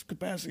nice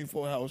capacity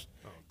for a house,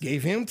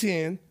 gave him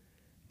 10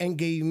 and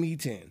gave me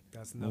 10.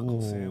 That's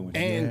knuckle sandwich.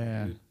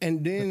 And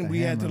then we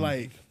had to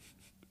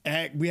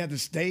hammer. we had to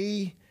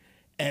stay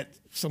at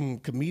some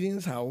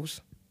comedian's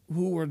house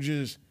who were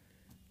just,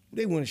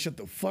 they wouldn't shut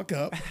the fuck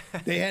up.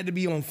 They had to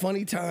be on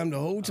funny time the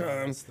whole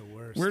time. That's the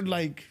worst.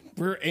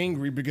 We're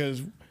angry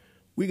because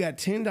we got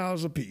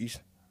 $10 a piece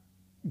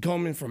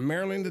coming from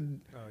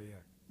Maryland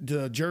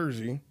to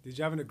Jersey. Did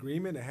you have an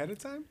agreement ahead of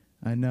time?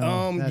 I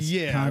know. That's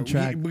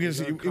contract. Because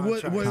it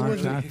Contract. was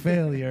Contract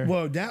failure.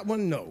 Well, that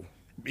one, no.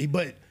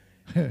 But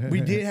we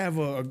did have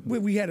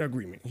we had an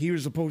agreement. He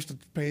was supposed to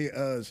pay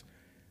us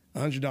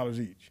 $100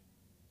 each.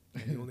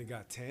 And you only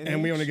got 10.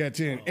 And we each? only got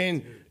 10. Oh,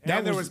 And dude.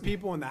 that there was was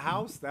people in the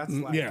house. That's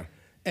like yeah.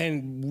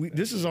 And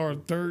this is our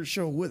third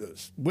show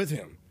with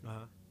him,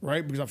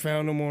 right? Because I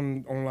found him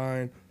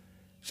online.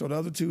 So the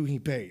other two he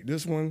paid.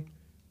 This one,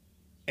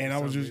 and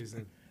For some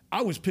reason.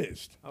 I was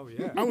pissed. Oh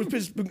yeah. I was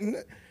pissed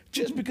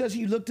just because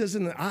he looked us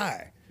in the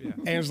eye,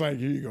 and it's like,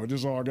 here you go, this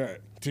is all I got,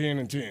 10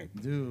 and 10,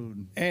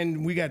 Dude.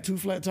 and we got 2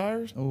 flat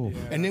tires, Oh.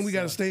 and then we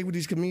got to sucks. stay with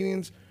these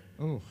comedians,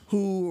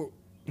 who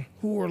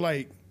were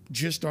like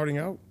just starting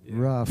out.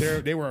 Rough.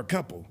 They were a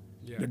couple.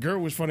 Yeah. The girl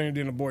was funnier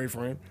than the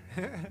boyfriend,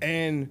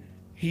 and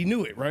he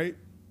knew it, right?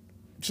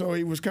 So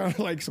it was kind of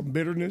like some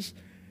bitterness,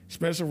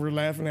 especially if we're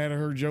laughing at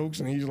her jokes,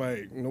 and he's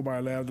like,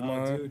 nobody laughed at Oh,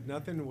 mine. dude,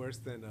 nothing worse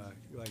than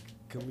like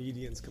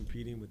comedians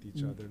competing with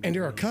each other. And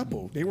they're a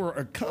couple. They were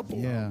a couple.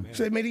 Yeah.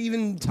 So it made it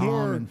even Tom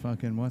more. and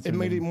fucking what's It her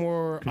made it name?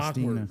 more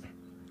Christina. awkward.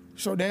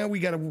 So now we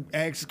got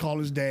to call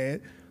his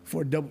dad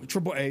for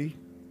triple A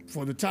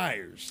for the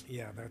tires.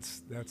 Yeah,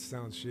 that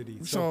sounds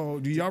shitty. So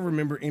do y'all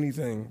remember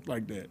anything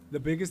like that? The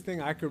biggest thing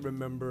I could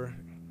remember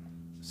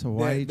So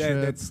Hawaii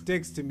trip, that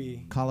sticks to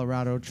me,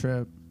 Colorado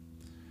trip.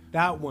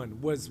 that one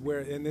was where,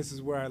 and this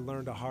is where I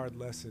learned a hard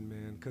lesson,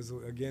 man. Because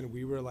again,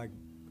 we were like,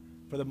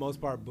 for the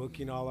most part,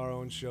 booking all our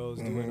own shows,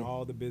 doing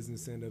all the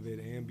business end of it,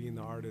 and being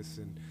the artists,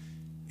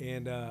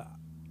 and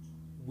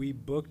we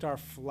booked our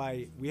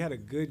flight. We had a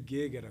good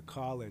gig at a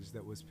college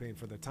that was paying,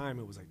 for the time,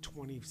 it was like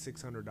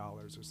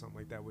 $2,600 or something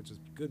like that, which is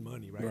good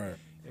money, right? Right.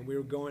 And we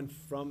were going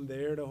from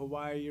there to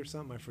Hawaii or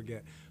something, I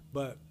forget.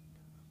 But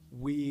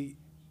we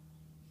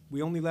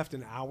only left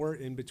an hour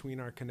in between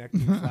our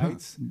connecting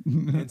flights.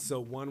 And so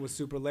one was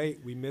super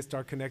late. We missed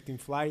our connecting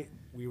flight.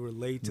 We were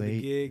late to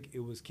the gig. It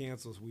was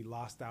canceled. So we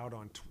lost out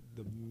on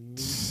the meat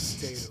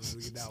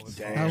potatoes. That was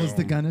hard. That was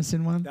the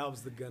Gunnison one? That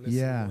was the Gunnison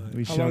Yeah. one.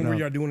 We How showed long were up.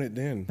 y'all doing it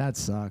then? That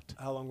sucked.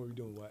 How long were we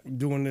doing what?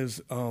 Doing this,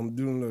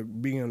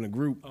 being in the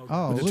group.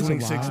 Oh, with it the was a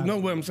 26. lot. No,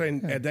 what I'm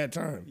saying at that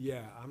time.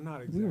 Yeah, I'm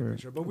not exactly were-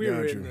 sure. But we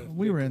were Gotcha. in the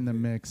We were in the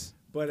mix.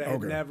 But I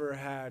Okay.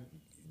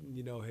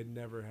 had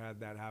never had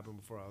that happen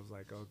before. I was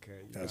like, okay,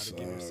 you That got to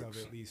give yourself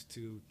sucks. at least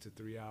 2 to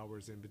 3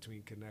 hours in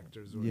between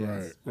connectors. Or Yeah.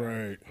 less.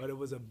 Right. But it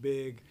was a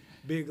big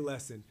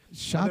lesson.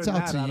 Shouts Other than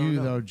out that, to I don't you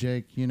know. though,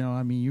 Jake. You know,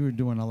 I mean, you were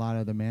doing a lot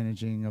of the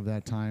managing of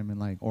that time and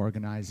like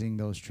organizing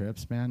those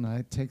trips, man.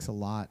 It takes a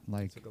lot,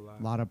 like Took a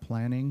lot. lot of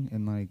planning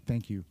and like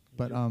thank you.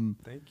 But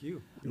Thank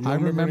you. I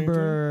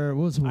remember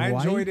what was Hawaii? I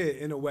enjoyed it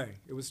in a way.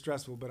 It was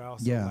stressful, but I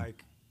also Yeah.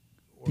 like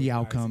The organizing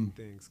outcome.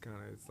 Things kind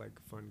of. It's like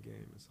a fun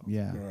game. It's all.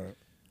 Yeah. Right.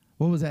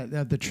 What was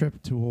that? The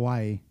trip to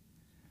Hawaii,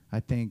 I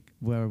think,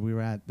 where we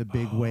were at the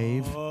big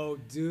wave, Oh,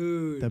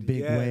 dude. the big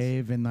yes.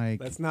 wave, and like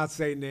Let's not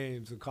say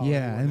names. And call yeah,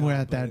 anyone and we're out,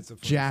 at but that it's a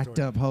funny jacked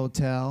story. up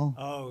hotel,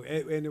 Oh,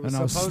 and it was and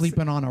I was supposed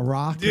sleeping on a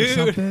rock or Dude.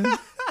 something.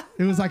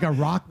 It was like a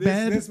rock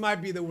bed. This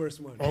might be the worst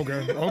one.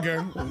 Okay.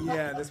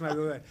 Yeah, this might be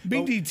the worst.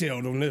 Be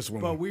detailed on this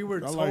one. But we were I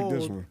told like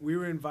this one. we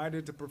were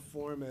invited to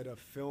perform at a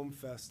film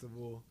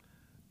festival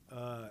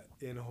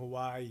in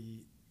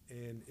Hawaii,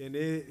 and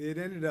it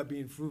ended up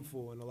being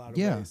fruitful in a lot of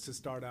Yeah. ways to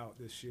start out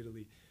this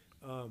shittily.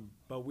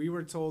 But we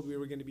were told we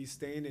were going to be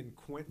staying in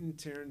Quentin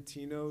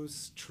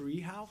Tarantino's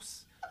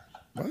treehouse.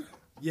 What?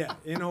 Yeah,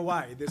 in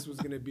Hawaii. This was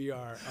going to be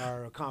our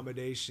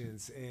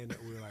accommodations, and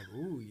we were like,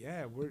 "Ooh,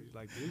 yeah, we're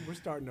like, dude, we're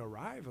starting to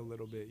arrive a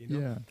little bit, you know."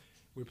 Yeah.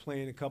 We're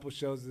playing a couple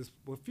shows,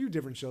 a few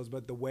different shows,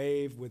 but The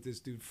Wave with this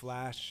dude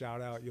Flash.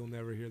 Shout out! You'll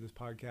never hear this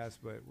podcast,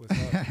 but what's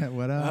up?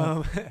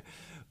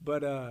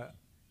 What up?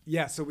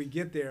 Yeah. So we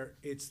get there.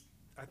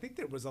 I think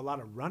there was a lot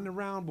of run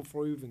around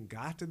before we even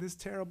got to this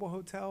terrible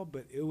hotel.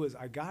 But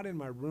I got in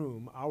my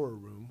room, our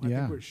room. I Yeah.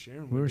 think we were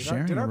sharing. We were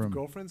sharing Did a our room.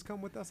 girlfriends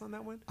come with us on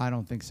that one? I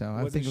don't think so.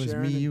 I Was think it it was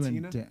Sharon me, and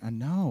you, Tina? and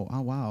no.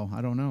 Oh wow,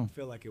 I don't know. I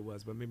feel like it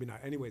was, but maybe not.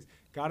 Anyways,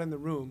 got in the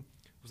room.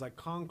 It was like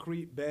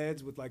concrete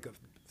beds with like a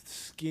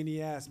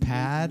skinny ass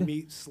Pad?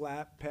 meat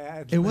slap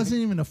pad. It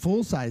wasn't even a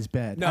full size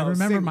bed. No, I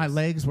remember my singles.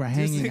 legs were Just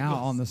hanging out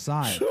singles. on the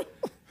side.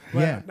 But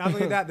Yeah. not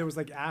only that, there was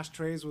like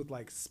ashtrays with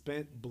like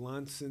spent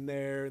blunts in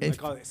there.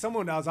 Like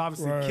someone that was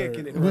obviously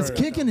kicking it. It was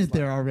first. kicking That it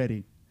there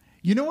already.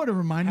 You know what it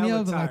reminded me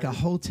Hella of? Like a tired.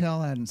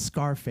 hotel at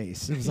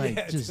Scarface. It was like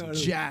Yeah, just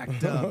totally.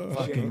 jacked up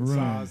fucking room.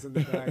 chainsaws in the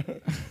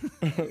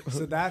back.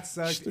 So that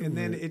sucked. And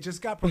then it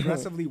just got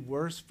progressively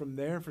worse from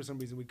there for some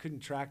reason. We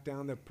couldn't track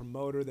down the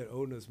promoter that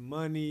owed us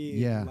money.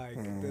 Yeah. And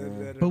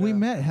like, But we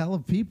met hella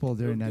people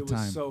during that it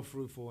time. was so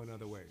fruitful in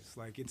other ways.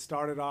 Like it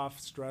started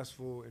off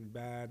stressful and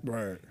bad.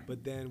 Right.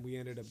 But then we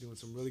ended up doing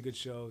some really good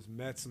shows,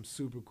 met some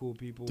super cool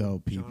people.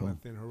 Dope people.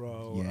 Jonathan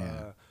Haro.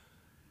 Yeah.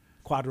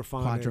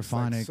 Quadraphonics, like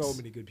Quadraphonics. so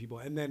many good people,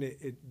 and then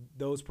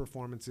those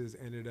performances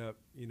ended up,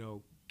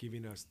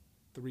 giving us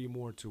 3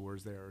 more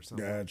tours there or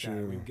something. Like that.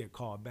 We would get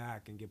called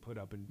back and get put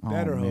up in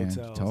better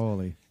hotels.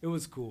 Totally. It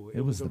was cool.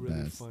 It was a the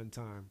really best. fun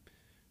time.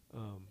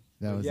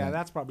 That.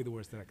 That's probably the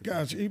worst thing I could.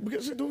 Gotcha.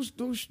 Because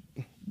those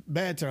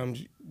bad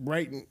times,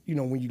 right?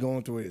 When you're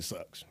going through it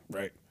sucks,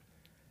 right?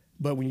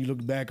 But when you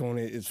look back on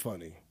it, it's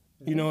funny.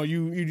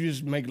 You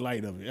just make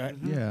light of it. Right?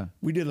 Yeah.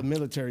 We did a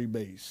military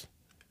base.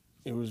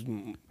 It was.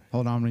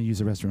 Hold on, I'm gonna use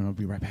the restroom. I'll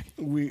be right back.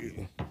 We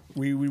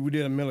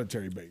did a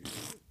military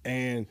base,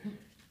 and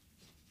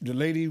the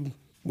lady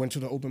went to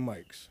the open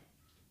mics,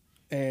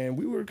 and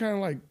we were kind of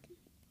like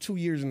 2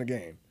 years in the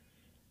game,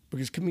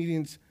 because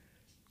comedians,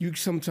 you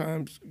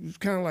sometimes it's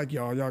kind of like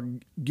y'all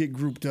get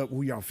grouped up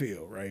who y'all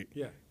feel, right?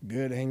 Yeah.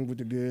 Good hang with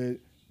the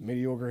good,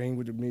 mediocre hang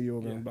with the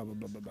mediocre, Yeah. and blah blah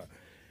blah blah blah.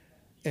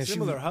 And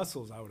Similar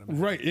hustles, I would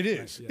imagine. Right, it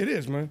is. Like, yeah. It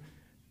is, man.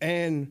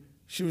 And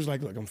she was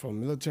like, look, I'm from a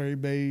military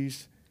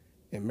base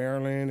in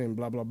Maryland and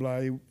blah, blah,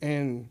 blah.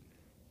 And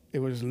it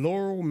was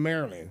Laurel,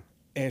 Maryland.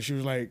 And she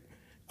was like,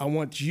 I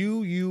want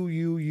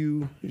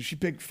you. She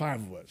picked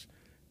 5 of us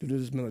to do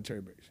this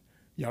military base.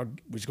 Y'all,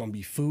 there's going to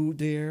be food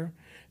there.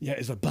 Yeah,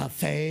 it's a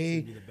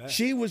buffet. Be the best.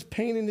 She was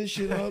painting this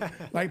shit up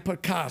like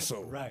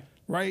Picasso. Right.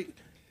 Right?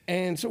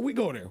 And so we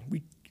go there.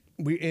 We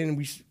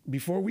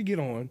before we get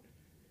on,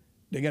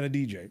 they got a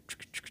DJ.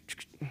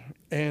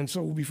 And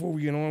so before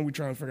we get on, we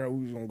try and figure out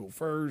who's going to go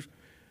first.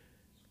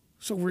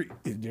 So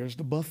there's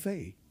the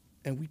buffet,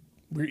 and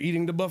we're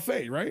eating the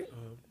buffet, right?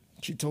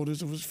 She told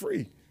us it was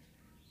free,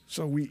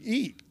 so we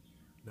eat.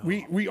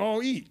 No. We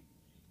all eat,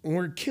 and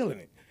we're killing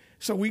it.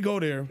 So we go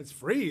there. It's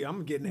free.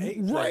 I'm getting 8.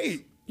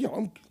 Right?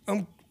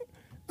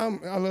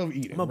 I love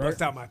eating. I'm gonna right?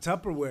 bust out my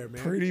Tupperware,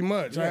 man. Pretty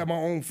much. I have my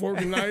own fork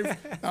and knife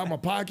out my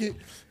pocket.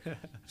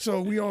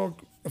 So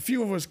a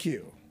few of us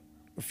kill,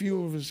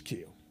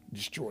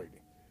 destroyed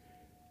it.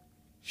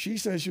 She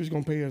said she was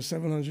gonna pay us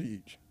 $700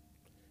 each.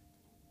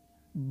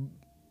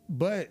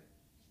 But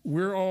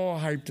we're all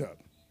hyped up.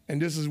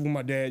 And this is what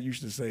my dad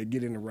used to say,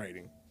 get into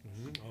writing.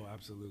 Mm-hmm. Oh,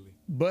 absolutely.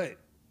 But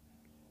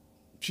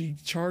she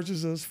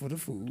charges us for the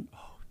food.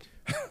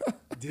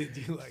 Did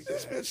you like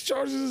This that? bitch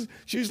charges us.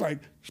 She's like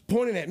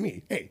pointing at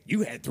me. Hey,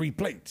 you had 3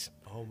 plates.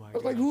 Oh my I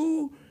was god. like,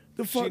 who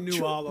the fuck? She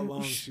knew all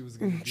along she was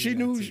gonna do She that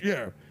knew, too.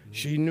 yeah.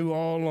 She knew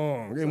all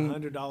along. It's And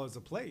 $100 a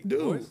plate, dude,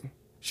 boys.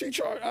 she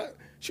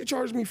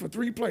charged me for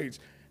 3 plates.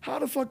 How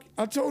the fuck?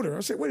 I told her.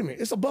 I said, wait a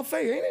minute, it's a buffet,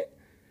 ain't it?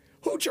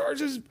 Who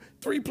charges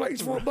 3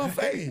 plates for a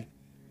buffet?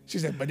 She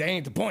said, but that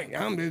ain't the point.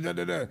 I'm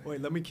da. Wait,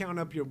 let me count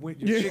up your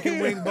Yeah. chicken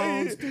wing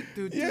bones.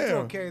 Yeah.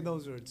 Okay,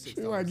 those are $6. She's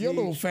like, your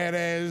little fat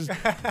ass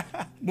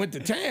went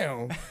to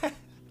town.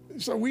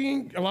 So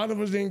a lot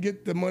of us didn't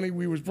get the money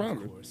we was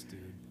promised. Of course, dude.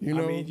 You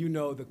know? I mean,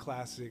 the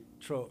classic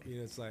trope.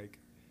 It's like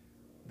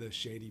the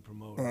shady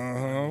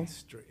promoter.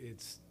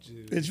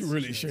 It's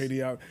really just-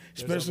 shady out,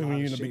 there's a especially lot when of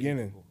you're in the shady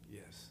beginning. people.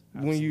 Yes.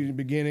 When you're in the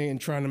beginning and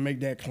trying to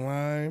make that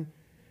climb.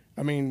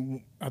 I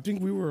mean, I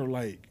think we were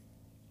like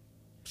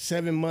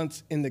 7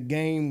 months in the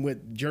game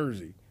with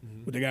Jersey,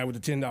 with the guy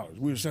with the $10.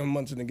 We were 7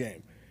 months in the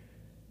game.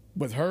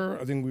 With her,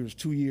 I think we was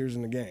 2 years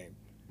in the game.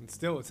 And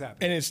still, it's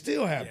happening. And it's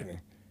still happening.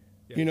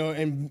 Yeah.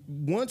 And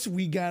once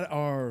we got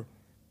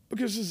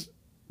because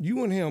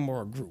you and him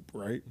are a group,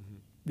 right?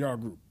 Y'all a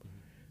group.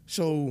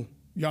 So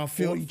y'all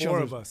feel each Four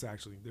other's... of us,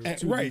 actually. There were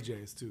 2 right.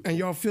 DJs, too. And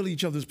y'all feel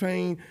each other's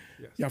pain.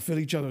 Yes. Y'all feel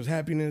each other's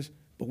happiness.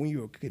 But when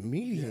you're a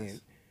comedian,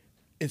 Yes.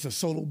 it's a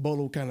solo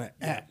bolo kind of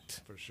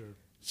act. For sure.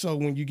 So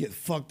when you get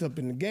fucked up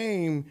in the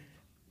game,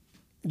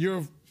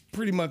 you're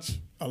pretty much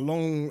a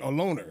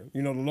loner,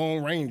 the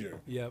Lone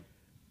Ranger. Yep.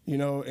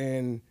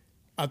 And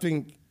I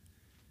think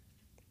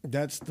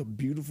that's the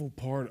beautiful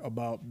part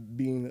about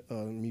being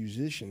a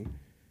musician,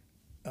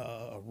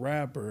 a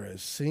rapper, a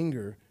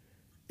singer,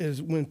 is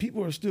when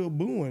people are still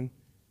booing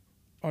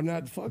or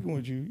not fucking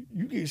with you,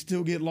 you can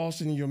still get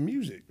lost in your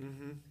music.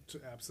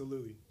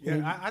 Absolutely.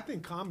 Yeah, I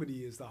think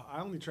comedy is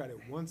I only tried it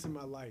once in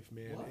my life,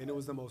 man, and it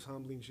was the most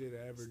humbling shit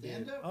I ever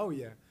did. Oh,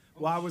 yeah.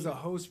 Well, I was a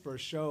host for a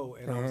show,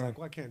 and I was like,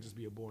 well, I can't just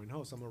be a boring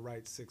host. I'm going to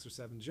write 6 or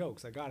 7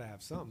 jokes. I got to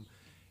have something.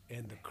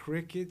 And the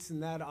crickets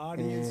in that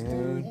audience,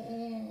 dude,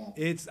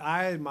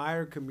 I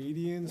admire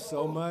comedians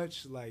so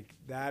much. Like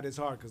that is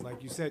hard because,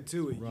 like you said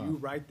too, you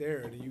right there,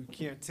 and you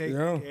can't take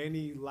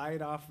any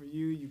light off of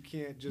you. You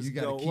can't just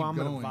gotta go, keep "Oh, I'm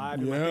gonna going." vibe."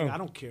 in my thing. I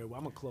don't care. I'm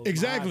gonna close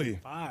Exactly.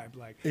 my eyes and vibe.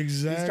 Like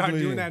Exactly. you start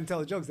doing that and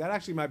telling jokes. That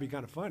actually might be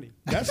kind of funny.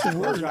 That's the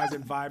Close word. your eyes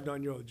and vibed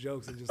on your own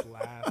jokes and just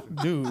laugh. And,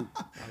 Dude.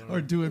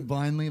 Or do it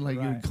blindly, like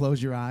you Right.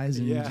 close your eyes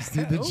and you just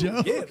do the Oh,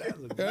 joke. Yeah,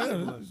 that looks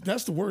Yeah,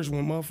 that's the worst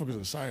when motherfuckers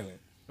are silent.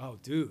 Oh,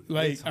 dude.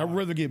 Like, it's I'd hard.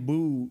 rather get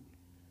booed.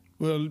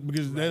 Well,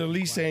 because that at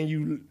least saying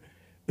you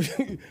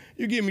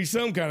you give me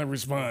some kind of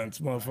response,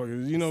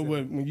 motherfuckers. You know,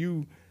 but when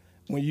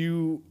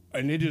you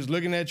and they're just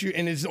looking at you,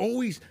 and it's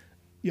always,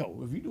 if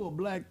you do a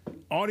black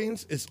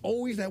audience, it's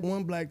always that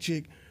one black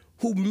chick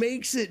who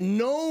makes it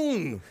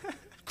known.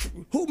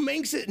 Who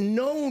makes it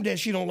known that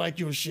she don't like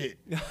your shit?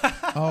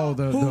 Oh,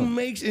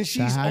 And she's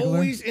haggler?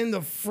 always in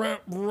the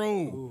front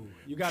row. Ooh,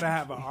 you got to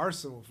have an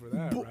arsenal for that,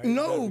 right? You gotta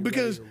No, be ready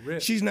because to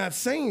rip. she's not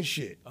saying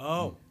shit.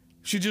 Oh.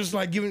 She just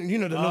like giving, the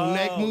little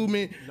neck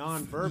movement.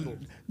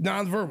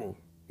 Non-verbal.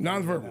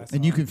 Nonverbal.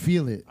 And you can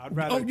feel it. I'd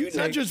rather Oh, you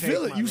not just take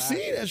feel it. my You lashes.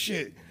 see that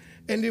shit.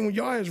 And then when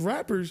y'all as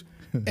rappers,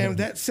 and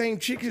that same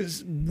chick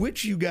is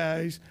with you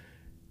guys,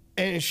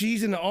 and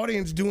she's in the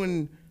audience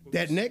doing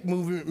that neck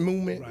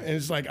movement, Right. and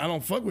it's like, I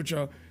don't fuck with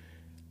y'all.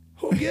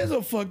 Who gives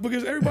a fuck?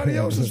 Because everybody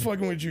else is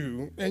fucking with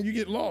you, and you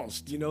get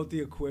lost. You know what the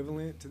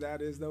equivalent to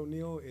that is, though,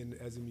 Neil?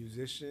 As a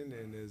musician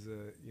and as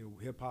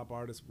a hip hop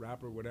artist,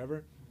 rapper,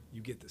 whatever,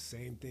 you get the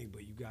same thing,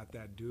 but you got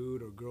that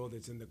dude or girl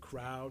that's in the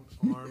crowd,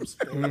 arms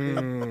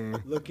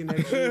folded, looking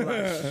at you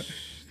like,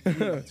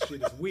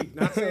 shit is weak.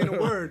 Not saying a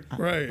word,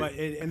 Right. But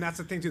and that's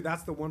the thing too.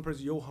 That's the one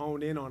person you'll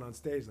hone in on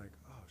stage, like,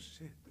 oh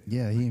shit.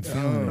 Yeah, he ain't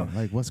feeling it.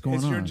 Like, what's going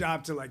It's on? your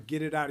job to like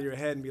get it out of your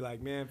head and be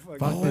like, man, fuck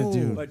that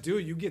dude. But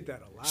dude, you get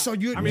that a lot. So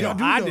you- I mean, y'all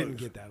do I know didn't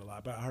this. get that a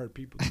lot, but I heard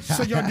people. do.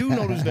 So y'all do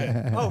notice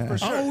that. Oh, for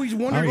sure. I always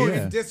wondered Oh, if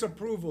yeah.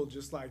 Disapproval,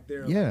 just like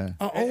there. Yeah.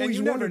 I And always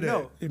you never wondered that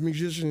know. if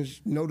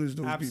musicians notice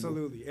those people.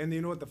 Absolutely. And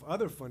you know what the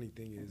other funny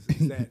thing is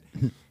that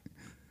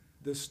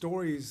the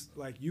stories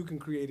like you can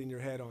create in your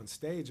head on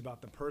stage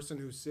about the person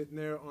who's sitting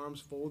there, arms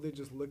folded,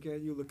 just looking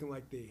at you, looking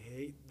like they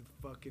hate the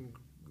fucking,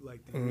 like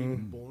they're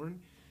even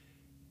born.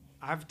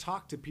 I've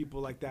talked to people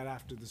like that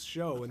after the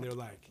show, and they're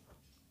like,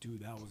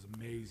 dude, that was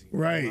amazing.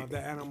 Right. I love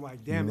that. And I'm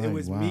like, damn, You're it like,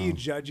 was wow. me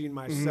judging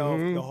myself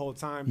the whole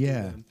time. through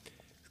Yeah. them.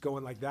 It's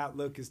going like, that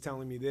look is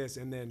telling me this,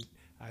 and then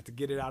I have to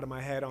get it out of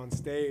my head on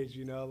stage,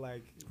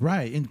 like.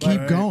 Right, and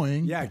keep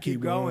going. Yeah, keep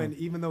keep going. going.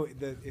 Even though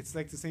it's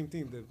like the same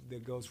thing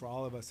that goes for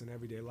all of us in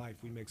everyday life.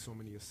 We make so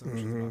many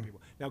assumptions about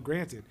people. Now,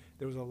 granted,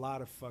 there was a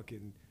lot of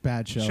fucking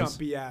Bad shows.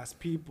 chumpy ass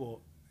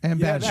people. And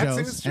bad that's-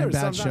 shows. it's true. And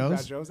bad Sometimes shows.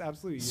 Bad shows,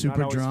 absolutely. You're Super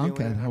not always drunk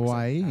feeling at it.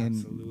 Hawaii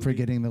Absolutely. and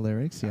forgetting the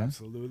lyrics. Yeah.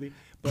 Absolutely.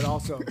 But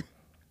also,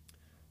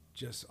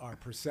 just our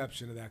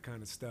perception of that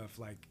kind of stuff.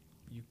 Like,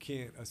 you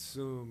can't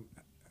assume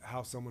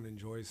how someone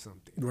enjoys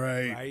something.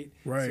 Right,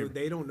 right. So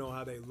they don't know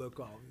how they look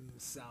all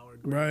sour.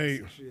 grapes Right.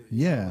 and shit,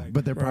 Yeah,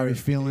 but they're probably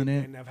feeling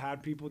it. And I've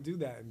had people do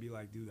that and be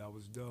like, dude, that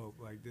was dope.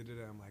 Like,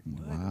 da-da-da. I'm like,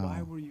 what? Wow.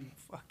 Why were you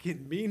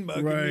fucking mean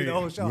mugging me Right. the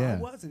whole show? Yeah. I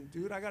wasn't,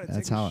 dude. I got to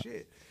That's take how. a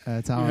shit.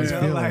 That's how I was You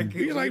know, feeling. like-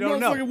 He's like, You don't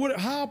know. motherfucker,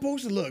 how I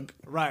supposed to look?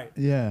 Right.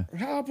 Yeah.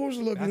 How I supposed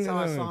to look? That's in how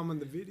I the- saw him in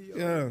the video.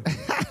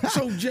 Yeah.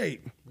 So,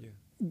 Jake,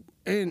 Yeah.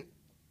 and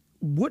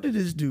what did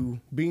this do,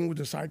 being with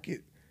the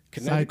Psychokinetics?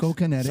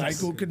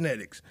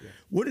 Psychokinetics.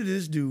 What did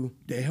this do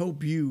to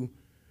help you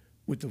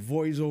with the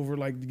voiceover?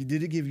 Like,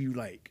 did it give you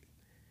like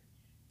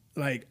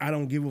I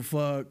don't give a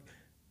fuck?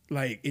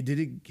 Like, did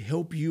it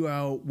help you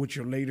out with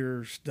your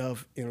later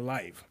stuff in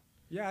life?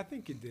 Yeah, I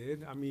think it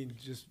did. I mean,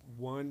 just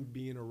one,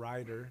 being a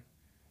writer,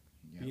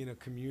 being a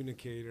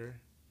communicator.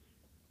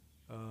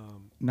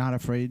 Not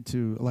afraid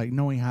to, like,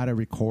 knowing how to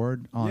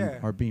record on Yeah.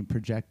 or being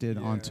projected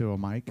Yeah. onto a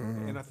mic.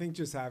 And I think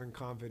just having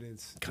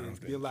confidence. To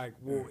be like,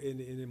 well,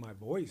 in my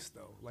voice,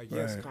 though. Like,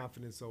 yes, Right.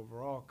 confidence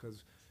overall,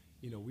 because,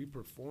 we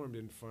performed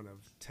in front of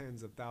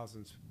tens of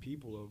thousands of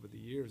people over the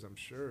years, I'm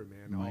sure,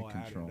 man, Mic all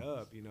control.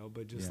 added up,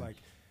 but just Yeah. like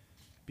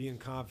being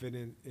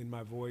confident in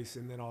my voice,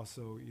 and then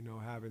also,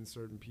 having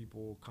certain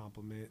people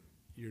compliment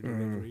your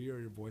delivery or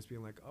your voice,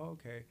 being like, oh,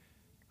 okay,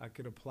 I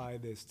could apply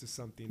this to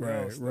something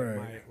Right, else that right.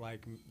 might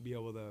like be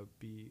able to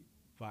be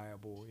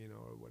viable,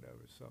 or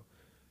whatever. So,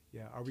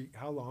 yeah.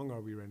 How long are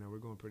we right now? We're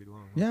going pretty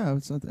long. Huh? Yeah,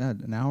 it's at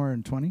an hour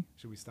and 20.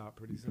 Should we stop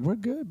pretty soon? We're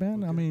good,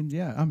 man. I Okay. mean,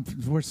 yeah,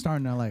 we're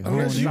starting to like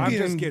Unless hone you in. I'm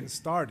getting- just getting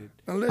started.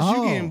 Unless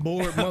Oh. you getting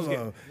bored,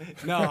 mother.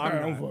 No,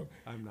 I'm I'm not. fuck-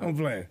 I'm not. I'm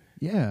playing.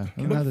 Yeah,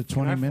 Can another I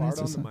 20 minutes fart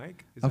or on so. the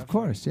mic? Is Of that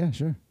course, yeah,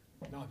 sure.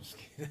 fine? No, I'm just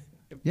kidding.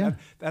 Yeah.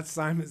 That's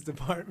Simon's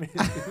department.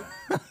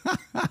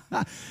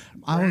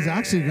 I was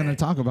actually going to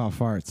talk about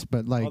farts,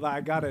 but like, Although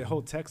I got a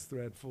whole text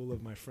thread full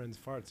of my friends'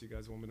 farts. You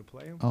guys want me to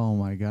play them? oh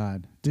my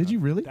God. Did you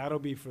really? That'll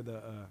be for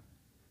the.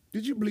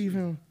 Did you believe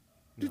him?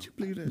 Did you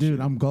believe that Dude, shit?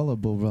 I'm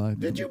gullible, bro.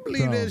 Did you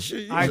believe Bro. that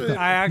shit? You I said-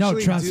 actually No,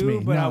 trust do,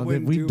 me. but I No,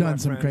 wouldn't we've do done my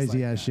some friends crazy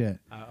like ass that. shit.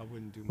 I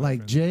wouldn't do my Like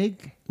friends.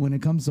 Jake, when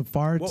it comes to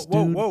farts,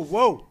 Whoa, dude, whoa,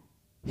 whoa!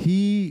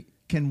 he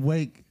can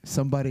wake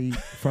somebody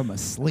from a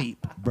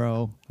sleep,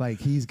 bro. Like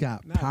he's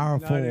got Not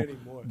powerful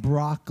anymore.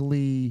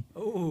 broccoli,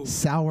 Ooh.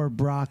 sour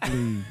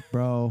broccoli,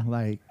 bro.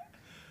 Like,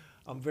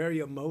 I'm very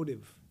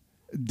emotive.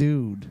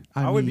 dude,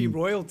 I would be mean,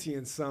 royalty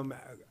in some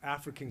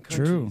African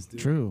true, countries, dude.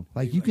 true.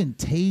 Like you can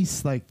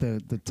taste like the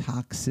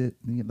toxic,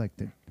 like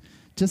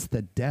just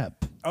the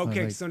depth.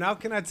 Okay, Like, so now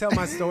can I tell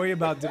my story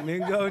about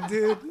Domingo,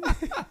 dude?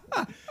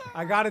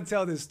 I got to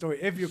tell this story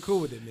if you're cool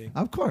with it, Nick.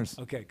 of course.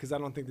 Okay, because I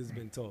don't think this has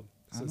been told.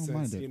 I So don't since,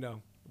 mind it. you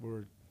know,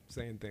 we're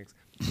saying things.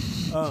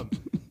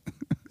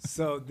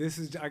 So this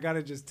is, I got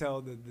to just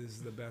tell that this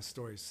is the best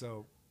story.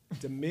 So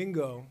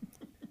Domingo,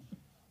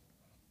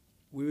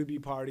 we would be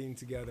partying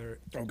together.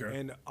 Okay.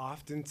 And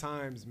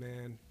oftentimes,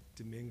 man,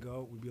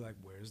 Domingo, we'd be like,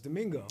 where's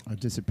Domingo? I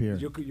disappear.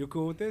 You're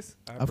cool with this?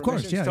 I have Of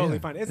course, permission? yeah, It's totally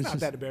yeah. fine. It's It's not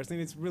just- that embarrassing.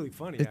 It's really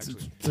funny, It's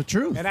actually. the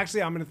truth. And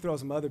actually, I'm going to throw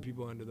some other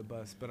people under the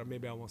bus, but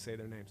maybe I won't say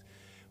their names.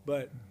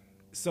 But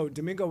so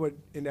Domingo would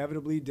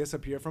inevitably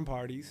disappear from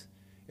parties.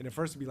 And at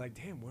first, it'd be like,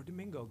 damn, where'd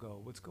Domingo go?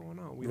 What's going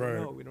on? We Right.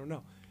 don't know. We don't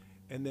know.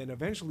 And then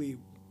eventually,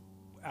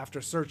 after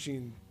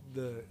searching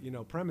the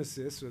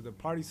premises or the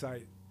party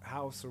site,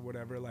 house or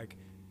whatever, like,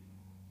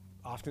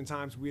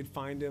 oftentimes we'd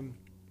find him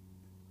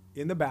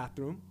in the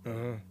bathroom,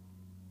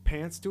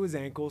 pants to his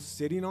ankles,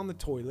 sitting on the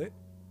toilet.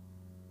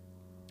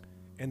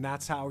 And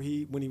that's how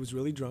when he was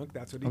really drunk,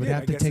 that's what he I would did.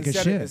 have I to guess take a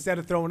instead shit. Of, instead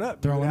of throwing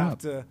up, Throwing you would have up.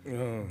 to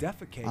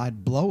defecate.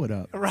 I'd blow it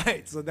up.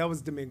 Right. So that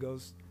was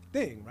Domingo's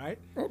thing, right?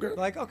 Okay.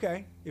 Like,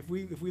 okay, if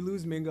we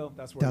lose Mingo,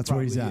 that's where That's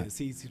where he's at.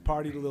 He's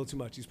partied a little too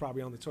much. He's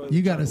probably on the toilet.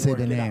 You got trying to say work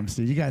the it out. names,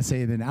 dude. You got to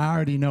say the. I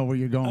already know where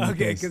you're going.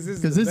 Okay, because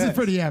because this is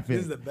pretty epic.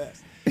 This is the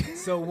best.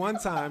 So one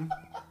time,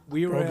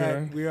 we were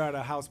at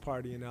a house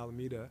party in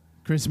Alameda.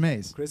 Chris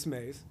Mays. Chris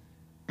Mays,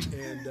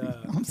 and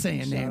I'm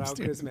saying shout names, out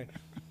dude. Chris May,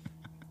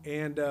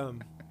 and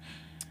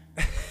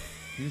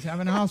He was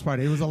having a house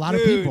party. It was a lot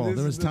of Dude, people. this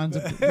There was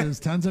is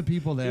the tons of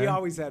people there. he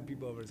always had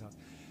people over his house.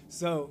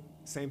 So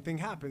same thing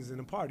happens in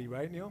a party,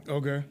 right, Neil?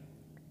 Okay.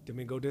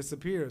 Domingo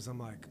disappears. I'm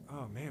like,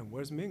 oh man,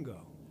 where's Mingo?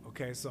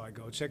 Okay, so I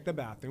go check the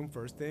bathroom.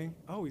 First thing,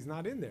 oh, he's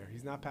not in there.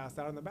 He's not passed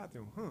out in the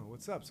bathroom.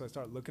 What's up? So I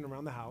start looking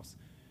around the house,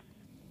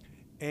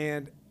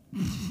 and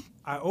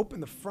I open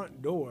the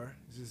front door.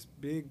 It's this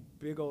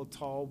big old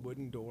tall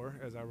wooden door,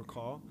 as I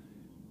recall,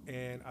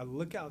 and I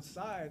look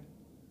outside,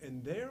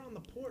 and there on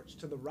the porch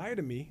to the right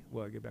of me,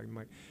 well, I get back to the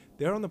mic.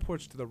 There on the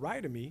porch to the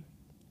right of me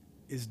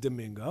is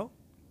Domingo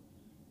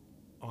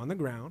on the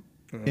ground.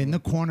 in the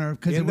corner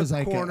because it was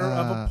like corner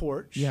of a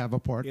porch. Yeah, of a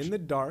porch. In the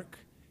dark.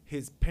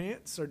 His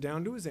pants are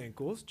down to his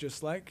ankles,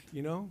 just like,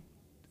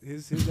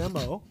 his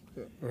MO.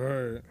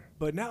 Right.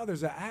 But now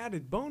there's an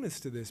added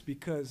bonus to this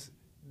because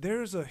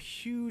there's a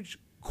huge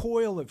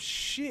coil of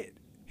shit,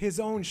 his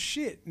own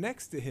shit,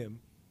 next to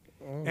him.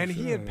 Oh, and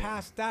he had shit.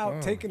 passed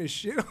out taking his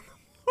shit on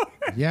the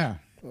floor. yeah.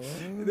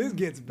 This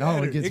gets better.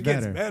 Oh, it gets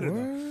better.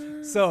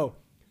 though. So,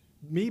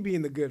 me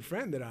being the good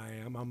friend that I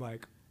am, I'm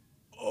like,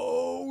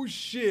 oh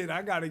shit,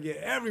 I got to get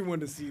everyone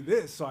to see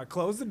this. So I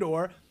close the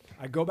door.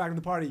 I go back to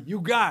the party. You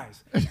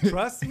guys,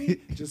 trust me.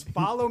 Just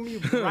follow me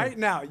right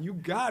now. You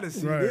got to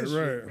see this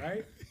shit,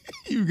 right?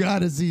 You got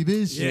to see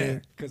this Yeah,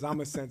 shit. because I'm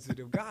a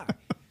sensitive guy.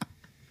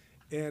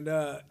 And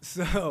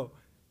so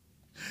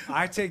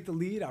I take the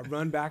lead. I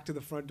run back to the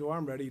front door.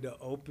 I'm ready to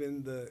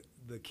open the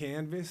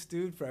canvas,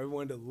 dude, for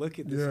everyone to look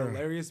at this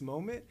hilarious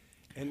moment.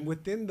 And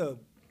within the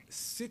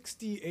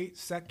 68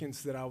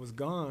 seconds that I was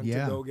gone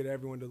to go get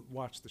everyone to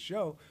watch the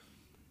show,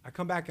 I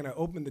come back and I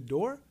open the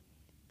door,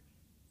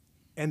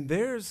 and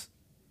there's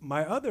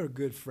my other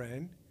good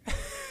friend.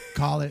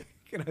 Call it.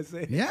 Can I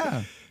say it?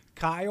 Yeah.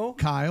 Kyle.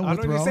 Kyle I with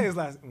don't even Ro. say his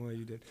last. Well,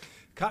 you did.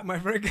 My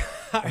friend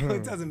Kyle.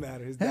 It doesn't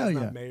matter. His Hell dad's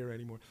yeah. not mayor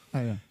anymore.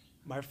 Oh,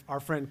 yeah. Our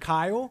friend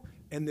Kyle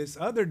and this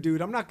other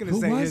dude. I'm not going to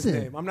Who say was his it?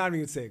 name. I'm not even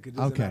going to say it because it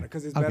doesn't Okay. matter.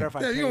 Because it's Okay. better if I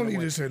Yeah, paint you don't him need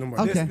away. to say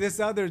nobody. Okay. This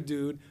other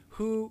dude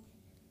who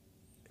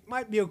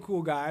might be a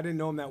cool guy. I didn't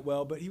know him that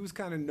well, but he was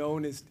kind of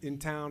known in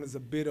town as a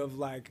bit of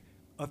like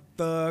a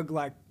thug,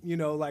 like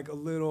like a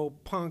little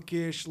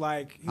punkish,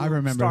 like he I would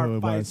remember start who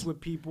it fights was.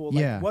 with people. Like,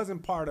 Yeah.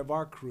 wasn't part of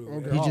our crew.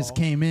 at He just all.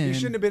 came in. He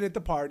shouldn't have been at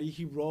the party.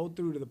 He rolled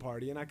through to the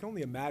party, and I can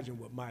only imagine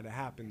what might have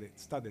happened that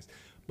started this.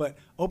 But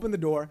open the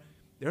door.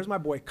 There's my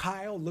boy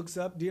Kyle. Looks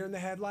up, deer in the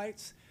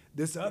headlights.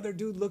 This other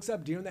dude looks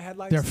up, deer in the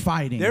headlights. They're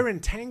fighting. They're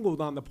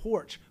entangled on the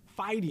porch,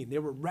 fighting. They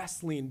were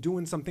wrestling,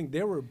 doing something.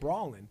 They were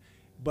brawling.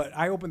 But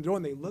I open the door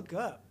and they look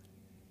up,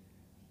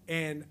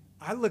 and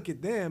I look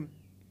at them,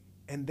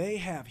 and they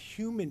have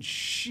human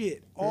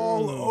shit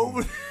all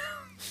over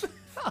the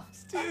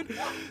house, dude.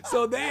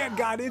 So they had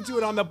got into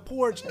it on the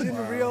porch,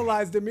 didn't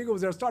realize Domingo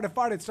was there, started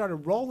fighting, started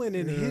rolling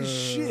in his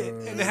shit,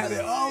 and had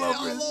it all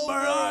over his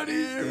body.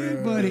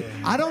 Everybody.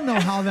 I don't know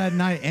how that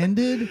night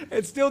ended.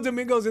 And still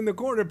Domingo's in the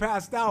corner,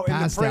 passed out,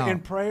 in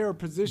prayer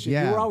position.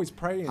 Yeah. You were always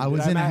praying. I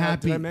was in a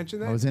happy. Did I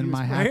mention that? I was in You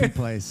my praying? happy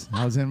place.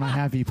 I was in my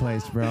happy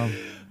place, bro.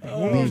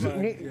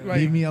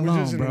 Leave me alone,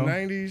 was this bro.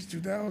 in the 90s,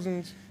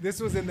 2000s? This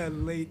was in the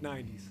late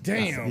 90s.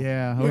 Damn.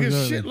 Yeah, I Look was at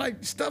early. shit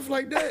like stuff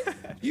like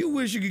that. You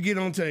wish you could get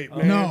on tape,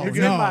 man. No, It's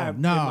no, in my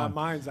no,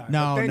 mind's eye. no,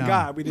 But thank no.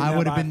 God we didn't I have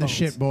would have been the iPhones.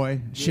 shit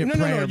boy, shit No,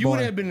 prayer you boy. would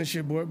have been the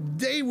shit boy.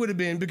 They would have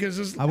been because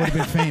it's. I would have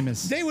been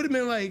famous. They would have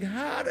been like,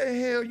 how the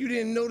hell you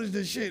didn't notice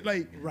this shit?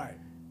 Like, Right.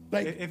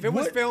 like If it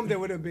was what? filmed, it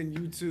would have been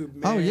YouTube.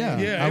 Man. Oh, yeah.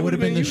 Yeah, I it would have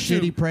been the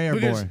YouTube shitty prayer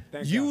because boy.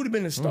 Thank You God. would have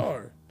been a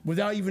star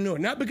without even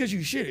knowing. Not because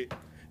you shit it,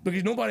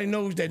 because nobody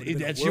knows that Been a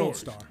that's world yours.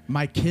 star.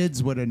 My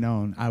kids would have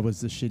known I was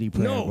the shitty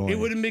prayer No, boy. it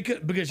would have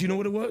been because you know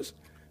what it was.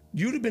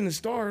 You'd have been a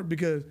star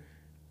because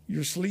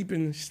you're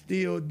sleeping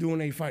still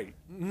doing a fight.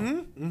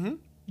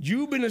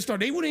 You've been a star.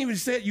 They wouldn't even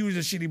said you was a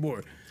shitty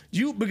boy.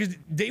 You because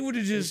they would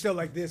have You're just still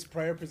like this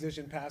prayer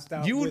position passed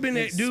out. You would've with been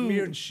this that dude.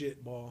 Smeared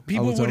shit ball.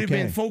 people was would have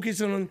been okay.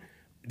 focusing on.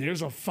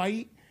 There's a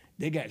fight.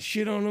 They got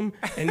shit on them,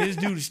 and this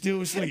dude is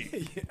still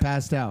asleep,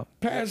 Passed out.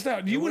 passed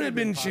out. You wouldn't have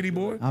been a shitty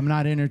boy. I'm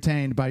not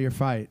entertained by your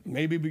fight.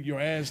 Maybe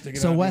your ass sticking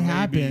out. So what maybe you're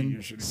happened?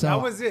 shitty. So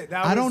That was it.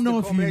 That was I don't know the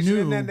if you culmination,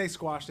 knew. And then they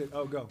squashed it.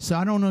 Oh, go. So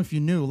I don't know if you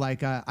knew.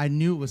 Like I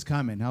knew it was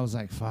coming. I was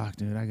like, "Fuck,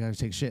 dude, I gotta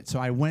take shit." So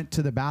I went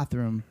to the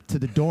bathroom to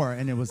the door,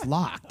 and it was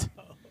locked.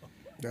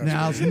 And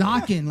I was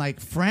knocking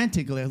like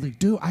frantically. I was like,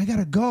 "Dude, I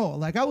gotta go."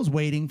 Like I was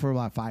waiting for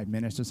about 5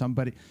 minutes or something,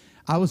 but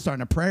I was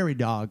starting a prairie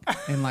dog,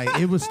 and like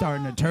it was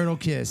starting a turtle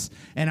kiss,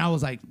 and I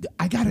was like,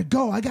 "I gotta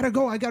go, I gotta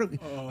go, I gotta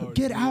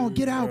get out,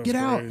 get out, get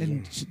out,"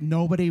 and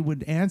nobody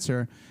would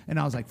answer, and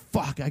I was like,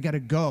 "Fuck, I gotta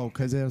go,"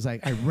 because it was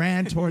like I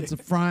ran towards the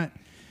front.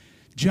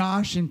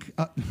 Josh and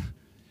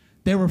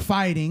they were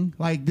fighting,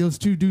 like those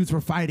two dudes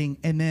were fighting,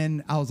 and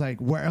then I was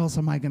like, "Where else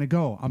am I gonna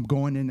go? I'm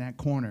going in that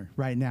corner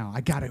right now. I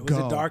gotta It go."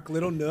 was a dark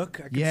little nook.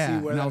 I could Yeah,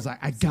 see where and I that was like,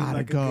 "I seemed gotta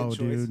like a go, good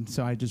choice. dude."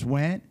 So I just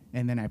went,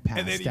 and then I passed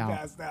And then he out.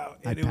 passed out.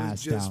 I And it was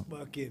passed just out.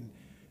 fucking.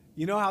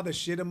 You know how the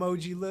shit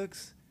emoji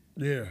looks?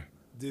 Yeah.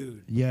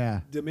 Dude.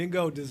 Yeah.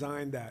 Domingo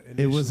designed that.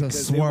 It was a initially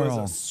 'cause swirl.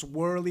 It was a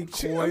swirly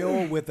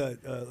coil with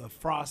a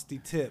frosty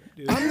tip,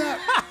 dude. I'm not.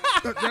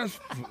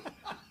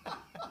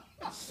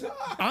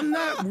 I'm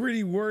not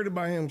really worried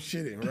about him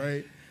shitting,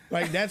 right?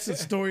 Like that's a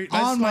story.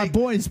 That's On my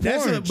boy's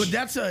that's porch. but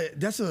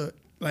that's a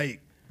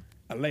like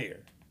a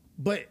layer.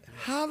 But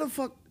how the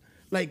fuck?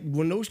 Like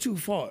when those two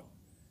fought,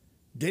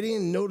 they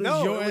didn't notice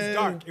No, your it was ass?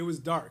 dark. It was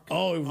dark.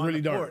 Oh, it was on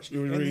really the dark. porch. It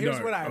was and really here's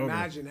dark. what I Okay.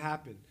 imagine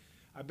happened.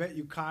 I bet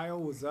you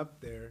Kyle was up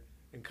there,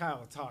 and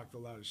Kyle talked a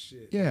lot of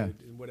shit. Yeah.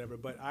 dude, and whatever.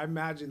 But I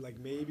imagine like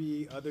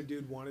maybe other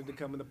dude wanted to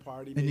come in the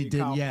party. And Maybe he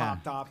didn't, Kyle yeah.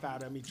 popped off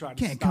at him. He tried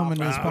Can't to stop come in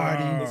this him.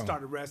 party. They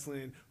started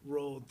wrestling,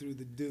 rolled through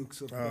the Dukes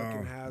of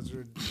fucking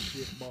Hazard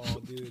shit ball,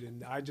 dude.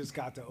 And I just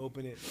got to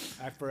open it.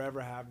 I forever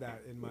have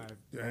that in my.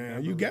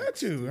 Damn, you got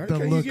to. How The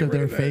can you look get of rid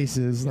their that?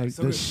 faces, like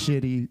so the did-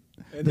 shitty,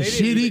 And the they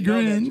didn't shitty even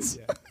know that grins.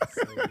 yet.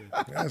 So,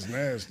 yeah. That's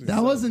nasty.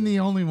 That wasn't the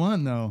only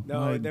one though. No,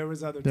 Like, there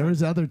was other. there times.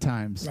 was other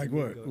times like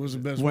what was the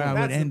best where one?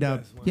 I would That's the end up.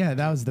 best one. Yeah,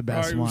 that was the All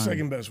best right, one.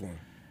 second best one.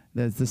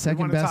 That's the second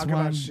wanna best talk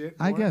about one. shit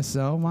I more? guess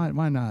so.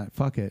 Why not?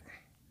 Fuck it.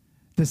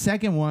 The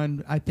second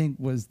one I think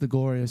was the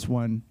glorious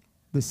one.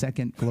 The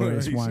second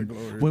glorious He said one.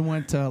 glorious. We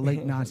went to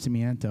Lake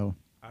Nacimiento.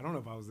 I don't know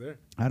if I was there.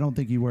 I don't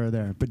think you were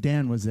there, but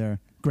Dan was there.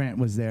 Grant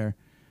was there.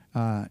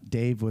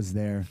 Dave was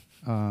there.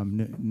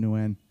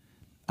 Nguyen.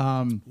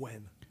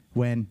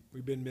 When?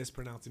 We've been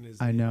mispronouncing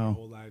his I name know. our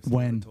whole lives.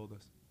 When? Never told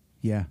us.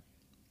 Yeah.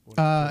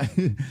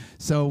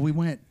 So we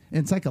went.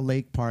 It's like a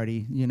lake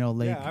party, you know,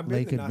 lake Yeah, I've been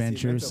lake to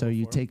adventure. Nacimiento So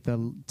you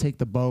before. take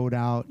the boat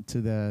out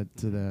to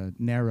the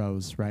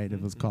Narrows, right?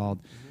 It was called.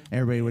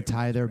 Everybody would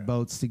tie their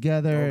boats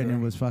together, and it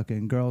was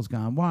fucking girls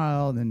gone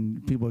wild,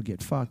 and people would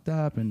get fucked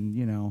up, and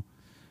you know,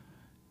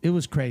 it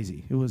was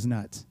crazy. It was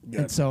nuts.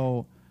 Yeah. And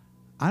so,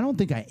 I don't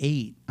think I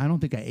ate. I don't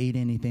think I ate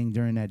anything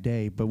during that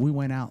day. But we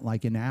went out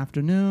like in the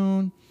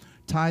afternoon.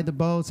 Tied the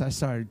boats. I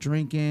started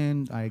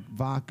drinking like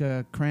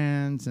vodka,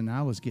 crayons, and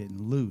I was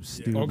getting loose,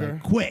 dude. Okay.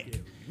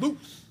 Like,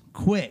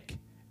 quick.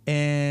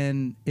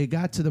 And it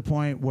got to the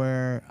point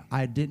where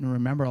I didn't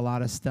remember a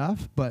lot of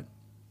stuff, but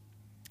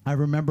I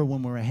remember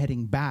when we were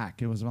heading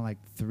back. It was around like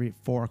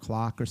 4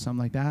 o'clock or something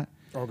like that.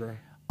 Okay.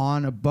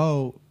 On a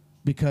boat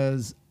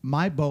because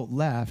my boat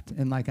left,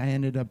 and like I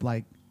ended up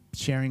like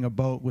sharing a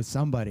boat with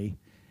somebody.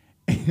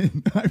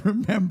 And I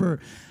remember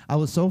I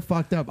was so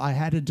fucked up. I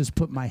had to just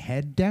put my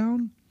head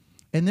down.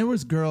 And there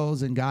was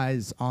girls and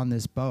guys on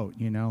this boat,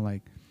 you know,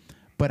 like,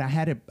 but I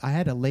had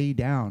to lay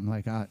down,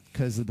 like,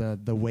 because of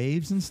the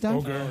waves and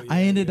stuff. Okay.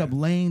 I ended up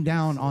laying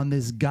down on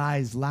this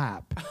guy's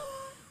lap.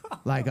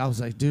 Like I was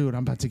like, dude,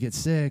 I'm about to get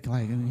sick.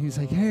 Like, and he's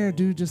like, here,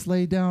 dude, just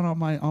lay down on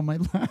my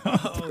lap.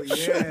 Oh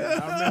yeah,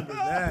 I remember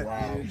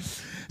that. Dude.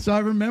 So I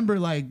remember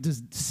like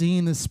just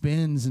seeing the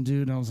spins, and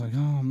dude, I was like,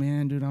 oh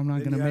man, dude, I'm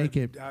not Then gonna you make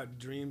it. had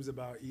dreams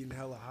about eating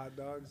hella hot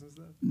dogs and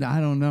stuff. I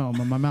don't know,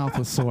 my mouth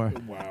was sore.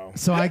 Wow.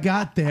 So I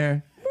got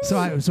there.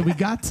 So we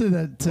got to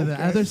the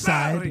other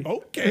side.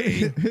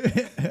 Okay.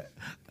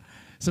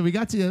 So we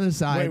got to the other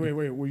side. wait.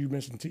 Were you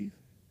missing teeth?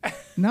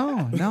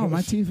 No,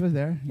 my teeth were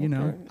there. You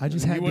know, I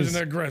just He had wasn't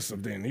this.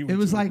 aggressive then. It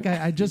was like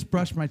I just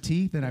brushed my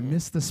teeth and I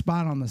missed the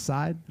spot on the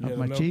side of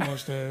my cheek.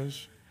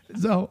 Mustache.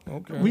 So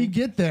Okay. we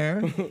get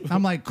there.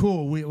 I'm like,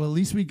 cool. Well, at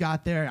least we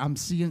got there. I'm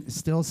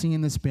still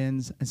seeing the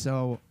spins. And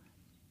so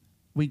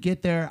we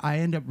get there. I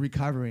end up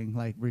recovering,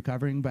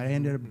 but I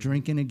ended up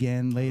drinking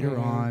again later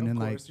on. Of And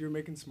course, you're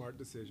making smart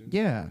decisions.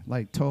 yeah,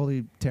 like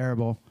totally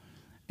terrible.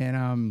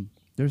 And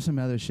there's some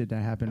other shit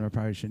that happened I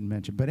probably shouldn't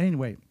mention. But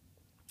anyway,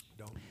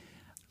 Don't.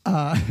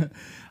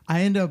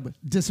 I end up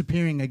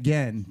disappearing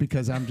again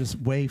because I'm just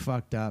way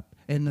fucked up.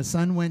 And the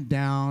sun went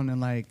down,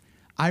 and like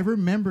I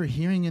remember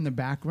hearing in the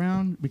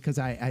background because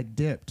I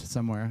dipped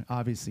somewhere.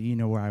 Obviously, you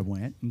know where I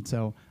went, and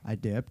so I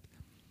dipped.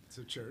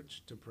 To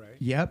church to pray.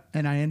 Yep,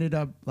 and I ended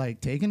up like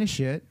taking a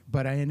shit,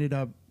 but I ended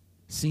up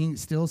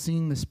still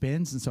seeing the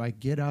spins, and so I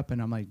get up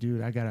and I'm like,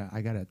 dude, I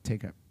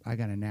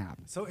gotta nap.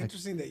 So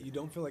interesting that you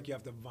don't feel like you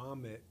have to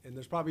vomit, and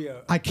there's probably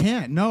a. I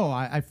can't. No,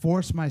 I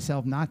force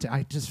myself not to.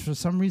 I just for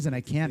some reason I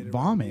can't get it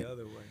vomit. The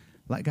other way.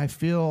 Like I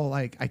feel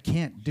like I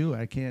can't do it.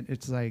 I can't.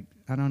 It's like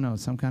I don't know,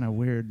 some kind of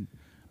weird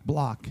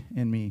block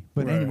in me.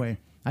 But Right. anyway,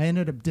 I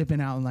ended up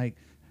dipping out and like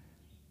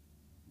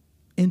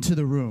into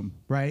the room,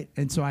 right?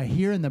 And so I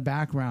hear in the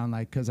background,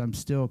 like, because I'm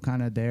still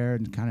kind of there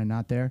and kind of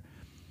not there.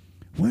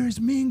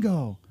 Where's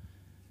Mingo?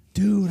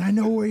 Dude, I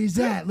know where he's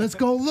at. Let's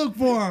go look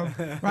for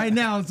him right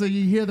now. So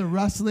you hear the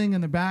rustling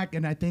in the back,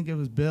 and I think it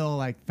was Bill,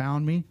 like,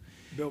 found me.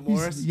 Bill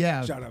Morris.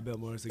 Yeah. Shout out Bill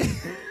Morris again.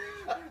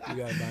 You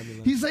gotta buy me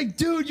lunch. He's like,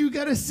 dude, you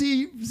gotta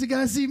see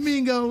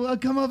Mingo.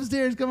 Come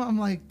upstairs. Come on. I'm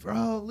like,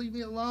 bro, leave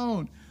me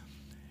alone.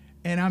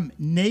 And I'm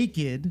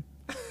naked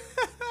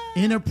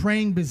in a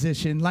praying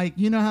position. Like,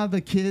 you know how the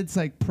kids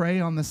like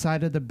pray on the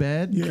side of the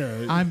bed?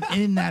 Yeah. I'm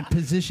in that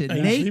position, Are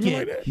you sleeping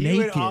naked. like that? He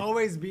would Naked.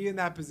 always be in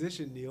that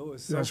position, Neil. It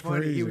was so That's funny.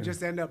 He crazy. would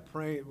just end up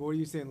praying. What were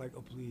you saying? Like,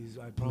 oh, please,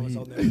 I promise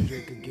I'll never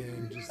drink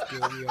again. Just give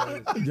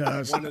me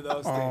That's one of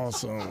those things.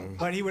 awesome.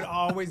 But he would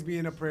always be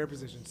in a prayer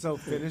position. So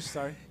finish,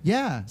 sorry.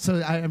 Yeah. So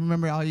I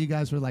remember all you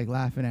guys were like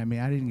laughing at me.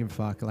 I didn't give a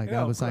fuck. Like Yeah,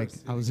 I of was like,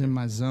 course. I was in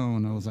my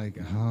zone. I was like,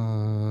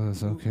 oh,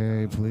 it's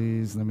okay.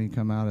 Please let me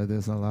come out of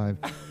this alive.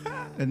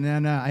 And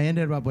then I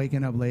ended up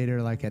waking up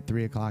later, like at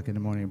 3:00 in the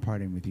morning, and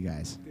partying with you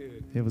guys.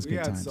 Dude, It was we good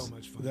had times. so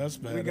much fun. That's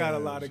We got a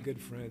badass. lot of good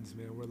friends,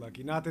 man. We're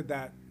lucky. Not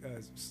that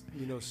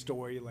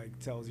story like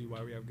tells you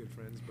why we have good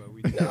friends, but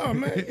we do. No,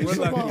 man, it's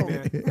We're lucky,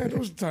 about, man.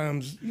 those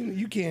times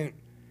you can't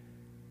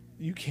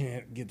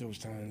get those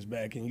times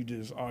back, and you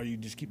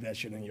just keep that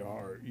shit in your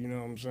heart. You know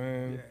what I'm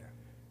saying? Yeah,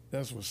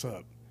 That's what's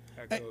up.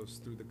 echoes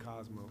through the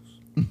cosmos.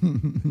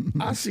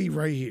 I see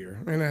right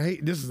here, and I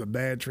hate this is a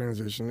bad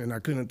transition, and I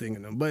couldn't think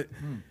of them, but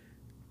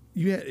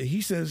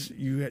he says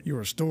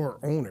you're a store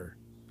owner.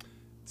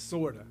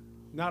 Sorta,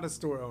 not a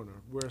store owner.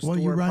 We're a Well,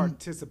 you store run-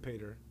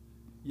 participator.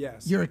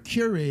 Yes. You're a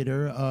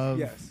curator of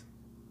Yes.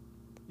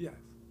 Yes.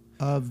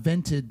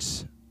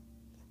 vintage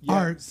Yeah,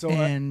 art so,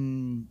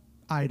 and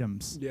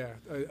items. Yeah,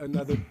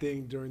 another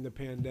thing during the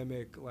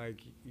pandemic,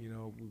 like,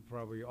 we're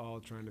probably all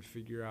trying to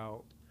figure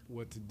out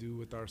what to do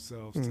with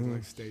ourselves to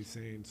like stay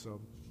sane. So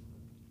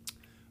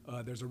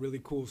there's a really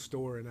cool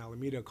store in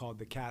Alameda called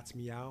the Cats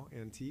Meow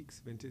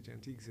Vintage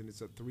Antiques, and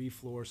it's a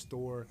 3-floor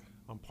store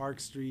on Park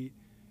Street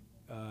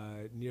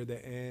near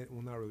the end.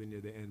 Well, not really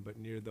near the end, but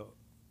near the,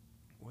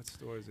 what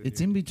store is it? It's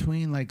near? in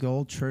between like the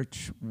old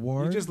church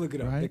ward. You just look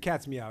it up. right? The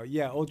Cats Meow.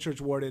 Yeah, Old Church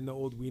Ward and the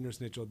old Wiener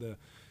Schnitzel, the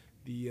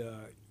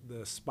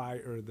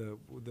spire or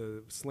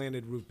the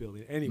slanted roof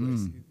building.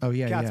 Anyways, Oh,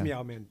 yeah, Cats yeah.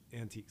 Meow Man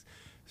Antiques.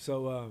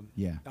 So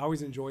Yeah. I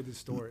always enjoyed the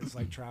store. It's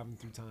like traveling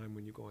through time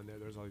when you go in there.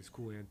 There's all these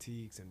cool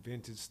antiques and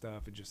vintage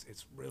stuff.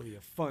 It's really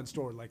a fun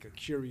store, like a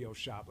curio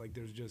shop. Like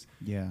there's just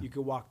Yeah. you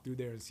could walk through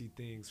there and see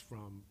things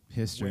from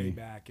History. way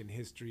back in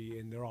history,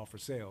 and they're all for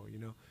sale.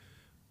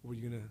 Were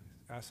you gonna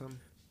ask something?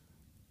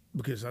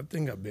 Because I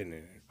think I've been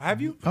there.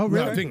 Have you? Oh, No,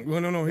 really? I think,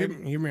 no.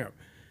 Hear me out.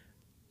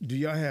 Do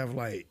y'all have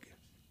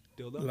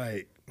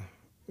Dildo?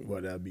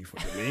 Well, that'd be for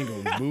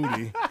Domingo's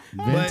booty.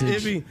 But Vintage.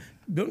 it'd be,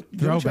 don't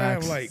you have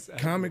Throwbacks. like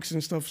comics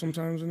and stuff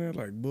sometimes in there,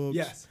 like books?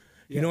 Yes.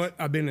 You know Yes.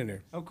 what? I've been in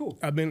there. Oh, cool.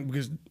 I've been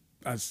because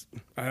I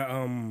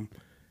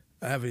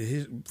have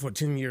for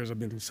 10 years I've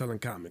been selling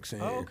comics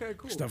and Okay,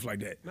 cool. stuff like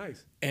that.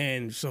 Nice.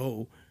 And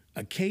so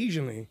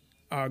occasionally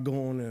I'll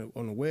go on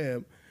the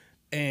web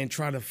and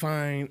try to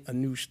find a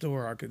new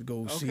store I could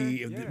go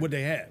see yeah. what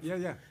they have.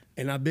 Yeah.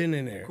 And I've been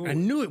in there. Cool. I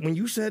knew it when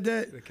you said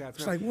that. The Cats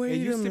It's Meow. like, wait it a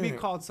used minute. to be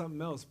called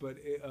something else, but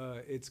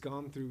it's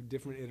gone through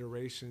different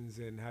iterations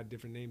and had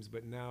different names.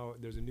 But now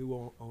there's a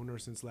new owner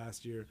since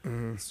last year.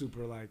 Mm-hmm.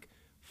 Super like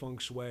feng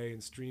shui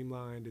and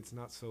streamlined. It's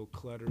not so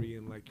cluttery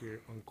and like your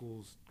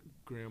uncle's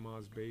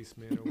grandma's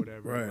basement or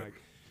whatever.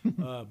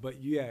 Right.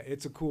 But yeah,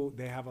 it's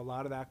they have a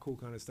lot of that cool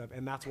kind of stuff,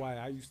 and that's why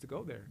I used to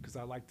go there because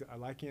I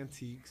like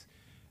antiques.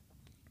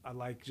 I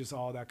like just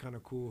all that kind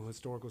of cool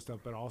historical stuff,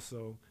 but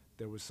also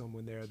there was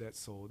someone there that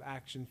sold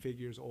action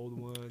figures, old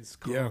ones,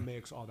 Yeah.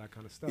 comics, all that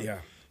kind of stuff. Yeah.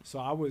 So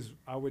I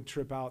would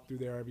trip out through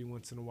there every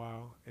once in a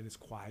while, and it's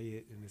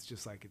quiet and it's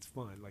just like it's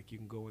fun. Like you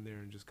can go in there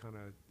and just kind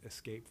of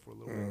escape for a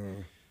little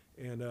bit.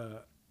 And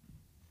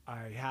I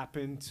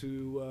happened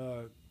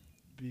to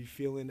be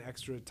feeling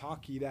extra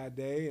talky that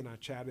day, and I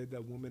chatted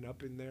a woman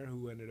up in there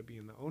who ended up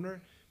being the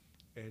owner,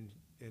 and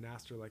and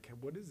asked her like,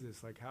 what is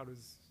this? Like,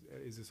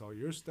 is this all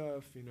your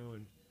stuff? You know,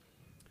 and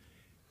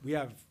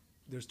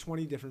there's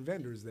 20 different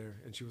vendors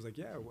there. And she was like,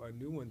 yeah, a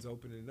new one's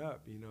opening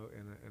up, you know,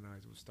 and I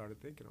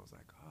started thinking, I was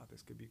like, oh,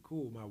 this could be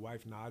cool. My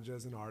wife, Naja,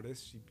 is an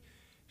artist.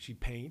 She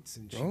paints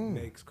and she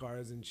makes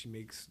cars and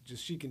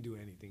she can do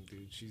anything,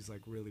 dude. She's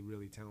like really,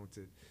 really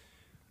talented.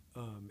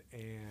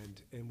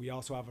 And we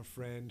also have a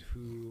friend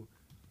who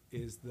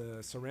is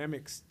the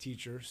ceramics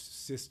teacher,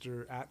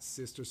 Sister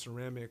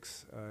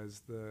Ceramics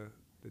is the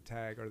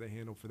tag or the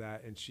handle for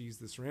that. And she's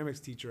the ceramics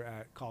teacher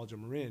at College of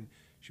Marin.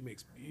 She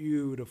makes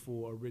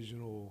beautiful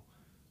original,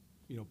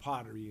 you know,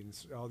 pottery and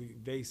all the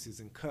vases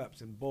and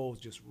cups and bowls,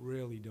 just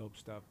really dope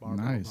stuff.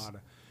 Nice.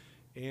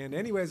 And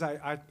anyways,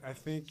 I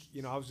think,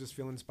 you know, I was just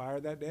feeling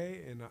inspired that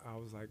day, and I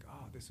was like,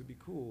 oh, this would be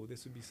cool.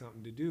 This would be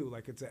something to do.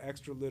 Like, it's an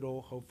extra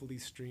little, hopefully,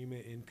 stream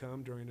of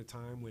income during a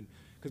time when,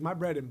 because my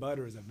bread and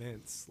butter is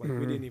events. Like,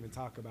 we didn't even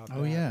talk about that.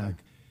 Oh, yeah.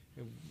 Like,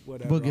 and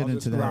whatever. We'll get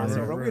into that.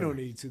 We don't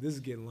need to. This is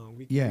getting long.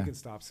 We can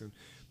stop soon.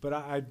 But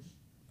I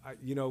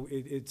you know,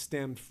 it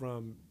stemmed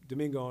from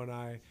Domingo and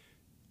I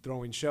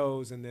throwing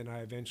shows, and then I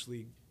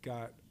eventually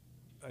got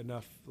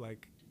enough,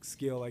 like,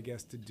 skill, I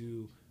guess, to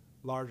do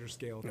larger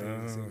scale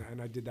things,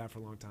 and I did that for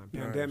a long time.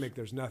 Pandemic,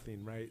 there's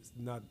nothing, right?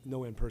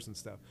 No in-person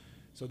stuff.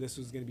 So this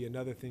was going to be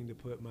another thing to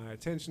put my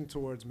attention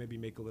towards, maybe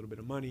make a little bit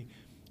of money.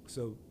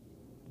 So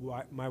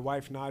my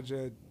wife,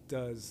 Naja,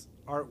 does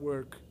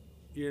artwork,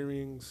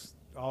 earrings,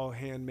 all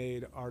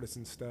handmade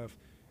artisan stuff.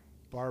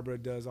 Barbara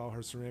does all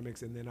her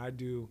ceramics, and then I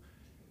do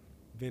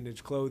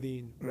vintage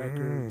clothing,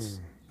 records.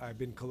 I've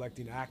been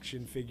collecting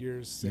action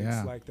figures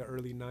since like the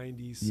early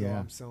 90s, so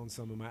I'm selling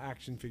some of my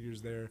action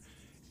figures there.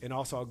 And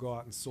also I'll go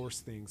out and source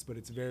things, but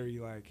it's very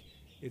like,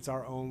 it's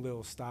our own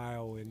little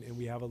style, and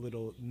we have a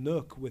little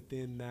nook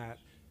within that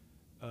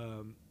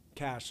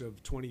cache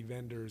of 20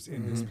 vendors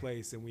in this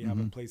place, and we have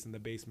a place in the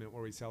basement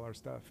where we sell our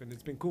stuff, and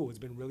it's been cool. It's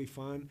been really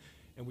fun,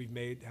 and we've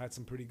had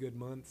some pretty good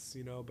months,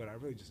 you know, but I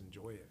really just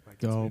enjoy it. Like,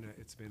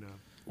 it's been a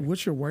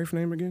What's your wife's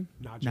name again?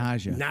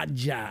 Naja.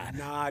 Naja.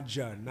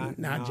 Naja, not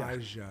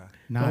Naja.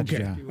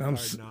 Okay.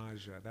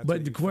 Naja. That's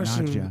but the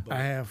question Naja.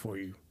 I have for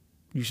you,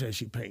 you said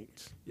she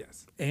paints.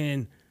 Yes.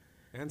 And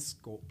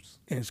sculpts.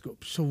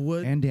 So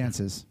what? And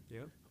dances.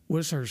 Yep.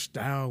 What's her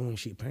style when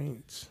she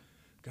paints?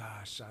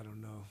 Gosh, I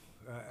don't know.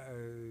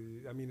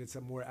 I mean, it's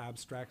a more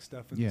abstract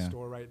stuff in the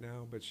store right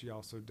now, but she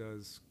also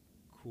does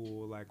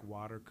cool, like,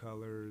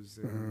 watercolors.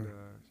 And,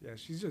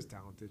 she's just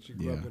talented. She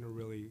grew up in a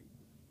really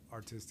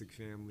artistic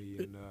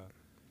family,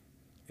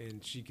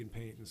 and she can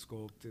paint and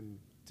sculpt and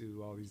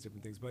do all these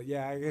different things. But,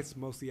 yeah, I guess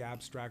mostly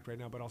abstract right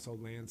now, but also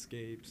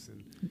landscapes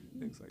and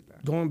things like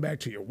that. Going back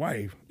to your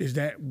wife, is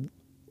that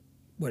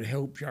what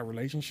helps your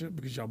relationship?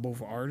 Because y'all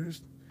both are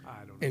artists? I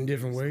don't know. In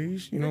different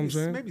ways, you know what I'm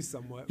saying? Maybe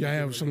somewhat. Y'all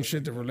have some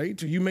shit to relate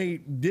to. You may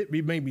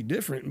be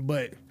different,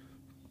 but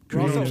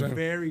we're also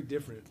very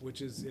different,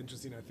 which is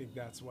interesting. I think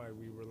that's why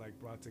we were like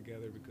brought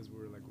together, because we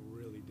were like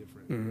really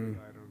different. I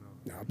don't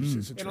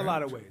know. In a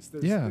lot of ways,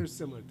 there's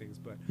similar things,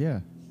 but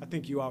I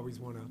think you always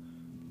want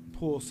to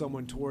pull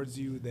someone towards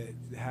you that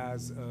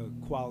has a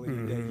quality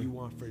that you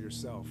want for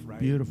yourself, right?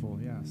 Beautiful,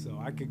 yeah. So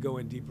I could go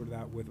in deeper to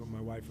that with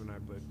my wife and I,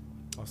 but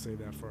I'll save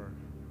that for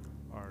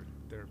our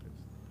therapist.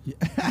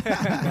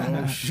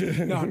 Oh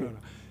shit! No.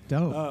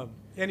 Dope.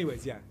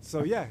 Anyways,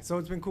 so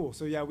it's been cool.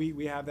 So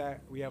we have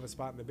that. We have a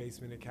spot in the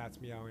basement at Cats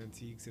Meow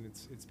Antiques, and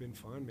it's been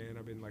fun, man.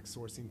 I've been like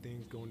sourcing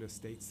things, going to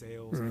estate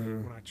sales.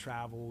 When I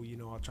travel, you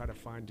know, I'll try to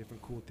find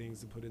different cool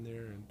things to put in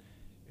there, and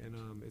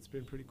it's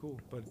been pretty cool.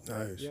 But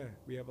nice.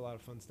 We have a lot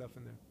of fun stuff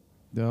in there.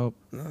 Dope.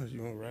 Nice.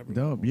 You want to wrap it?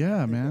 Dope.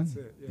 Yeah, man. That's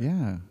it,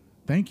 Yeah.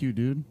 Thank you,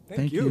 dude.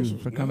 Thank you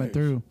for coming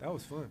through. That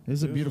was fun. This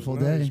is a beautiful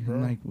day.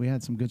 And, like, we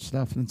had some good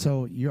stuff, and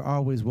so you're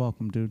always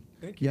welcome, dude.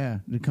 Thank you. Yeah,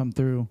 to come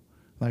through.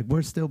 Like,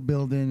 we're still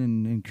building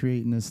and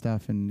creating this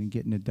stuff and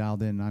getting it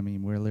dialed in. I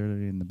mean, we're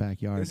literally in the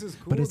backyard. This is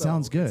cool, but it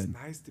sounds good. It's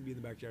nice to be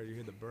in the backyard. You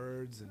hear the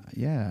birds. And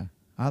yeah,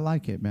 I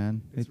like it,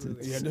 man. It's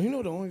really yeah, you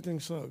know the only thing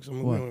sucks? I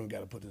mean, we don't even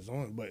got to put this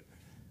on, but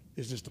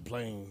it's just the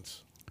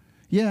planes.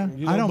 Yeah,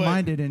 you know, I don't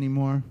mind it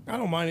anymore. I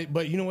don't mind it,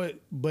 but you know what?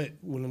 But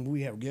when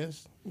we have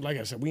guests, like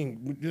I said,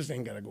 this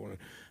ain't got to go in.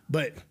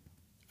 But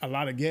a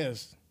lot of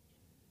guests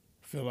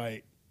feel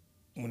like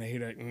when they hear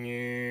that,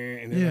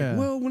 and they're like,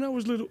 well, when I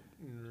was little.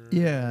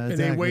 Yeah, and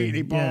exactly. they wait,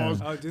 they pause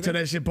till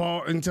that shit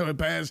pause until it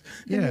passed.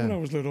 Yeah. When I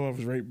was little, I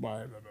was raped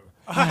by.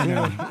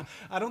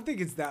 I don't think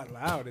it's that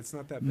loud. It's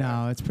not that bad.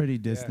 No, it's pretty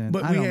distant.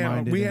 But I don't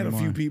mind it we had anymore.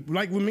 a few people,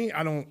 like with me,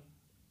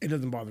 it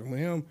doesn't bother me with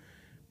him,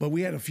 but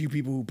we had a few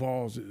people who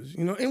pauses,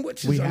 you know, and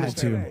which is We had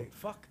understandable. to. Hey,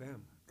 fuck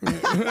them.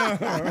 Right?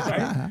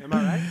 Am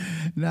I right?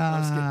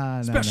 Nah,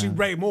 Especially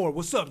Ray Moore.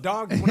 What's up,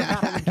 dog? You want to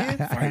battle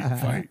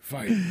again?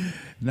 Fight.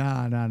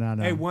 No.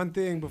 Hey, one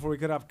thing before we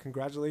cut off,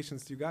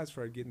 congratulations to you guys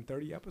for getting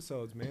 30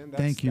 episodes, man.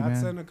 Thank you,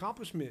 That's man. an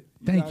accomplishment.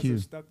 Thank guys you.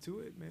 Have stuck to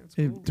it, man. It's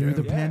cool. Through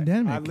the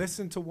pandemic. I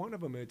listened to one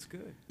of them. It's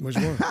good. Which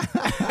one?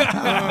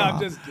 I'm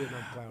just kidding.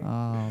 I'm clowning.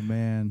 Oh,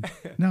 man.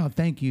 No,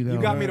 thank you, though.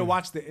 You got me to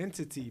watch The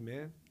Entity,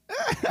 man.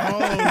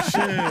 Oh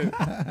shit!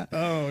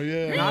 Oh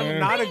yeah, man.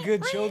 Not a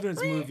good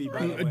children's movie,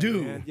 by the way,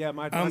 Dude, man. Yeah,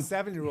 my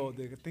 7-year-old,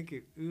 I think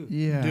it. Ooh,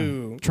 Yeah,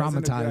 Dude, wasn't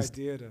a good traumatized.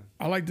 idea to.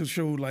 I like to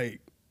show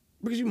like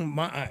because you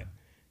my aunt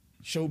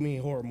showed me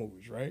horror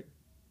movies, right?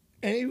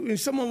 And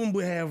some of them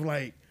would have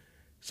like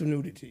some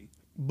nudity,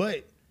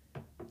 but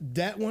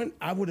that one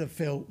I would have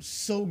felt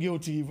so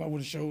guilty if I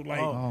would have showed like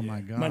Oh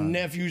my god, my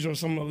nephews or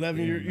some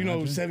 11-year,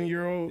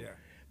 7-year-old,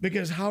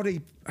 because how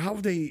they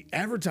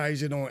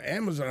advertised it on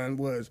Amazon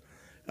was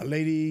a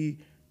lady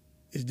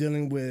is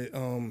dealing with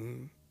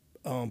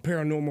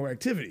paranormal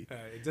activity. It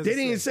They doesn't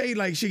didn't say. say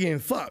like she getting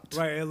fucked.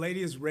 Right, a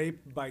lady is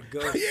raped by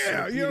ghosts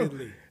Yeah,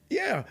 repeatedly.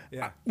 Yeah.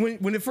 Yeah.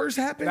 When it first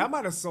happened, That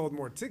might have sold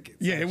more tickets.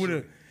 yeah, it actually. would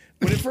have.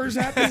 When it first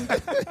happened,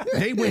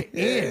 they went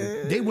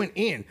in. They went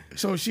in.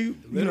 So she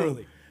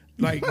Literally.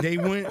 like they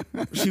went.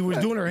 She was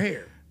doing her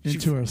hair.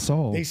 into her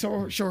soul. They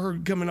show her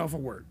coming off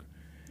of work,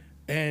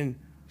 and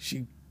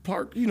she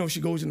parked. She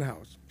goes in the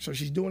house. So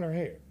she's doing her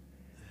hair,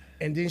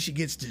 and then she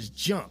gets this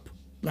jump,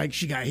 like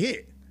she got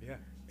hit. Yeah.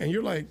 And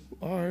you're like,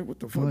 all right, what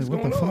the fuck Like, is what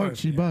going the on? fuck?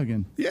 She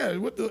bugging. Yeah,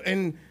 what the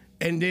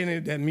and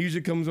then that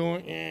music comes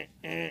on.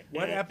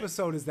 What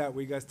episode is that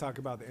where you guys talk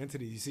about the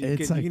entity? You see,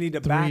 It's like you need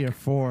a 3 or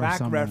 4 or back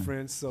something.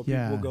 reference so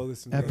Yeah. people go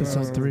listen to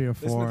Episode 3 or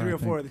 4. Listen to 3 I or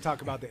 4. think. They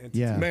talk about the entity.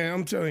 Yeah. Man,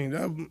 I'm telling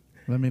you,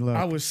 Let me look.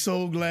 I was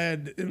so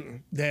glad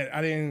that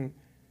I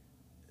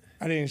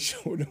didn't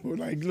show them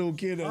like little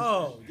kid.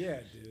 Oh yeah,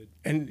 dude.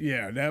 And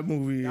yeah, that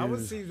movie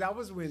That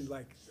was when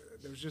like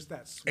there was just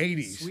that sweet,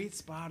 80s. sweet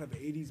spot of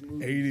 80s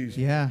movies. 80s.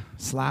 yeah,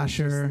 Just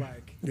slasher.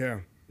 like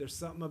Yeah. there's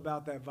something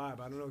about that vibe.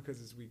 I don't know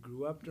because we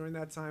grew up during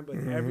that time, but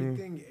Mm-hmm.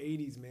 everything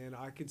 80s, man,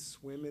 I could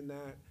swim in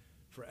that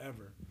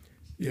forever.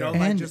 You Yeah. know,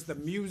 like And- just the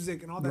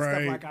music and all that Right.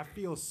 stuff. Like I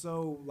feel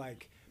so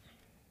like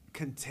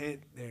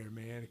content there,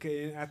 man.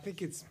 'Kay, and I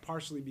think it's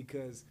partially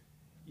because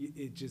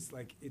it just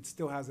like it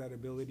still has that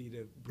ability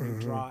to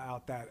draw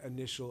out that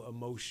initial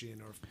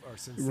emotion or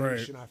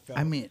sensation I felt.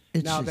 I mean,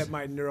 it's now just- that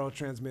my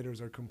neurotransmitters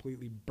are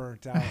completely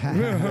burnt out, I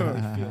don't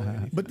really feel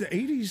anything. But the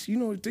 80s,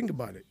 think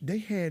about it. They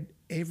had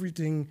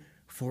everything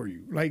for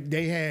you. Like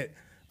they had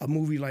a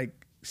movie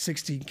like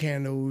 16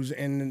 Candles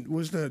and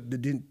what's the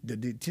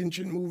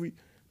detention movie?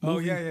 Oh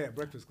yeah,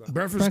 Breakfast Club.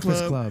 Breakfast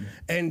Club. Club.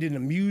 And then the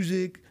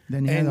music.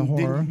 Then you had and the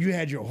horror. Then you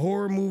had your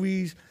horror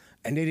movies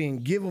and they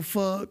didn't give a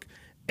fuck.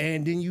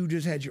 And then you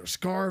just had your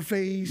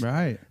Scarface.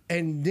 Right.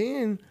 And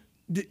then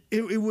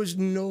it was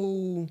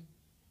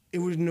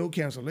no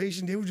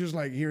cancellation. They were just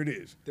like, here it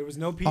is. There was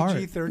no Art.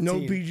 PG-13. No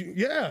PG.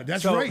 Yeah,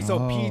 that's So, right. so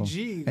Oh.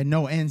 PG And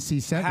no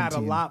NC-17. had a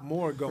lot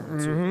more going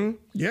to it.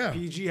 Yeah.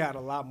 PG had a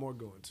lot more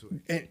going to it.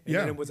 And- And yeah.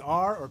 then it was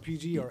R or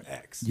PG or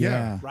X.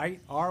 Yeah. Right?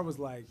 R was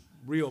like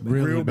real bad.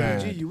 Really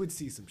bad. PG, you would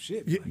see some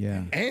shit. Yeah. Like,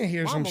 Yeah. And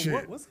here's some Mama,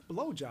 shit. what's a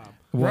blowjob?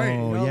 Whoa, Right. You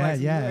know, yeah, like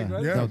some- yeah.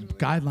 like, Yeah. The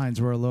guidelines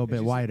were a little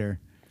bit wider.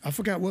 I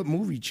forgot what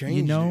movie changed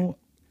You know,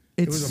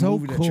 it's was a so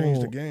movie that cool.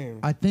 changed the game.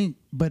 I think,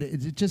 but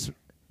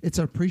it's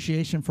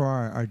appreciation for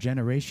our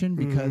generation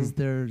because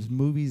there's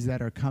movies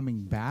that are coming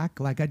back.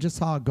 Like I just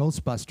saw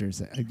Ghostbusters,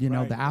 Right, the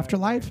right,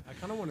 Afterlife, right. I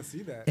kind of want to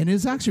see that. and it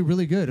was actually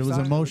really good. It was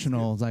Nostalgic,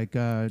 emotional. it's Like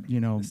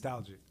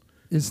Nostalgic.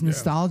 it's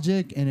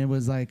nostalgic, and it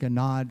was like a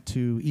nod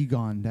to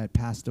Egon that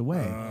passed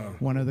away,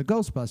 one of the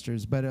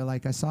Ghostbusters. But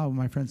like I saw with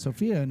my friend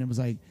Sophia, and it was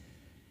like,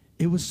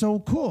 it was so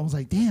cool. I was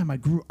like, damn, I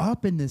grew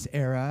up in this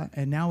era,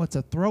 and now it's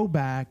a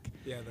throwback.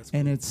 Yeah, that's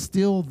and cool. it's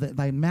still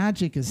like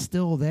magic is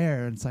still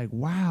there. It's like,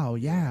 wow,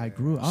 yeah, I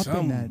grew up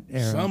in that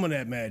era. Some of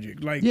that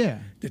magic, like Yeah.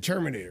 the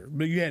Terminator.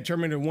 But you had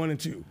Terminator 1 and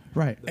 2.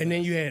 Right. And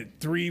then you had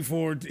 3,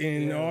 4,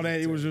 and Yeah, all that.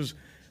 It was terrible. just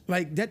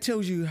like that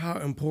tells you how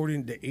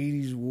important the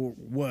 80s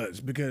was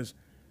because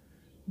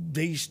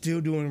they still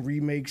doing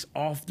remakes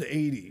off the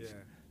 80s. Yeah.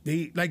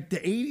 They like the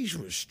 80s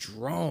was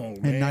strong,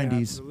 And man.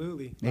 90s.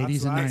 Absolutely.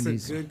 80s and lots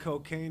 90s. of good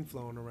cocaine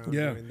flowing around.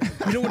 Yeah. during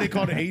that. You know what they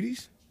call the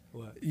 80s?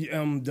 What?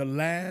 The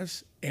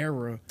last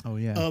era Oh,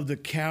 yeah. of the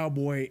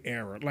cowboy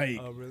era. Like,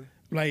 Oh, really?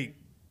 like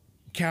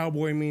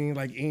cowboy meaning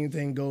like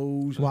anything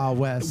goes. Wild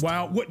West.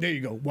 There you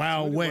go.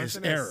 Wild It West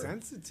wasn't as era.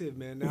 sensitive,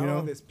 man. Now You know?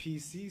 all this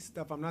PC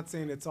stuff. I'm not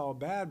saying it's all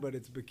bad, but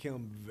it's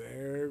become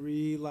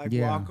very like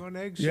Yeah. walk on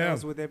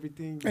eggshells Yeah. with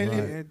everything. And You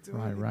it- can't do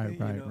Right, anything,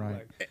 right, you know, right.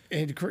 like-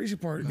 And the crazy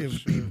part,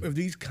 if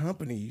these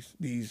companies,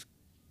 these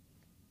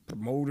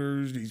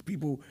promoters, these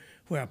people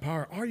who have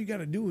power, all you got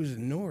to do is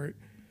ignore it.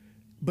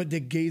 But they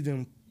gave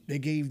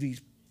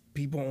these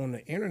people on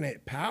the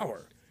internet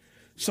power.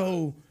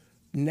 So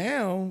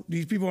now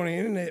these people on the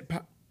internet,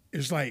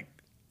 it's like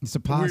It's a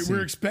posse.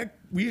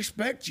 we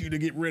expect you to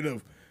get rid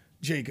of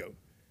Jacob.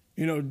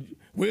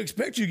 We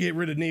expect you to get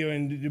rid of Neo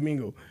and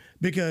Domingo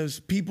because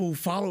people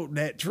followed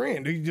that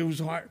trend. It was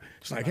hard.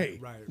 It's like, hey,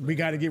 we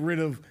got to get rid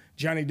of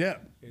Johnny Depp.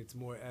 It's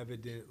more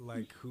evident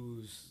like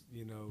who's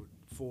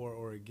for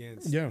or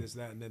against Yeah. this,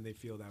 that, and then they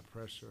feel that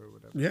pressure or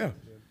whatever. Yeah.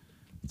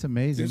 It's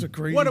amazing. It's a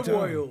crazy What a time.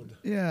 world!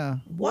 yeah.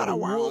 What a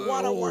world!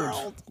 What a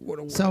world! What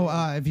a world! So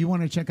if you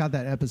want to check out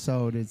that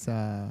episode, it's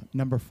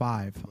number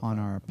 5 on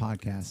our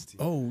podcast.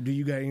 Oh, do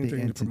you got The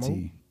anything to promote?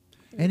 entity.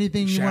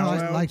 Anything you want to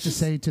Shout-outs? like to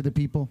say to the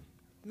people?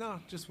 No,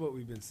 just what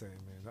we've been saying,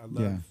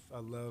 man. I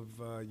love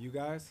you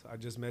guys. I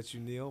just met you,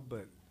 Neil,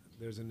 but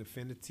there's an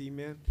affinity,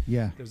 man.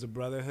 Yeah. There's a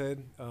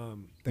brotherhood. Thank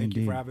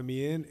Indeed. you for having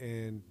me in,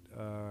 and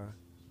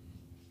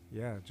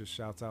yeah, just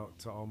shouts out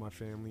to all my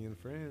family and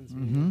friends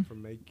man, for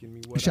making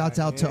me what Shouts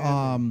I out to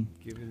am and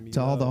giving me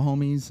all the love.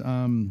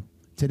 homies.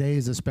 Today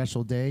is a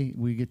special day.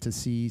 We get to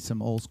see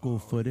some old school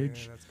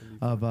footage that's gonna be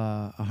of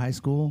a high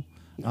school,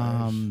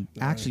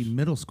 actually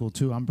middle school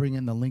too. I'm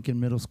bringing the Lincoln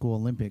Middle School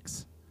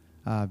Olympics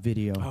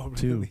video Oh,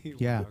 too. really?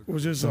 Yeah. Wow.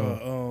 Was this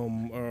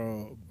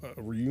a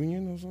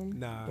reunion or something?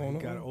 Nah, going we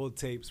got on? old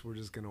tapes. We're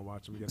just gonna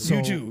watch them together. So-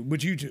 You two,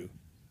 but you two.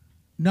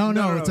 No,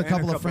 No, it's a and a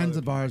couple of couple friends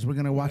other of ours. We're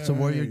gonna watch the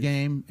Warrior Nice.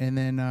 game and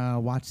then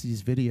watch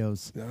these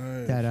videos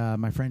Nice. that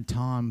my friend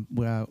Tom.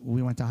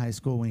 We went to high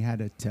school. We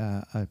had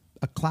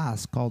a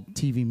class called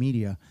TV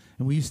media,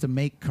 and we used to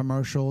make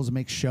commercials,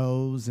 make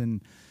shows, and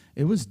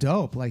it was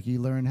dope. Like you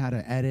learn how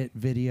to edit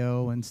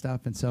video and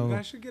stuff. And You so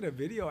guys should get a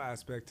video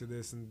aspect to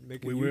this and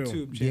make a We will.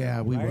 YouTube channel.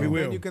 Yeah, we right? will. And We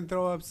then will. you can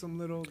throw up some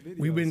little videos.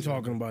 We've been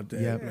talking about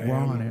that. Yep, man. we're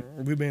on it.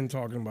 We've been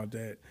talking about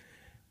that.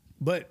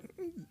 But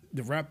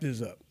to wrap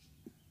this up,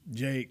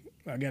 Jake,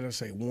 I gotta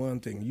say one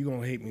thing. You're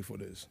gonna hate me for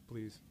this.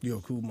 Please. You're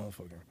a cool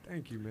motherfucker.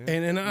 Thank you, man.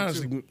 And You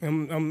honestly, too.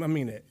 I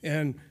mean that.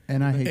 And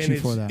I hate you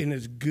for it's- that. And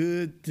it's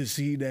good to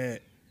see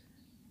that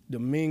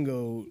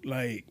Domingo,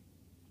 like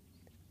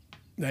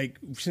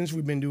since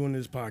we've been doing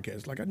this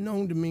podcast, like I've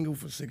known Domingo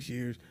for 6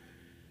 years,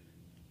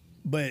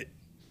 but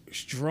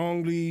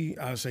strongly,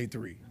 I say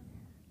 3.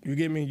 You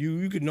get me?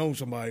 You could know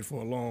somebody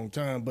for a long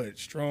time, but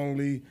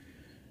strongly,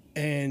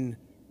 and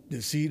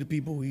to see the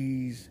people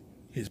his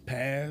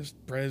past,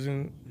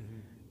 present,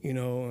 you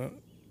know,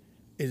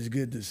 it's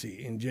good to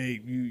see. And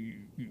Jake, you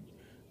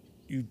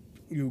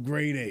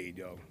grade A,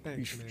 yo.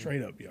 Thanks, You man.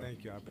 straight up, yo.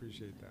 Thank you. I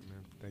appreciate that, man.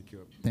 Thank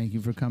you. Thank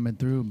you for coming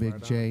through, Big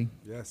Right on. J.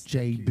 Yes.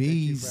 Thank you. Thank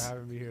you JB's. for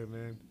having me here,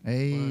 man.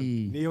 Hey.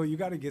 Fun. Neil, you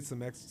got to get some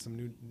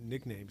new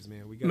nicknames,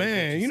 man. We got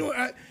Man, you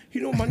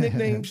know my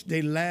nicknames,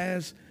 they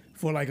last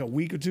for like a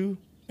week or two,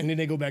 and then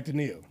they go back to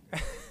Neil.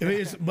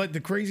 But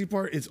the crazy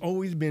part, it's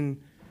always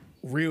been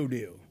Real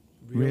Deal.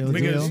 Real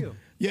Because deal.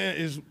 yeah,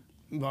 it's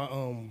my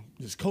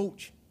this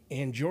coach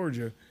in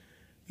Georgia,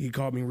 he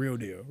called me Real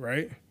Deal,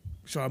 right?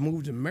 So I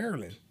moved to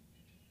Maryland,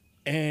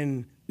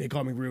 and they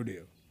called me Real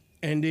Deal.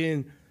 And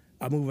then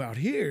I moved out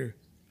here,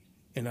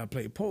 and I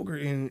play poker,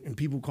 and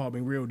people call me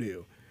Real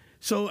Deal.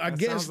 So I That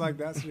guess sounds like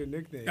that's your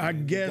nickname. I man.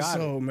 You guess got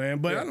so, it. man.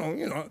 But Yeah. I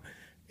don't,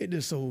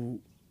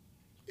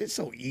 it's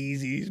so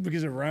easy. It's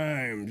because it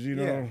rhymes, you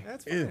know. Yeah,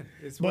 that's fine.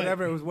 It's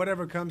but-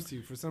 whatever comes to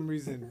you. For some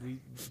reason,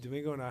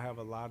 Domingo and I have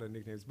a lot of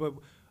nicknames, but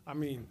I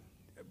mean,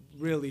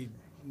 really,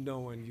 no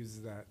one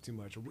uses that too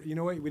much. You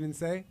know what we didn't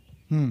say,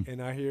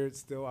 and I hear it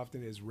still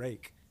often is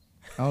rake.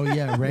 Oh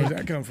yeah, Ray. Where's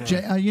that come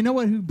from? You know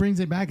what? Who brings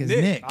it back is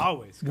Nick.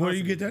 Always. Where do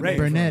you get that Rake.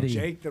 name from? Bernetti.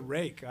 Jake the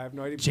Rake. I have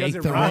no idea. Jake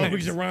because the it rhymes. Rake.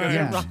 Because it rhymes.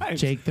 Yeah,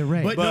 rhymes. Jake the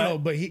Ray.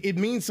 But it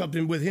means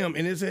something with him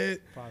in his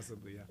head.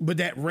 Possibly, yeah. But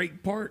that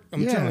rake part,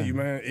 I'm telling you,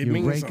 man, it you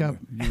means rake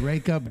something. You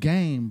rake up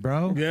game,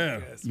 bro. Yeah.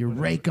 Yes, You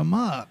whatever. rake them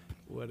up.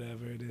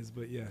 Whatever it is,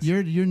 but yes.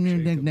 Your new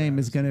Jacob nickname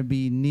is Battersby. gonna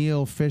be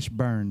Neil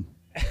Fishburne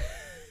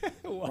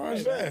Why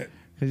is that?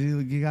 because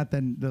you got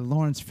the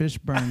Lawrence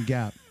Fishburne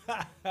gap.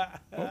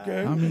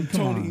 Okay. I mean,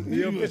 come Tony, on.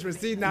 Neil Fishburne.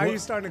 See, now you're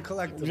starting to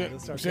collect them.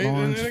 Let's start See,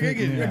 Lawrence I get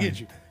you. Fishburne, I yeah. get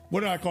you. What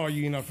did I call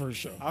you in our first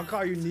show? I'll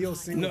call you Neil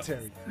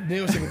Singletary.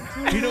 Neil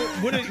Singletary. You know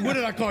what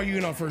did I call you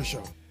in our first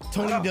show?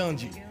 Tony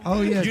Dungy.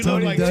 Oh yeah, You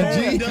Tony look like Dungy.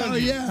 Tony Oh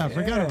Dungy. yeah, I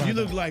forgot about You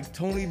that. look like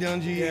Tony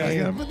Dungy, I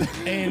gotta put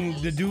and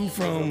the dude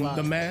from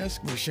The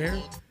Mask with Cher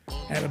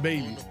had a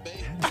baby.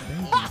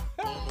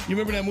 You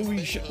remember that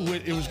movie?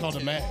 It was called The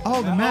Mask.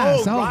 Oh, the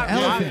mask. Oh, Rocky,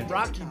 elephant.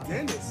 Rocky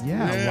Dennis.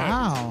 Yeah, Yeah.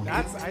 wow.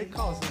 That's I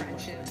call some of my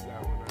Friendship. friends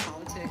that one.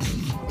 Politics.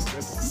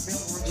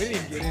 We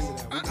didn't get into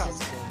that. We talked so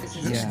much. This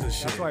is Yeah.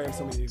 That's why I have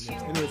so many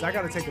nicknames. Anyways, I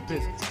gotta take a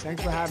piss.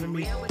 Thanks for having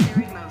me. Real with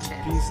their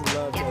emotions. Peace and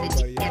love to Get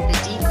everybody. the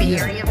deep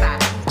area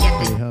vibe. Get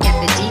the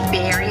deep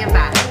area